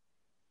show you.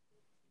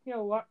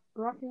 Yo, what?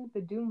 Rocking with the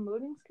Doom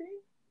loading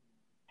screen?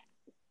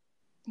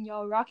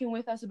 Y'all rocking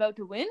with us about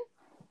to win?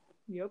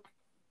 Yep.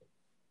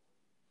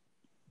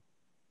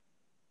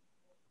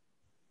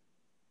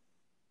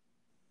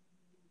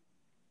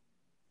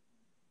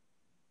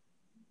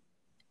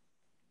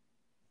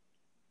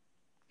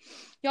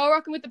 Y'all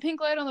rocking with the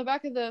pink light on the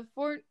back of the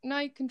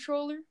Fortnite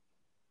controller?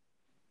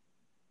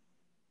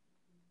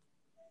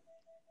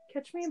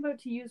 Catch me about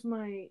to use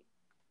my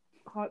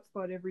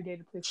hotspot every day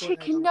to play Fortnite.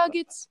 Chicken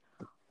nuggets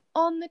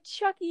on the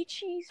Chuck E.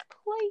 Cheese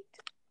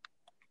plate.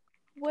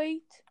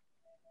 Wait.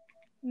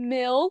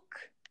 Milk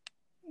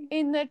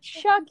in the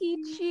Chuck E.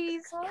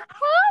 Cheese cup.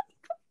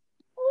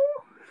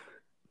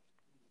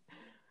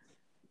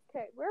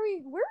 Okay, where are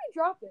we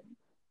dropping?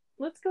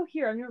 Let's go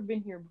here. I've never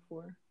been here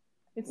before.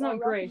 It's Y'all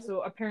not gray, rocking-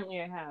 so apparently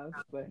I have.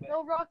 But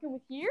Y'all rocking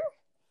with here?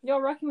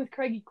 y'all rocking with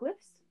Craggy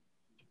Cliffs?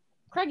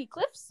 Craggy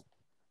Cliffs?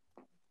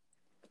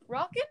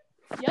 Rockin'?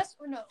 Yes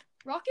or no?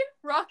 Rockin'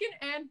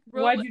 and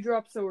rolling. Why'd you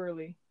drop so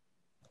early?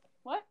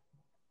 What?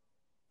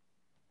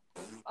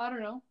 I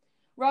don't know.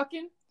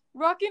 Rockin'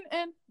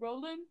 and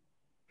rollin'.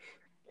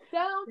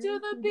 Down to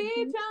the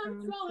beach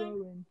I'm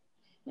strolling.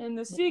 And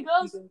the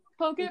seagulls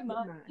poke at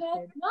my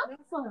head. Not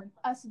fun.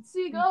 I said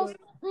seagulls.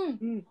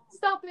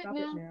 Stop it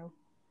now.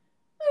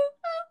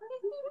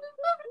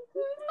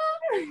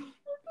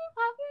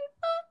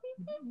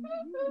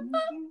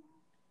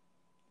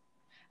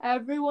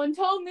 Everyone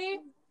told me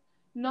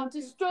not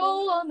to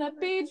stroll on that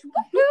beach.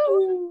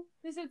 Woo-hoo!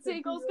 They said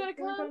seagulls gonna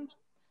come,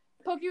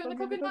 poke you in the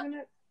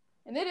coconut,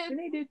 and they did. And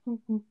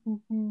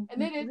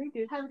they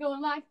did. Have it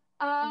going like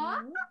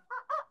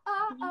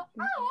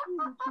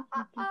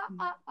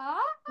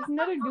There's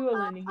another duo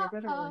landing here, but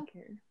I don't really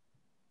care.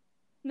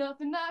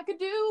 Nothing I could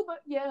do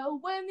but yell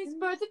when these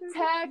birds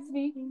attacked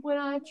me. When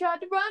I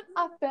tried to run,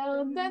 I fell,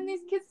 and then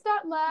these kids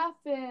start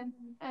laughing,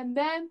 and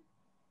then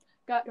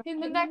got in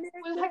the neck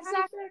with a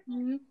sack.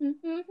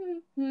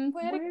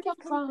 Where'd it come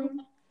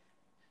from?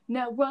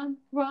 Now run,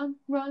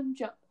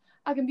 jump.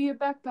 I can be your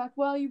backpack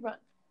while you run.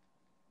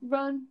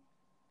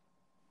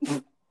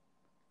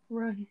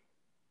 Run.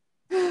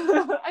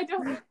 I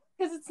don't,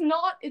 because it's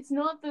not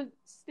the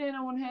stand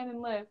on one hand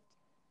and lift.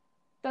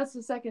 That's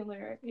the second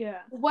lyric.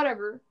 Yeah.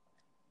 Whatever.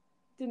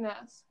 Didn't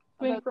ask.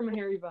 Swing from a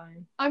hairy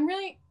vine. I'm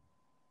really,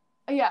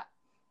 yeah.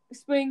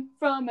 Swing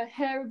from a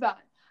hairy vine.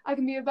 I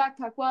can be a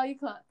backpack while you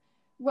climb.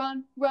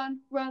 Run,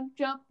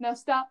 jump. Now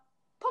stop.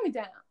 Pull me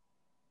down.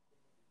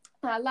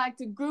 I like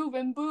to groove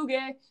and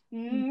boogie.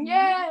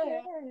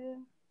 Yeah.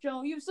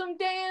 Show you some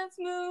dance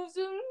moves.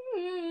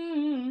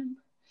 If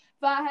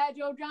I had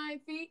your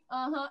giant feet,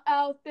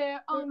 out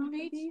there on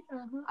the beach,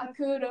 I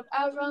could have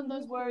outrun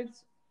those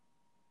words.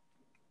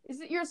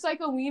 Is it your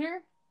psycho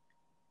wiener?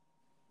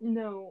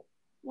 No.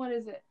 What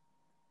is it?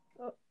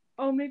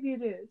 Oh, maybe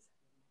it is.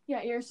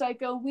 Yeah, your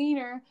psycho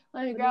wiener.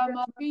 Let me grab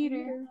my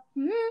beater.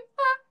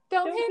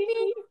 Don't hit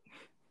me.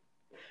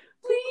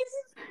 Please.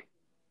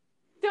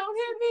 Don't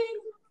hit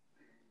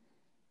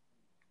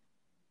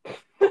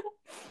me.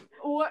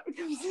 What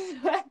comes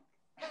that?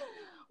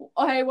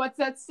 Oh, hey, what's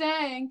that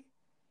saying?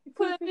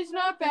 Put a fish in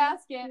our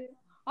basket.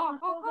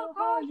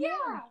 Oh,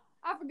 yeah.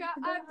 I forgot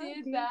I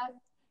did that.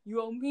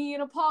 You owe me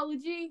an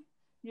apology.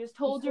 Just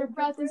hold your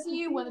breath and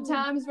see when the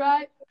time is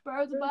right.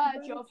 Birds will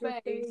bite your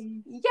face.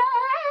 Yeah!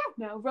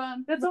 Now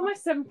run. That's on my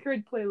 7th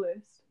grade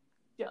playlist.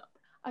 Jump.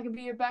 I can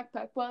be your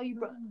backpack while you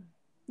run.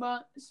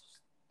 Run.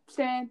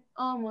 Stand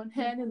on one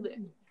hand and lift.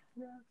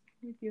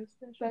 With your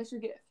Special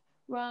gift.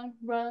 Run,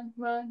 run,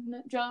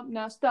 run, jump.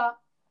 Now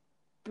stop.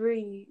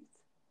 Breathe.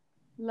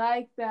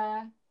 Like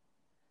that.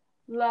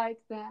 Like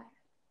that.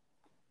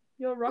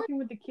 You're rocking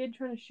with the kid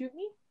trying to shoot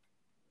me?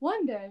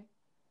 One day,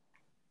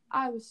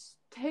 I was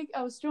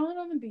strolling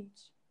on the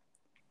beach,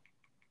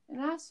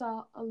 and I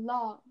saw a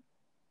log,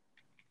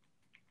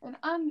 and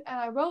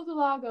I rolled the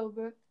log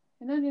over,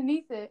 and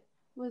underneath it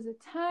was a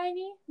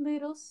tiny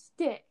little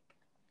stick,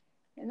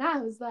 and I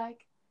was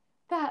like,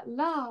 that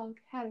log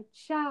had a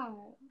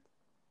child.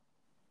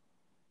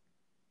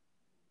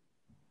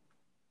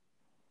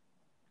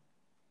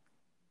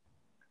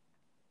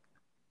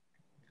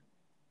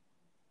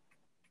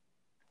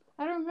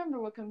 I don't remember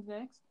what comes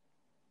next.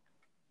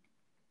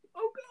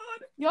 Oh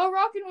God! Y'all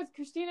rocking with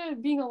Christina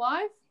being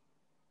alive?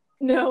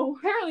 No.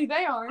 Apparently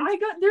they aren't.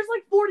 There's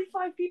like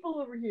 45 people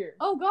over here.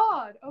 Oh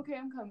God! Okay,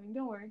 I'm coming.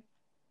 Don't worry.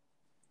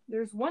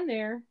 There's one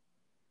there.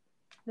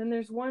 Then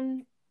there's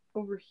one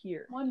over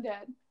here. One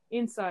dead.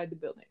 Inside the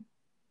building.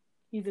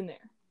 He's in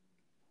there.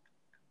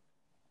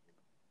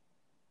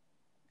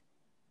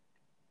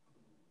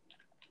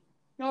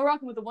 Y'all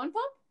rocking with the one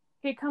pump?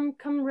 Hey, come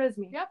res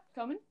me. Yep,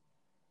 coming.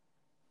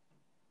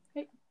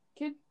 Hey,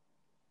 kid.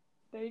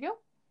 There you go.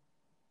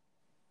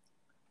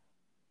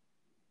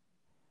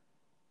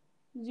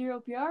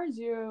 0 PR,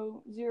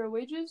 zero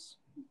wages,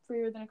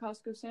 freer than a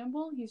Costco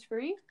sample. He's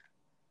free.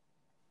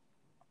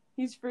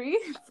 He's free.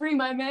 Free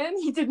my man.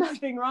 He did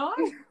nothing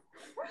wrong.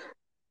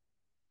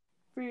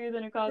 Freer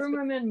than a Costco. Free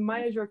my man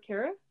Maya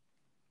Jorkera.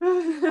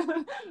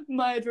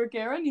 Maya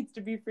Jorkera needs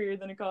to be freer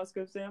than a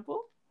Costco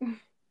sample.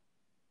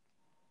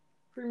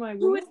 Free my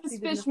Who woman. is this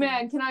fish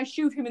man? Can I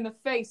shoot him in the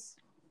face?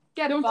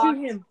 Don't fucked.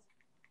 shoot him.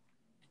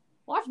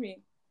 Watch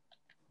me.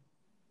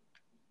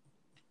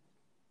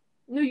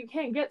 No, you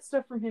can't get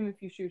stuff from him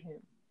if you shoot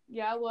him.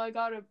 Yeah, well, I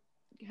got a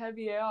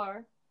heavy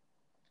AR.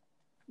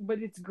 But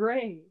it's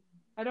gray.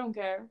 I don't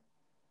care.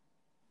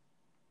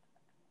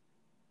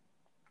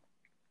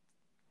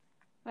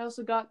 I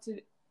also got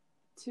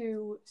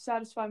to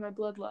satisfy my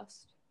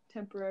bloodlust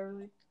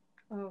temporarily.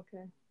 Oh,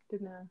 okay.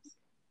 Didn't ask.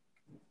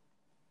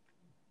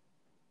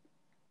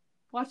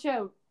 Watch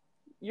out.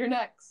 You're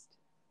next.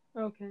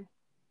 Okay.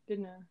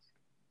 Didn't ask.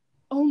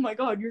 Oh my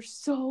God, you're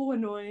so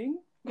annoying.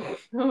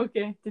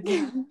 Okay. Didn't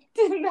ask.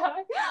 Didn't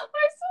I?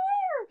 I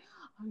swear.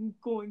 I'm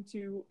going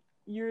to.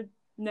 You're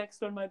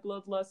next on my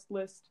bloodlust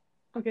list.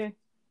 Okay.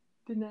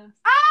 Didn't ask.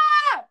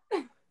 Ah!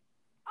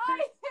 I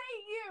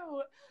hate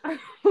you.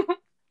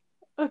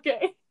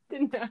 Okay.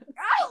 Didn't ask.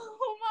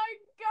 Oh my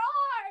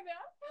God.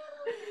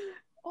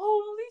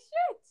 Holy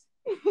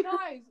shit.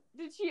 Guys,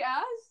 did she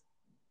ask?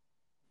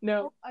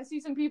 No. Oh, I see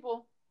some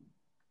people.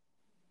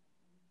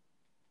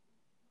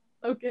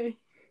 Okay.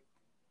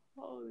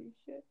 Holy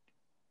shit.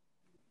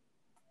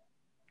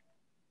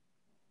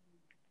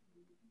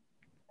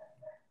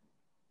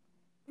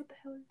 What the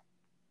hell is...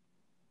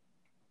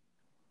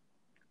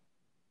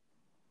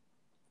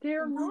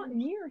 They're not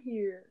near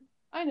here.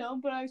 I know,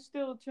 but I'm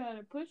still trying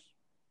to push.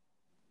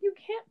 You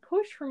can't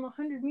push from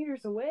 100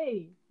 meters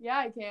away. Yeah,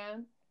 I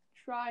can.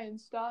 Try and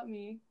stop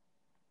me.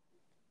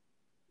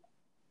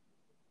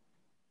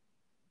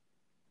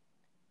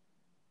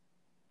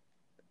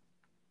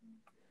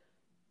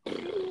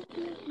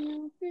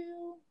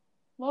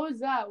 What was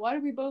that? Why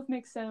did we both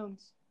make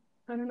sounds?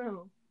 I don't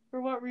know. For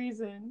what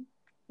reason?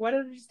 Why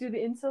did I just do the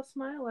incel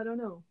smile? I don't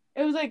know.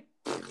 It was like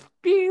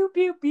pew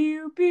pew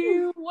pew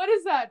pew. What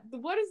is that?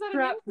 What is that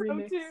Trap an intro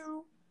remix.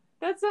 to?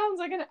 That sounds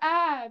like an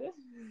ad.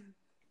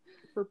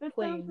 For That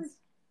planes. sounds like-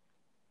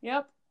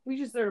 Yep. We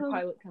just started a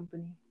pilot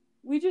company.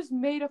 We just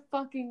made a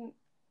fucking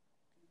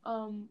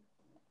oh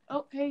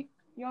hey,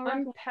 y'all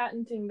I'm right?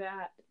 patenting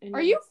that. And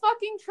Are you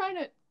fucking trying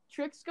to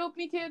trick scope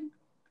me, kid?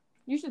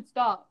 You should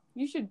stop.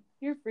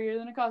 You're freer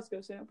than a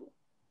Costco sample.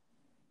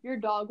 You're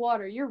dog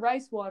water. You're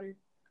rice water.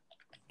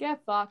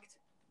 Get fucked.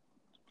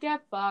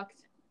 Get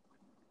fucked.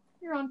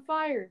 You're on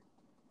fire.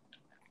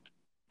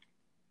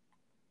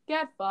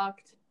 Get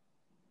fucked.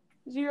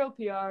 0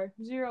 PR.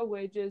 0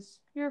 wages.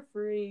 You're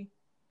free.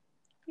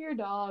 You're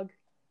dog.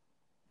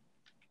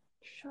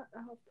 Shut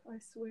up, I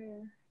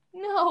swear.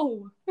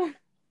 No!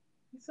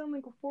 You sound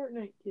like a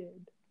Fortnite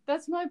kid.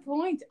 That's my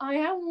point. I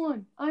am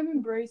one. I'm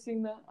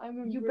embracing that.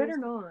 You better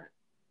not.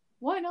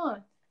 Why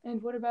not? And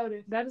what about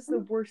it? That is the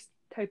worst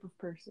type of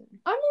person.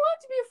 I'm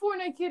allowed to be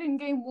a Fortnite kid in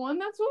game 1.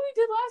 That's what we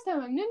did last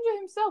time. I'm Ninja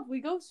himself.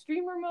 We go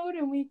streamer mode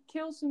and we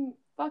kill some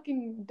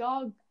fucking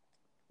dog.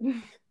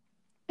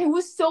 It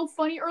was so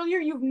funny earlier.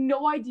 You have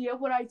no idea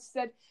what I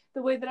said,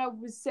 the way that I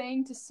was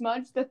saying to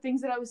Smudge, the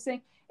things that I was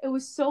saying. It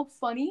was so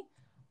funny.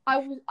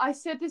 I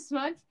said to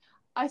Smudge,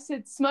 I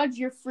said, Smudge,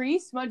 you're free.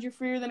 Smudge, you're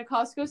freer than a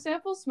Costco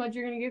sample. Smudge,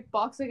 you're gonna get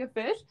boxed like a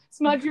fish.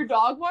 Smudge, your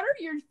dog water.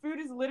 Your food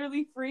is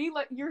literally free.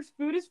 Like your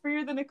food is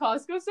freer than a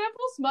Costco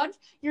sample. Smudge,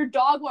 your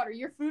dog water.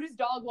 Your food is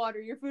dog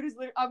water. Your food is.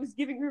 I was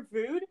giving her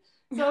food,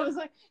 so I was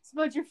like,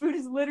 Smudge, your food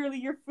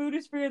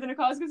is freer than a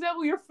Costco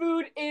sample. Your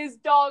food is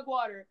dog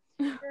water.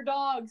 Your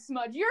dog,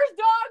 Smudge. Yours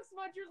dog,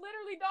 Smudge. You're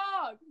literally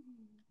dog.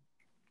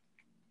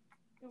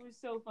 It was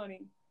so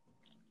funny.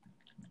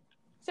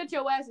 Set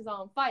your asses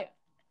on fire.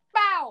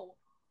 Bow.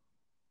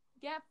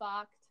 Get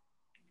fucked.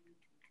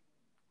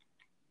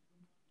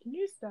 Can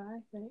you just die?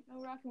 Thanks.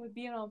 No rocking with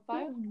being on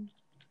fire.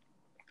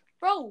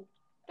 Bro,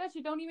 that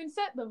shit don't even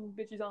set them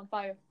bitches on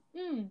fire.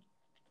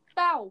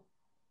 Bow.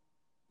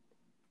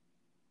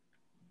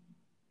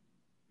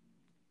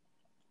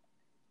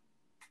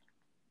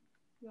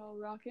 Y'all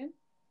rocking?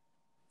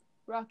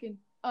 Rocking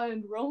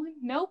and rolling?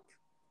 Nope.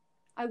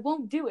 I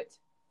won't do it.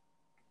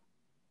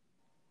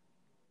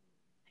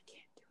 I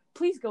can't do it.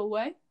 Please go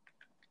away.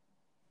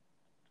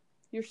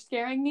 You're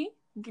scaring me?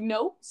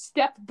 No.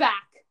 Step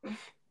back.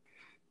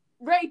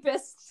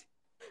 Rapist.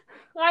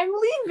 I'm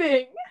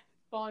leaving.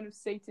 Spawn of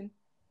Satan.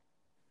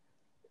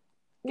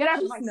 Get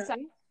out of my Nice.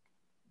 sight.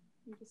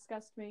 You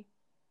disgust me.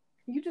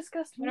 You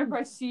disgust me. Whenever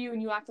I see you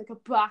and you act like a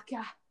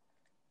baka.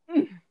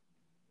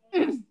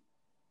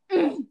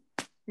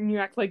 You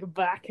act like a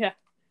baka.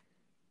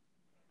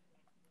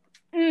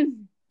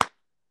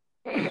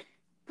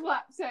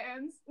 Clap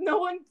hands. No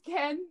one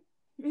can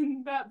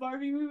in that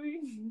Barbie movie.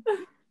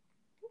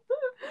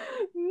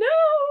 No.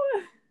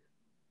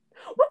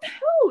 What the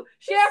hell?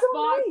 She's Get so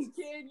fucked, nice.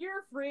 kid.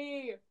 You're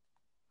free.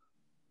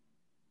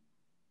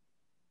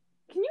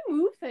 Can you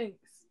move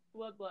things?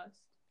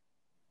 Bloodlust.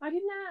 I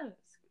didn't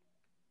ask.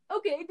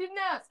 Okay, didn't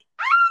ask.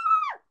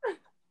 Ah!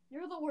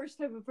 You're the worst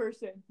type of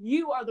person.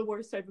 You are the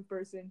worst type of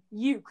person.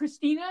 You,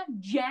 Christina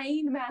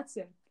Jane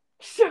Matson.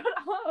 Shut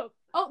up.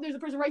 Oh, there's a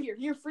person right here.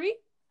 You're free?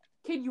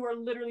 Kid,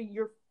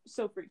 you're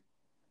so free.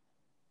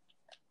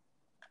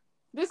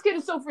 This kid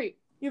is so free.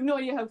 You have no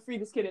idea how free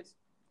this kid is.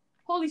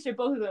 Holy shit,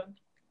 both of them.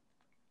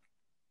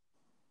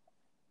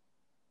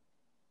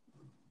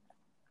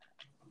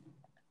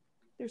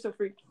 They're so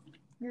free.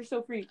 You're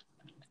so free.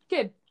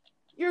 Kid,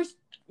 you're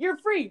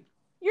free.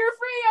 You're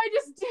free. I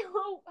just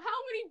duo.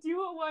 How many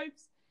duo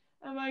wipes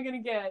am I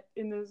gonna get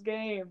in this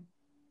game?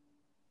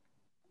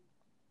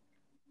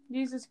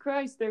 Jesus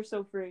Christ, they're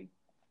so free.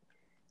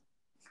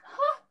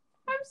 Huh,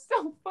 I'm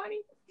so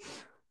funny.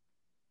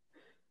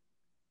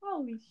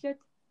 Holy shit.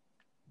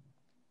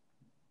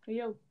 Hey,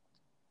 yo.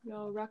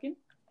 Y'all rockin'?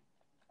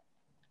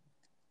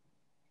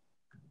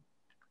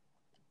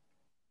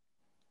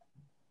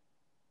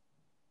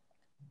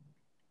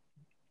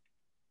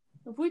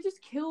 If we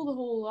just kill the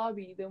whole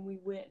lobby, then we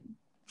win.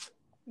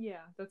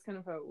 Yeah, that's kind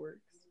of how it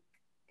works.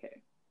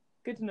 Okay.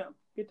 Good to know.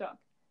 Good talk.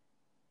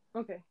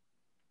 Okay.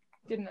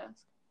 Didn't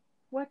ask.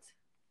 What?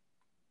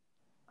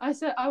 I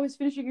said I was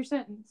finishing your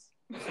sentence.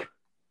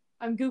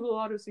 I'm Google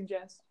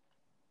Autosuggest.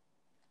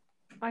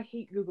 I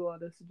hate Google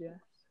Autosuggest.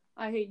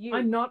 I hate you.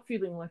 I'm not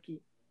feeling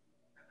lucky.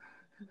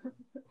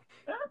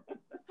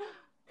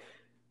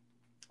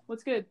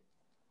 What's good?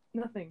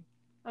 Nothing.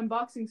 I'm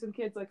boxing some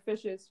kids like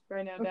fishes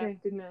right now, Dad. Okay,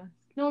 didn't ask.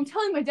 No, I'm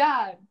telling my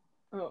dad.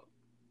 Oh.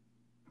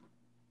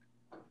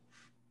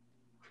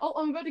 Oh,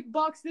 I'm about to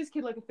box this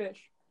kid like a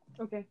fish.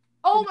 Okay.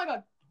 Oh my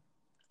god.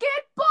 Get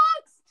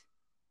boxed!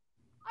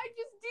 I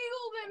just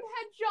deagled him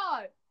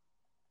headshot.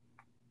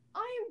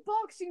 I am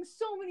boxing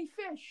so many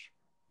fish.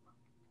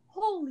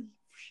 Holy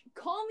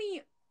call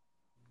me.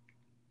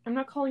 I'm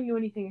not calling you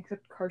anything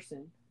except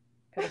Carson.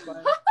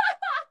 Pedophile.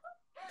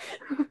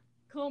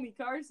 Call me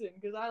Carson,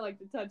 because I like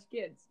to touch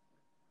kids.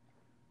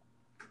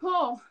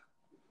 Oh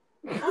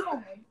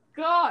my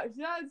gosh,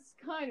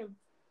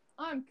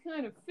 I'm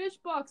kind of fish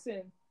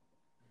boxing.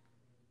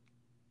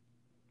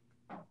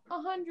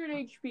 100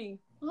 HP,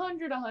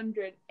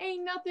 100.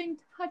 Ain't nothing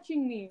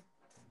touching me.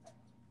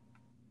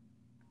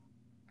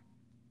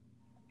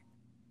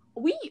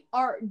 We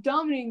are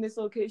dominating this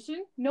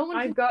location. No one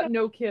I've can got step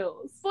no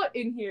kills. foot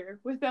in here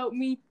without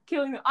me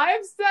killing them. I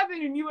have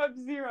 7 and you have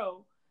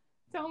 0.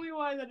 Tell me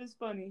why that is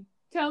funny.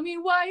 Tell me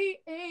why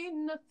ain't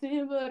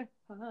nothing but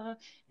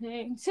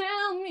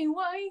tell me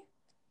why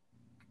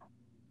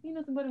ain't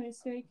nothing but a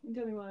mistake. And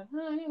tell me why.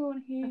 I don't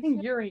want to hear. I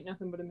think you ain't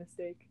nothing but a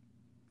mistake.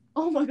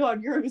 Oh my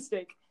god, you're a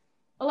mistake.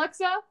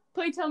 Alexa,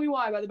 play Tell Me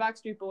Why by the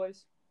Backstreet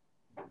Boys.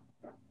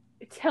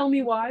 Tell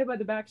Me Why by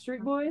the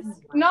Backstreet Boys?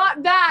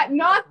 Not that,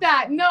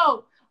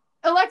 no.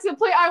 Alexa,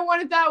 play I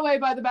Want It That Way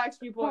by the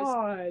Backstreet Boys.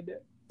 God.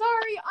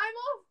 Sorry, I'm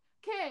off.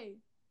 Okay.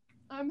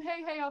 I'm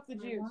Hey Off the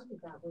Juice.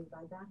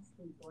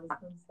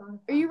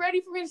 Are you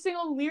ready for me to sing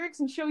all the lyrics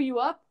and show you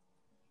up?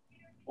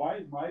 Why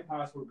is my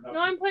password not? No,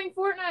 I'm playing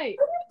Fortnite.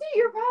 See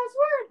your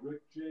password?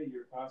 Rick J,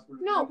 your password.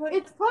 No,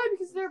 it's probably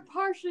because they're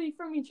partially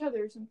from each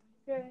other or something.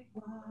 Okay.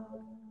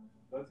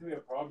 That's gonna be a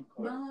problem,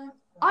 Claire. Dad,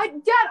 I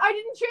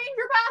didn't change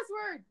your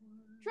password.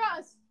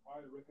 Trust. Why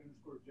Rick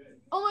 _J?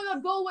 Oh my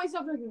god, go away,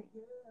 stop talking.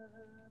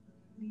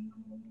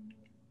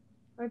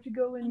 I have to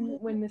go in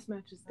when this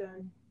match is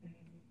done.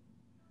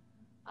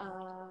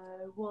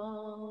 I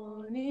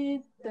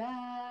wanted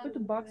that. Put the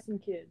boxing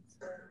kids.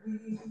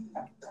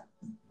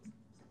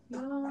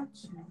 Your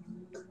true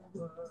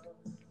love.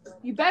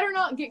 You better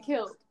not get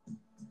killed.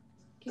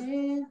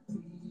 Can't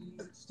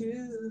reach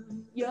to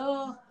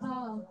your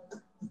heart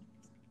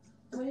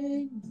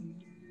when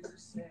you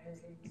say.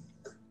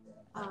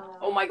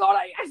 Oh my god,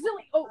 I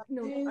accidentally. Oh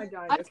no, I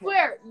died. I Okay.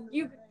 swear,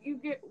 you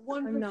get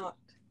one. I'm not.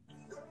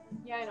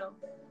 Yeah, I know.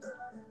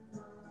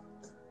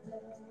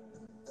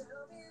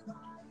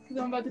 Because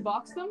I'm about to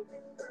box them.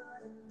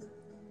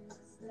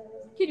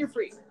 Kid, you're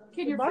free.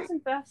 Kid, you're free. Boxing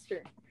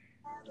faster.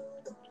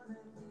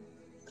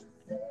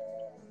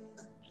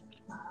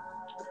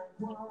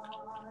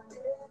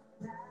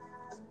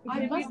 I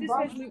Okay, must leave this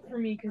box- guy's loot for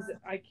me because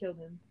I killed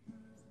him.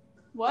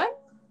 What?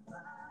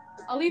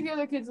 I'll leave the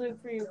other kids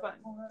loot for you. Fine.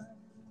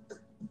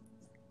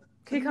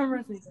 Okay, come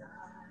with me.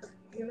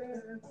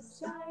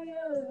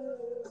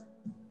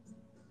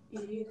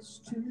 It's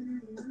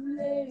too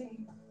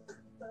late,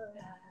 but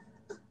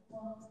I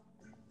want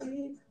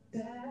it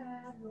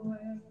that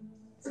way.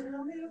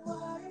 Tell me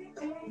why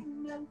ain't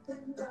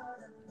nothing but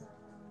a love.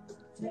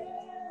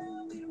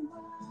 Tell me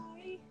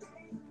why.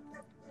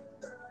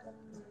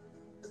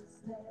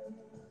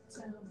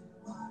 Tell me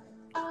why.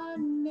 I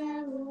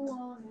never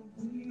wanna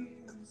hear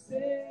you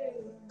say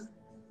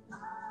I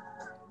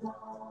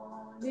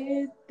want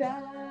it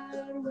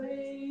that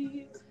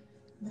way.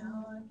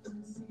 Now I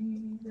can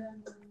see that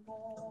we're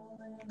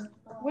falling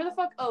apart. Where the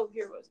fuck? Oh,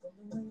 here it was. The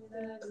way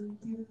that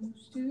it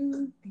used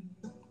to be.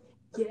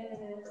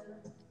 Yeah.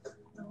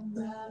 No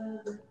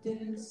matter the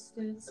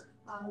distance,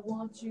 I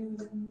want you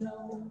to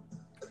know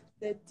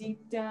that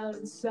deep down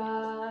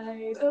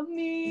inside of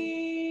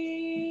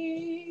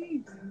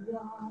me, you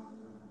are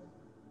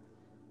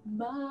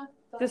my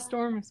The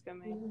storm is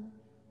coming.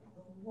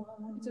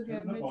 It's okay.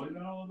 Turn the volume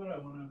down a little bit. I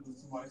want to listen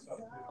to my stuff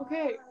too.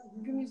 Okay,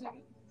 give me a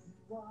second.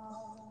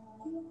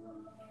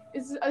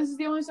 This is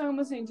the only song I'm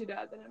listening to,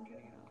 Dad, that I'm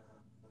turning it off.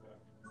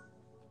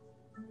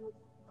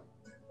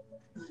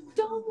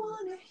 Don't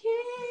wanna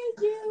hear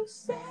you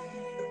say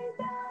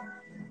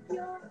that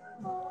you're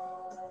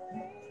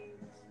falling.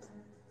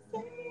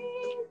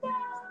 Say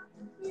that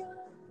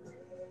you're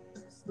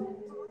missing.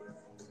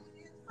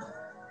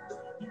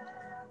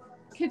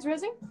 Kids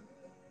rezzing?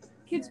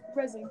 Kids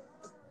rezzing.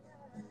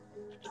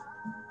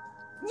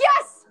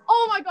 Yes!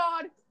 Oh my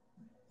god!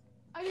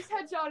 I just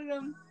headshotted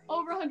him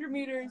over 100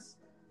 meters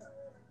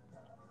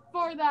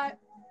for that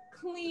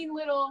clean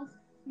little.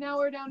 Now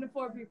we're down to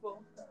 4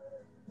 people.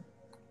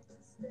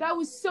 That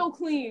was so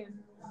clean.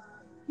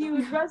 He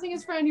was rezzing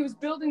his friend. He was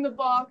building the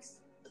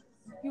box.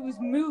 He was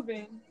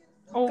moving.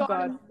 Oh Got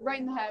god. him right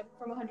in the head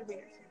from 100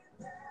 meters.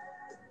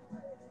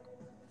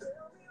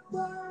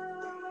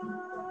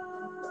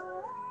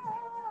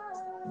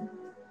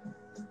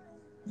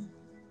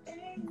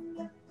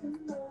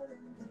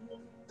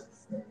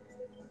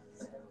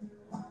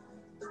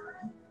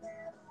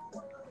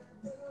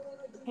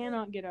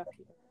 Cannot get up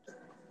here.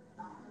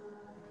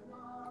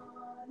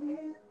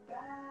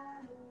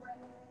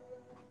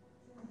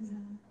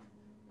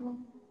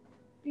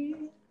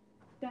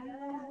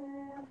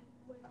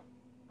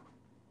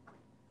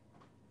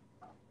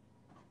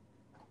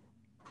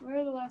 Where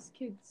are the last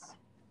kids?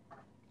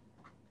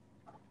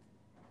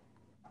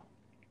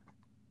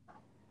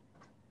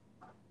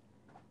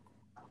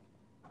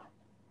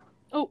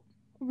 Over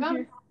Found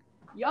here. him.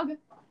 Yaga.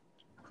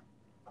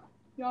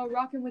 Y'all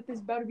rocking with this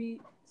about to be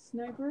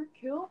sniper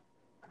kill?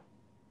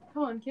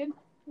 Come on, kid.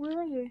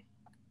 Where are they?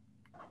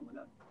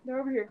 They're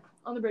over here.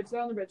 On the bridge.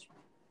 They're on the bridge.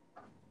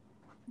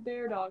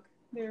 They're dog.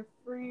 They're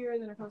freer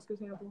than a Costco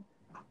sample.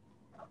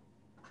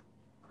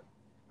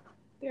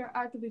 They are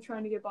actively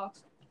trying to get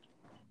boxed.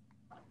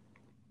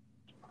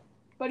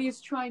 Buddy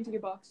is trying to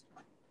get boxed.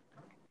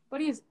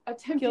 Buddy is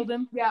attempting. Killed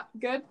him. Yeah,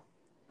 good.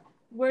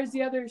 Where's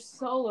the other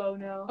solo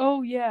now?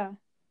 Oh yeah.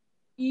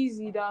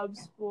 Easy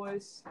dubs,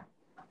 boys.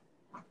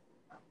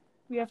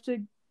 We have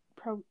to.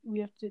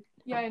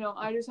 Yeah, I know.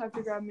 I just have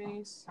to grab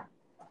minis.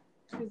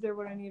 Because they're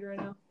what I need right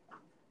now.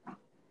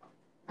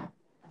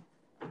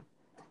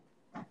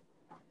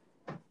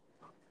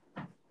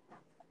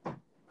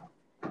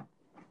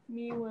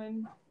 Me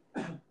when.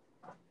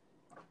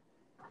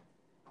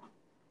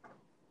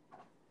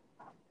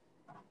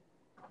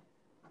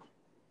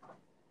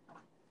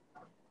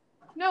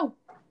 No!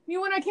 Me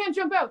when I can't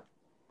jump out!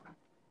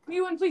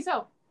 Me when, please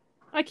help!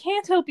 I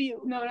can't help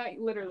you. No, not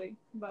literally,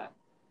 but.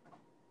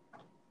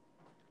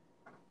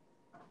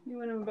 Me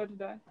when I'm about to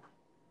die.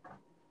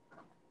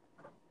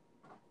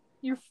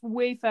 You're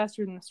way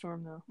faster than the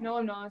storm, though. No,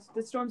 I'm not.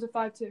 The storm's a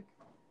 5 tick.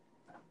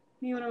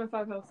 Me when I'm at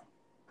 5 health.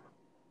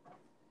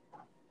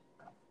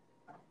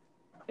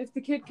 If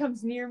the kid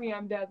comes near me,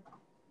 I'm dead.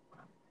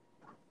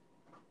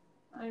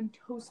 I'm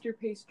toaster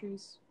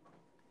pastries.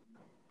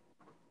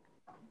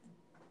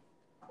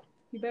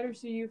 You better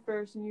see you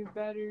first, and you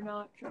better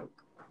not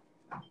choke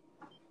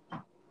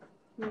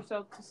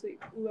yourself to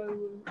sleep.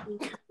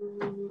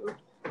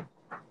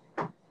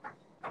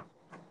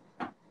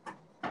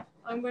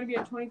 I'm going to be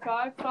at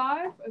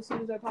 25.5 as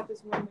soon as I pop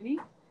this one mini.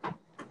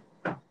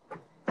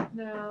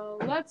 Now,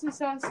 let's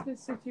assess the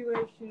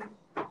situation.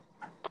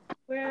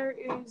 Where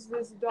is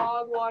this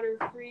dog water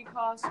free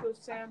Costco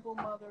sample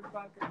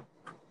motherfucker?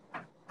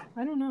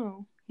 I don't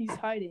know. He's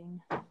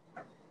hiding.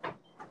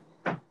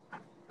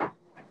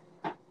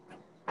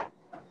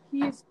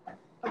 He's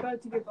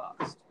about to get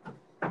boxed.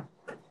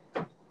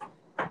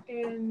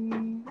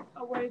 In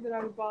a way that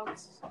I would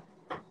box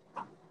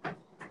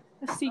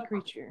A sea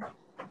creature.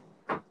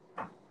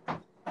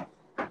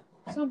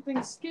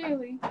 something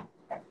scaly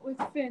with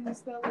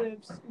fins that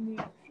lives in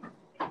the ocean.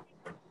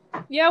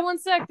 Yeah, 1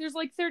 sec. There's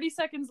like 30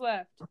 seconds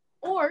left.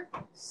 Or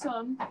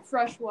some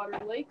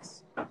freshwater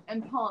lakes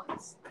and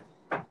ponds.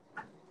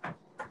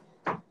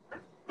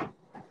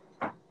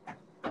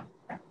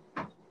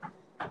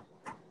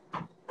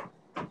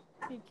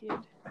 Hey, kid.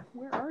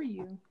 Where are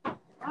you?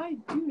 I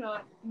do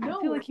not know.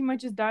 I feel like he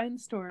might just die in the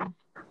storm.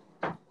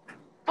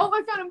 Oh,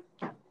 I found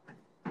him!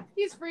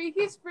 He's free.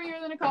 He's freer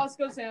than a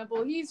Costco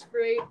sample. He's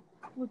free.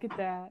 Look at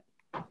that.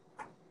 You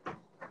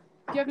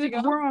have to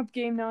Good go? warm-up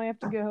game. Now I have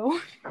to go.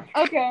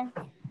 Okay.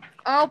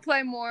 I'll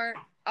play more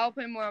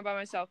by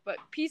myself. But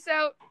peace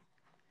out.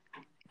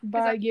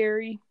 Bye,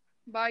 Gary.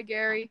 Bye,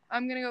 Gary.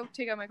 I'm gonna go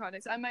take out my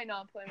contacts. I might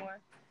not play more.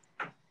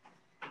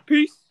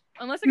 Peace.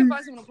 Unless I can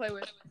find someone to play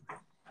with.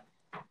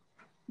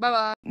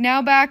 Bye-bye.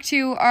 Now back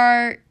to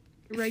our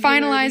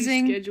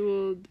finalizing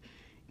scheduled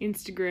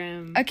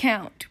Instagram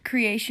account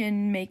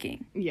creation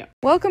making. Yeah.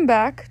 Welcome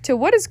back to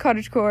What is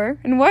Cottagecore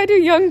and why do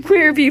young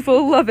queer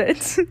people love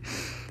it?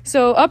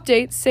 So,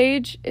 update,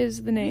 Sage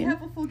is the We name.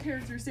 have a full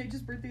character.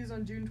 Sage's birthday is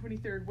on June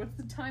 23rd. What's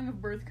the time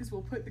of birth? Because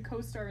we'll put the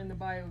co-star in the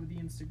bio of the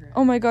Instagram.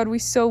 Oh my god, we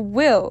so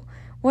will.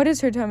 What is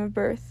her time of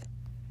birth?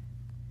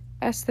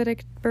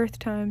 Aesthetic birth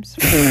times.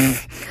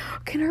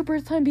 Can her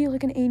birth time be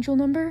like an angel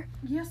number?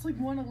 Yes, like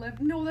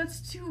 111. No, that's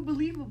too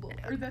believable.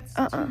 Or that's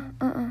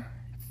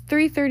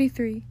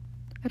 333.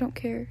 I don't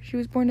care. She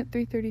was born at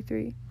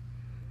 333.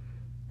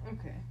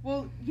 Okay.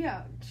 Well,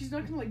 yeah, she's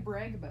not gonna like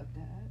brag about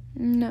that.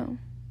 No.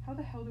 How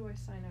the hell do I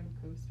sign out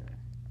of co-star?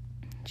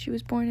 She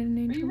was born in an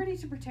Are angel. you ready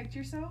to protect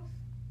yourself?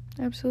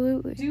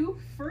 Absolutely. Do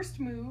first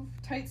move,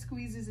 tight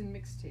squeezes, and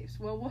mixtapes.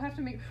 Well,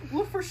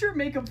 we'll for sure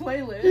make a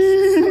playlist.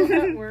 So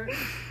that works.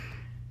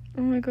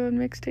 Oh my god,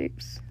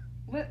 mixtapes.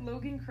 Let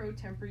Logan Crow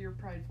temper your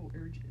prideful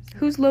urges.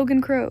 Who's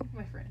Logan Crow?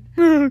 My friend.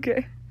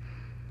 Okay.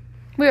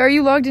 Wait, are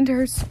you logged into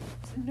her?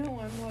 No,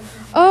 I'm logged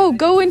in. Oh,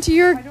 go into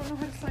your. I don't know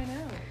how to sign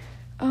out.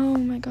 Oh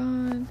my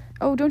god.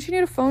 Oh, don't you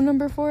need a phone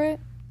number for it?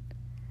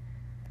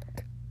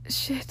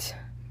 Shit.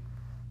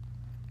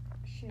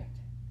 Shit.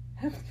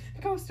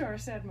 Co-star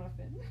Sad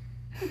Muffin.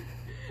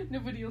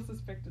 Nobody will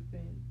suspect a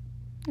thing.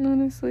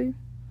 Honestly.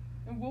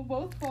 And we'll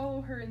both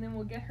follow her, and then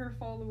we'll get her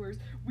followers.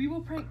 We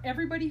will prank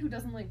everybody who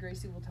doesn't like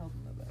Gracie. We'll tell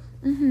them about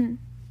it. Mm-hmm.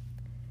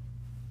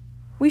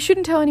 We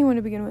shouldn't tell anyone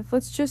to begin with. I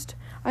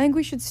think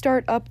we should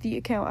start up the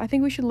account. I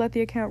think we should let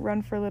the account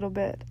run for a little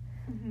bit.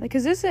 Mm-hmm. Like,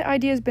 because this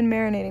idea has been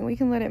marinating. We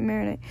can let it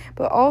marinate.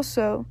 But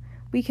also,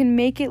 we can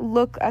make it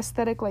look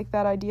aesthetic like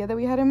that idea that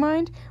we had in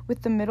mind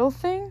with the middle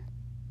thing.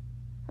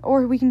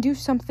 Or we can do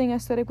something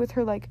aesthetic with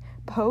her, like,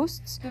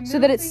 posts. So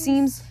that it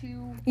seems...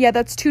 Yeah,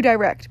 that's too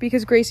direct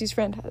because Gracie's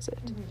friend has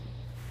it. Mm-hmm.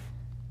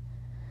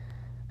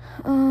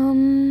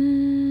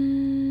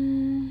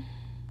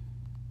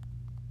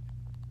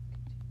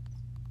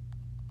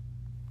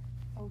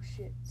 Oh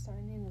shit,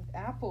 sign in with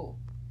Apple.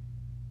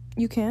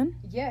 You can?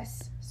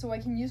 Yes, so I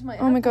can use my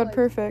Oh my Apple god, ID.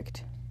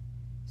 perfect.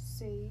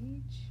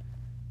 Sage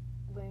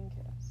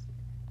Lancaster.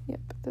 Yep,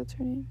 that's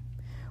her name.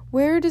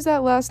 Where does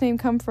that last name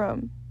come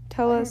from?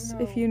 Tell I don't us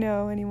if know. you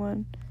know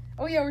anyone.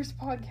 Oh yeah, we're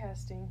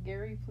podcasting.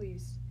 Gary,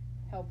 please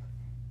help.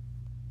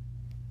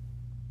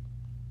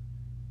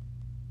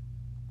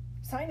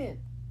 Sign in.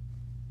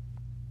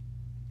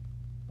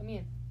 Let me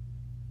in.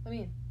 Let me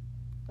in.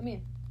 Let me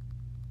in.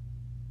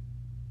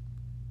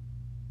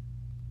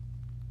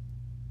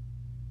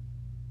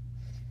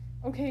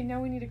 Okay,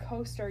 now we need a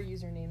co-star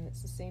username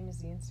that's the same as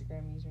the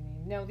Instagram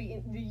username. Now the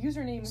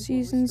username is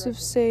Seasons what of we're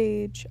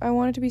Sage. I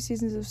want it to be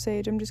Seasons of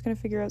Sage. I'm just gonna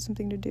figure out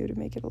something to do to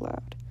make it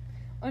allowed.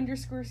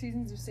 _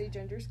 Seasons of Sage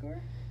 _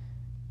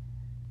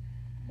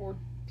 or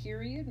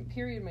period.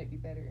 Period might be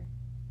better.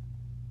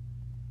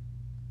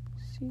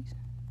 Seasons.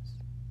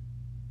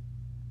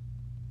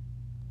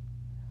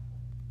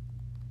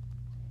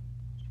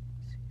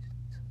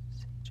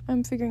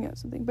 I'm figuring out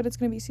something, but it's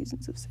gonna be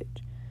Seasons of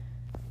Sage.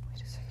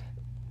 Wait a second.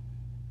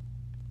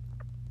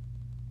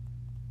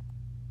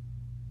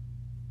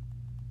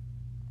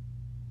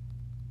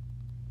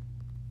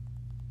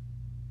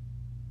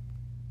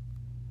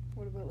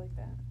 What about like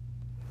that?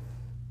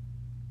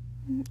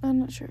 I'm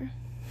not sure.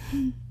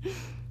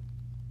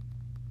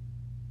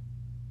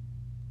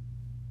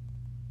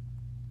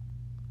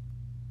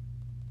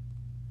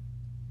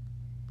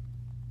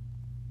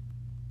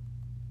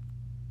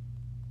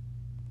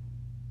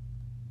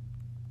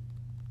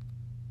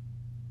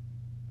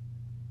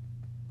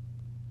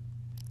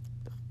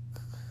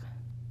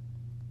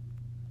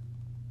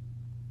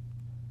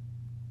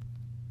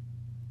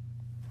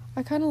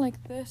 I kind of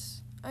like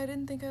this. I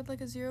didn't think I'd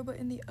like a 0, but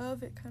in the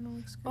of it kind of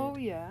looks good. Oh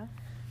yeah.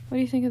 What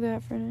do you think of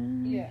that for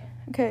now? Yeah.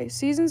 Okay,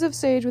 Seasons of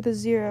Sage with a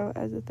 0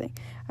 as the thing.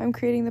 I'm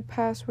creating the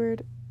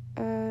password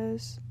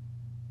as...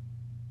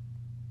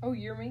 Oh,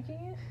 you're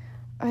making it?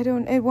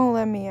 It won't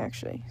let me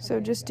actually. So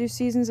Okay, just okay. do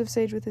Seasons of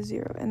Sage with a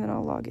 0 and then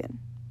I'll log in.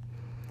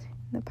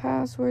 And the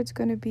password's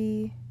gonna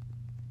be...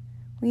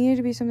 We need it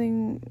to be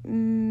something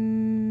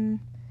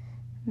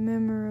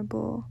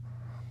memorable.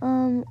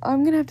 I'm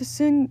gonna have to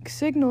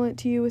signal it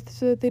to you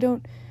so that they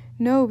don't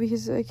know,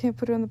 because I can't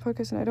put it on the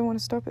podcast and I don't want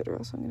to stop it, or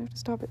else I'm gonna have to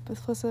stop it. But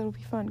plus that'll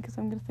be fun because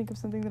I'm gonna think of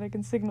something that I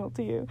can signal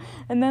to you,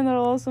 and then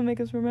that'll also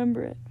make us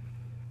remember it.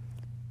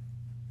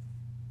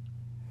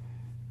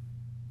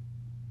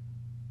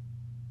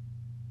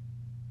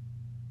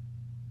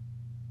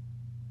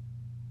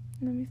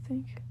 Let me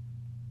think.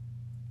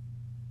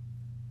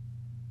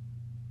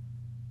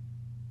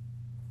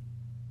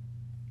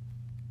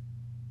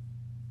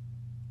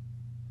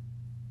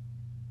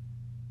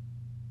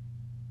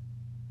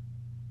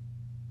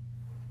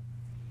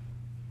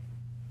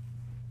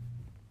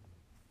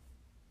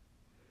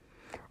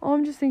 All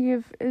I'm just thinking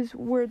of is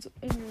words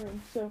in your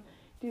room. So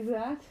do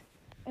that,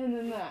 and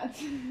then that.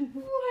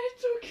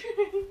 What?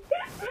 Okay.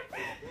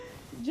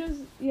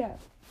 Just, yeah.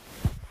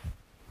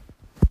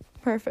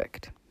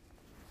 Perfect.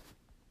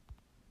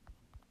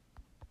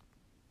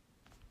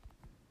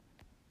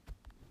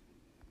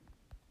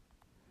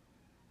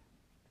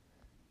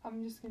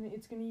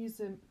 It's gonna use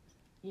the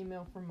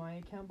email from my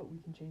account, but we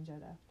can change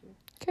that after.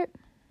 Okay.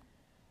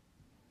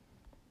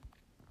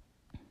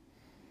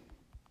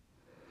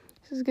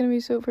 This is gonna be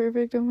so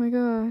perfect. Oh my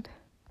god.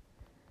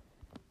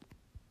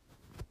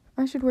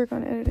 I should work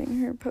on editing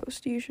her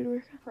post. You should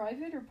work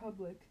Private or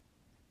public?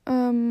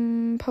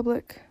 on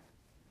public.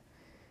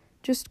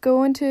 Just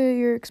go into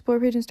your explore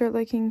page and start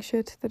liking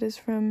shit that is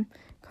from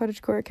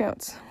cottagecore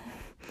accounts.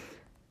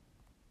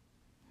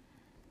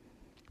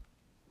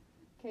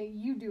 Okay,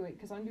 you do it,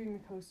 because I'm doing the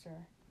co-star.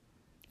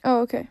 Oh,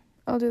 okay.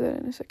 I'll do that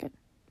in a second.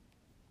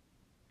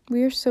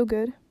 We are so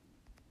good.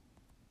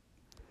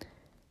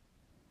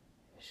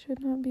 Should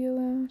not be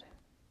allowed.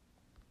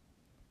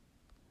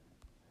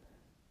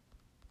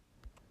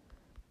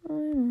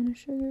 I'm on a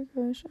sugar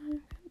crush.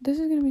 This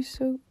is gonna be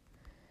so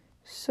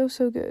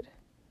good.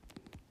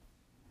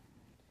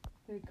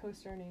 The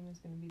co-star name is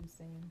going to be the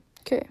same.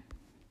 Okay.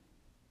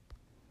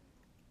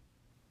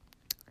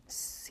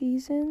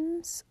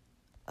 Seasons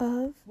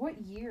of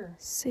What year?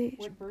 Sage.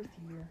 What birth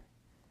year?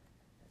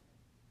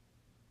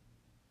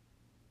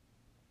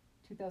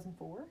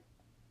 2004?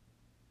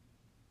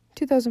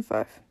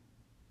 2005.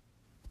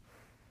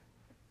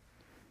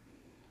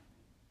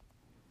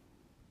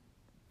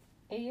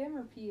 AM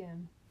or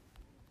PM?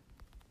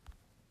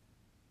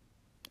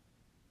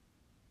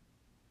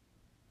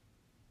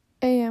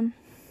 AM.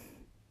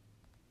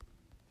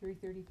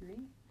 3:33?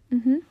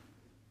 Mm-hmm.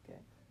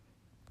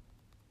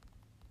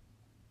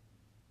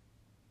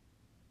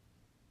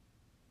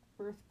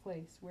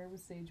 Birthplace. Where was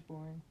Sage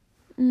born?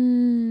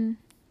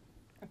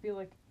 I feel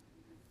like,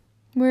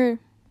 Where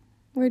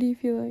do you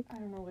feel like? I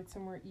don't know, like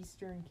somewhere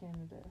eastern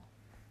Canada.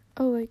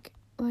 Oh, like,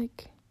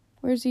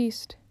 where's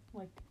east?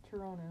 Like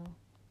Toronto.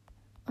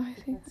 I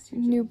But think that's too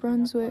New chilly. Not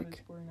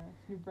Brunswick. cottagecore enough.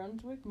 New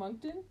Brunswick?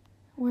 Moncton?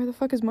 Where the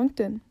fuck is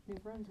Moncton? New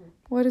Brunswick.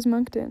 What is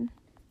Moncton?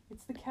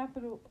 It's the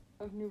capital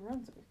of New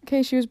Brunswick.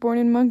 Okay, she was born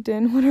in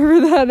Moncton, whatever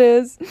that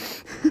is.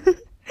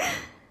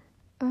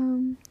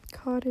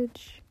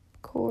 Cottage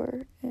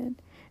core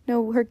and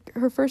no,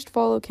 her first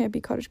follow can't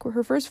be cottage core.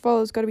 Her first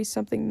follow's got to be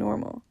something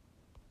normal.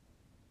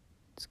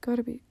 It's got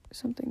to be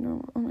something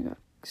normal. Oh my god,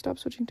 stop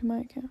switching to my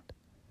account.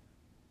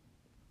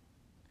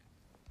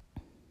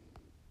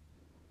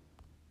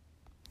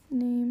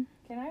 Name.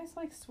 Can I just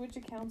like switch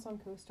accounts on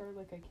CoStar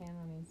like I can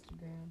on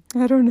Instagram?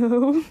 I don't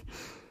know.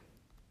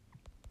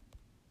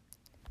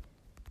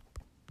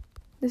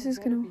 This is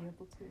Better gonna be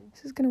able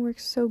to. work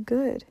so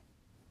good.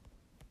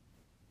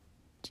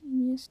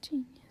 Genius.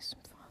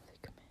 Father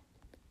command.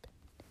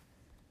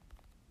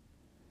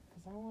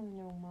 Because I want to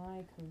know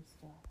my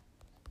CoStar.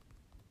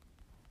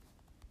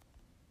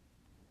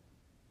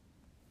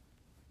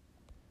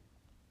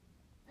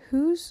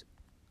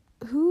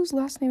 Whose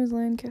last name is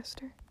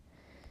Lancaster?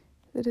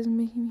 That is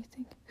making me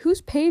think.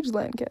 Who's Paige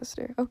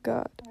Lancaster? Oh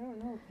god. I don't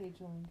know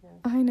Paige Lancaster.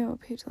 I know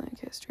Paige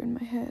Lancaster in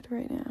my head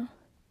right now.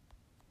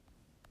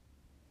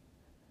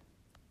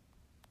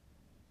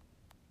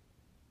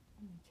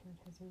 Richard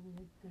has a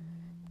weird thing.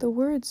 The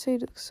words say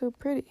it looks so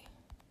pretty.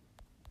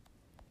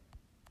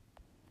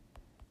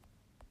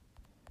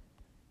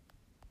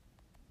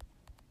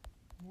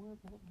 More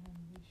about my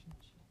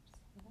relationships.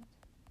 What?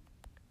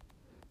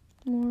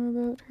 More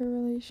about her I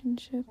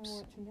relationships.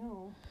 want to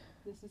know.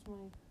 This is my...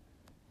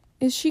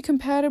 Is she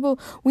compatible?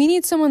 We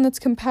need someone that's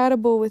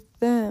compatible with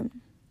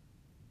them.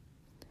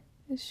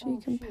 Is she Oh,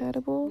 shit.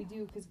 compatible? We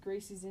do, because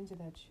Gracie's into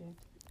that shit.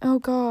 Oh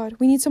god,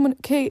 we need someone.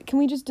 Okay, can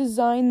we just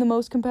design the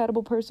most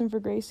compatible person for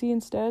Gracie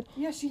instead?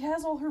 Yeah, she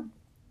has all her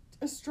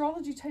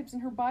astrology types in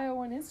her bio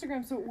on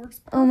Instagram, so it works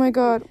perfectly. Oh my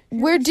god. She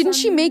has Where her didn't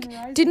sun, she moon, make and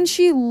rising. didn't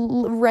she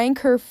rank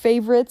her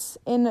favorites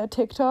in a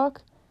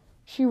TikTok?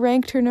 She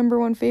ranked her number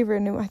one favorite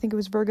and I think it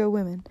was Virgo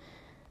women.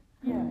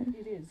 Yeah,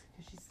 it is,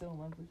 because she's still in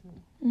love with me,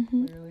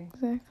 Mm-hmm. clearly.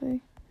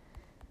 Exactly.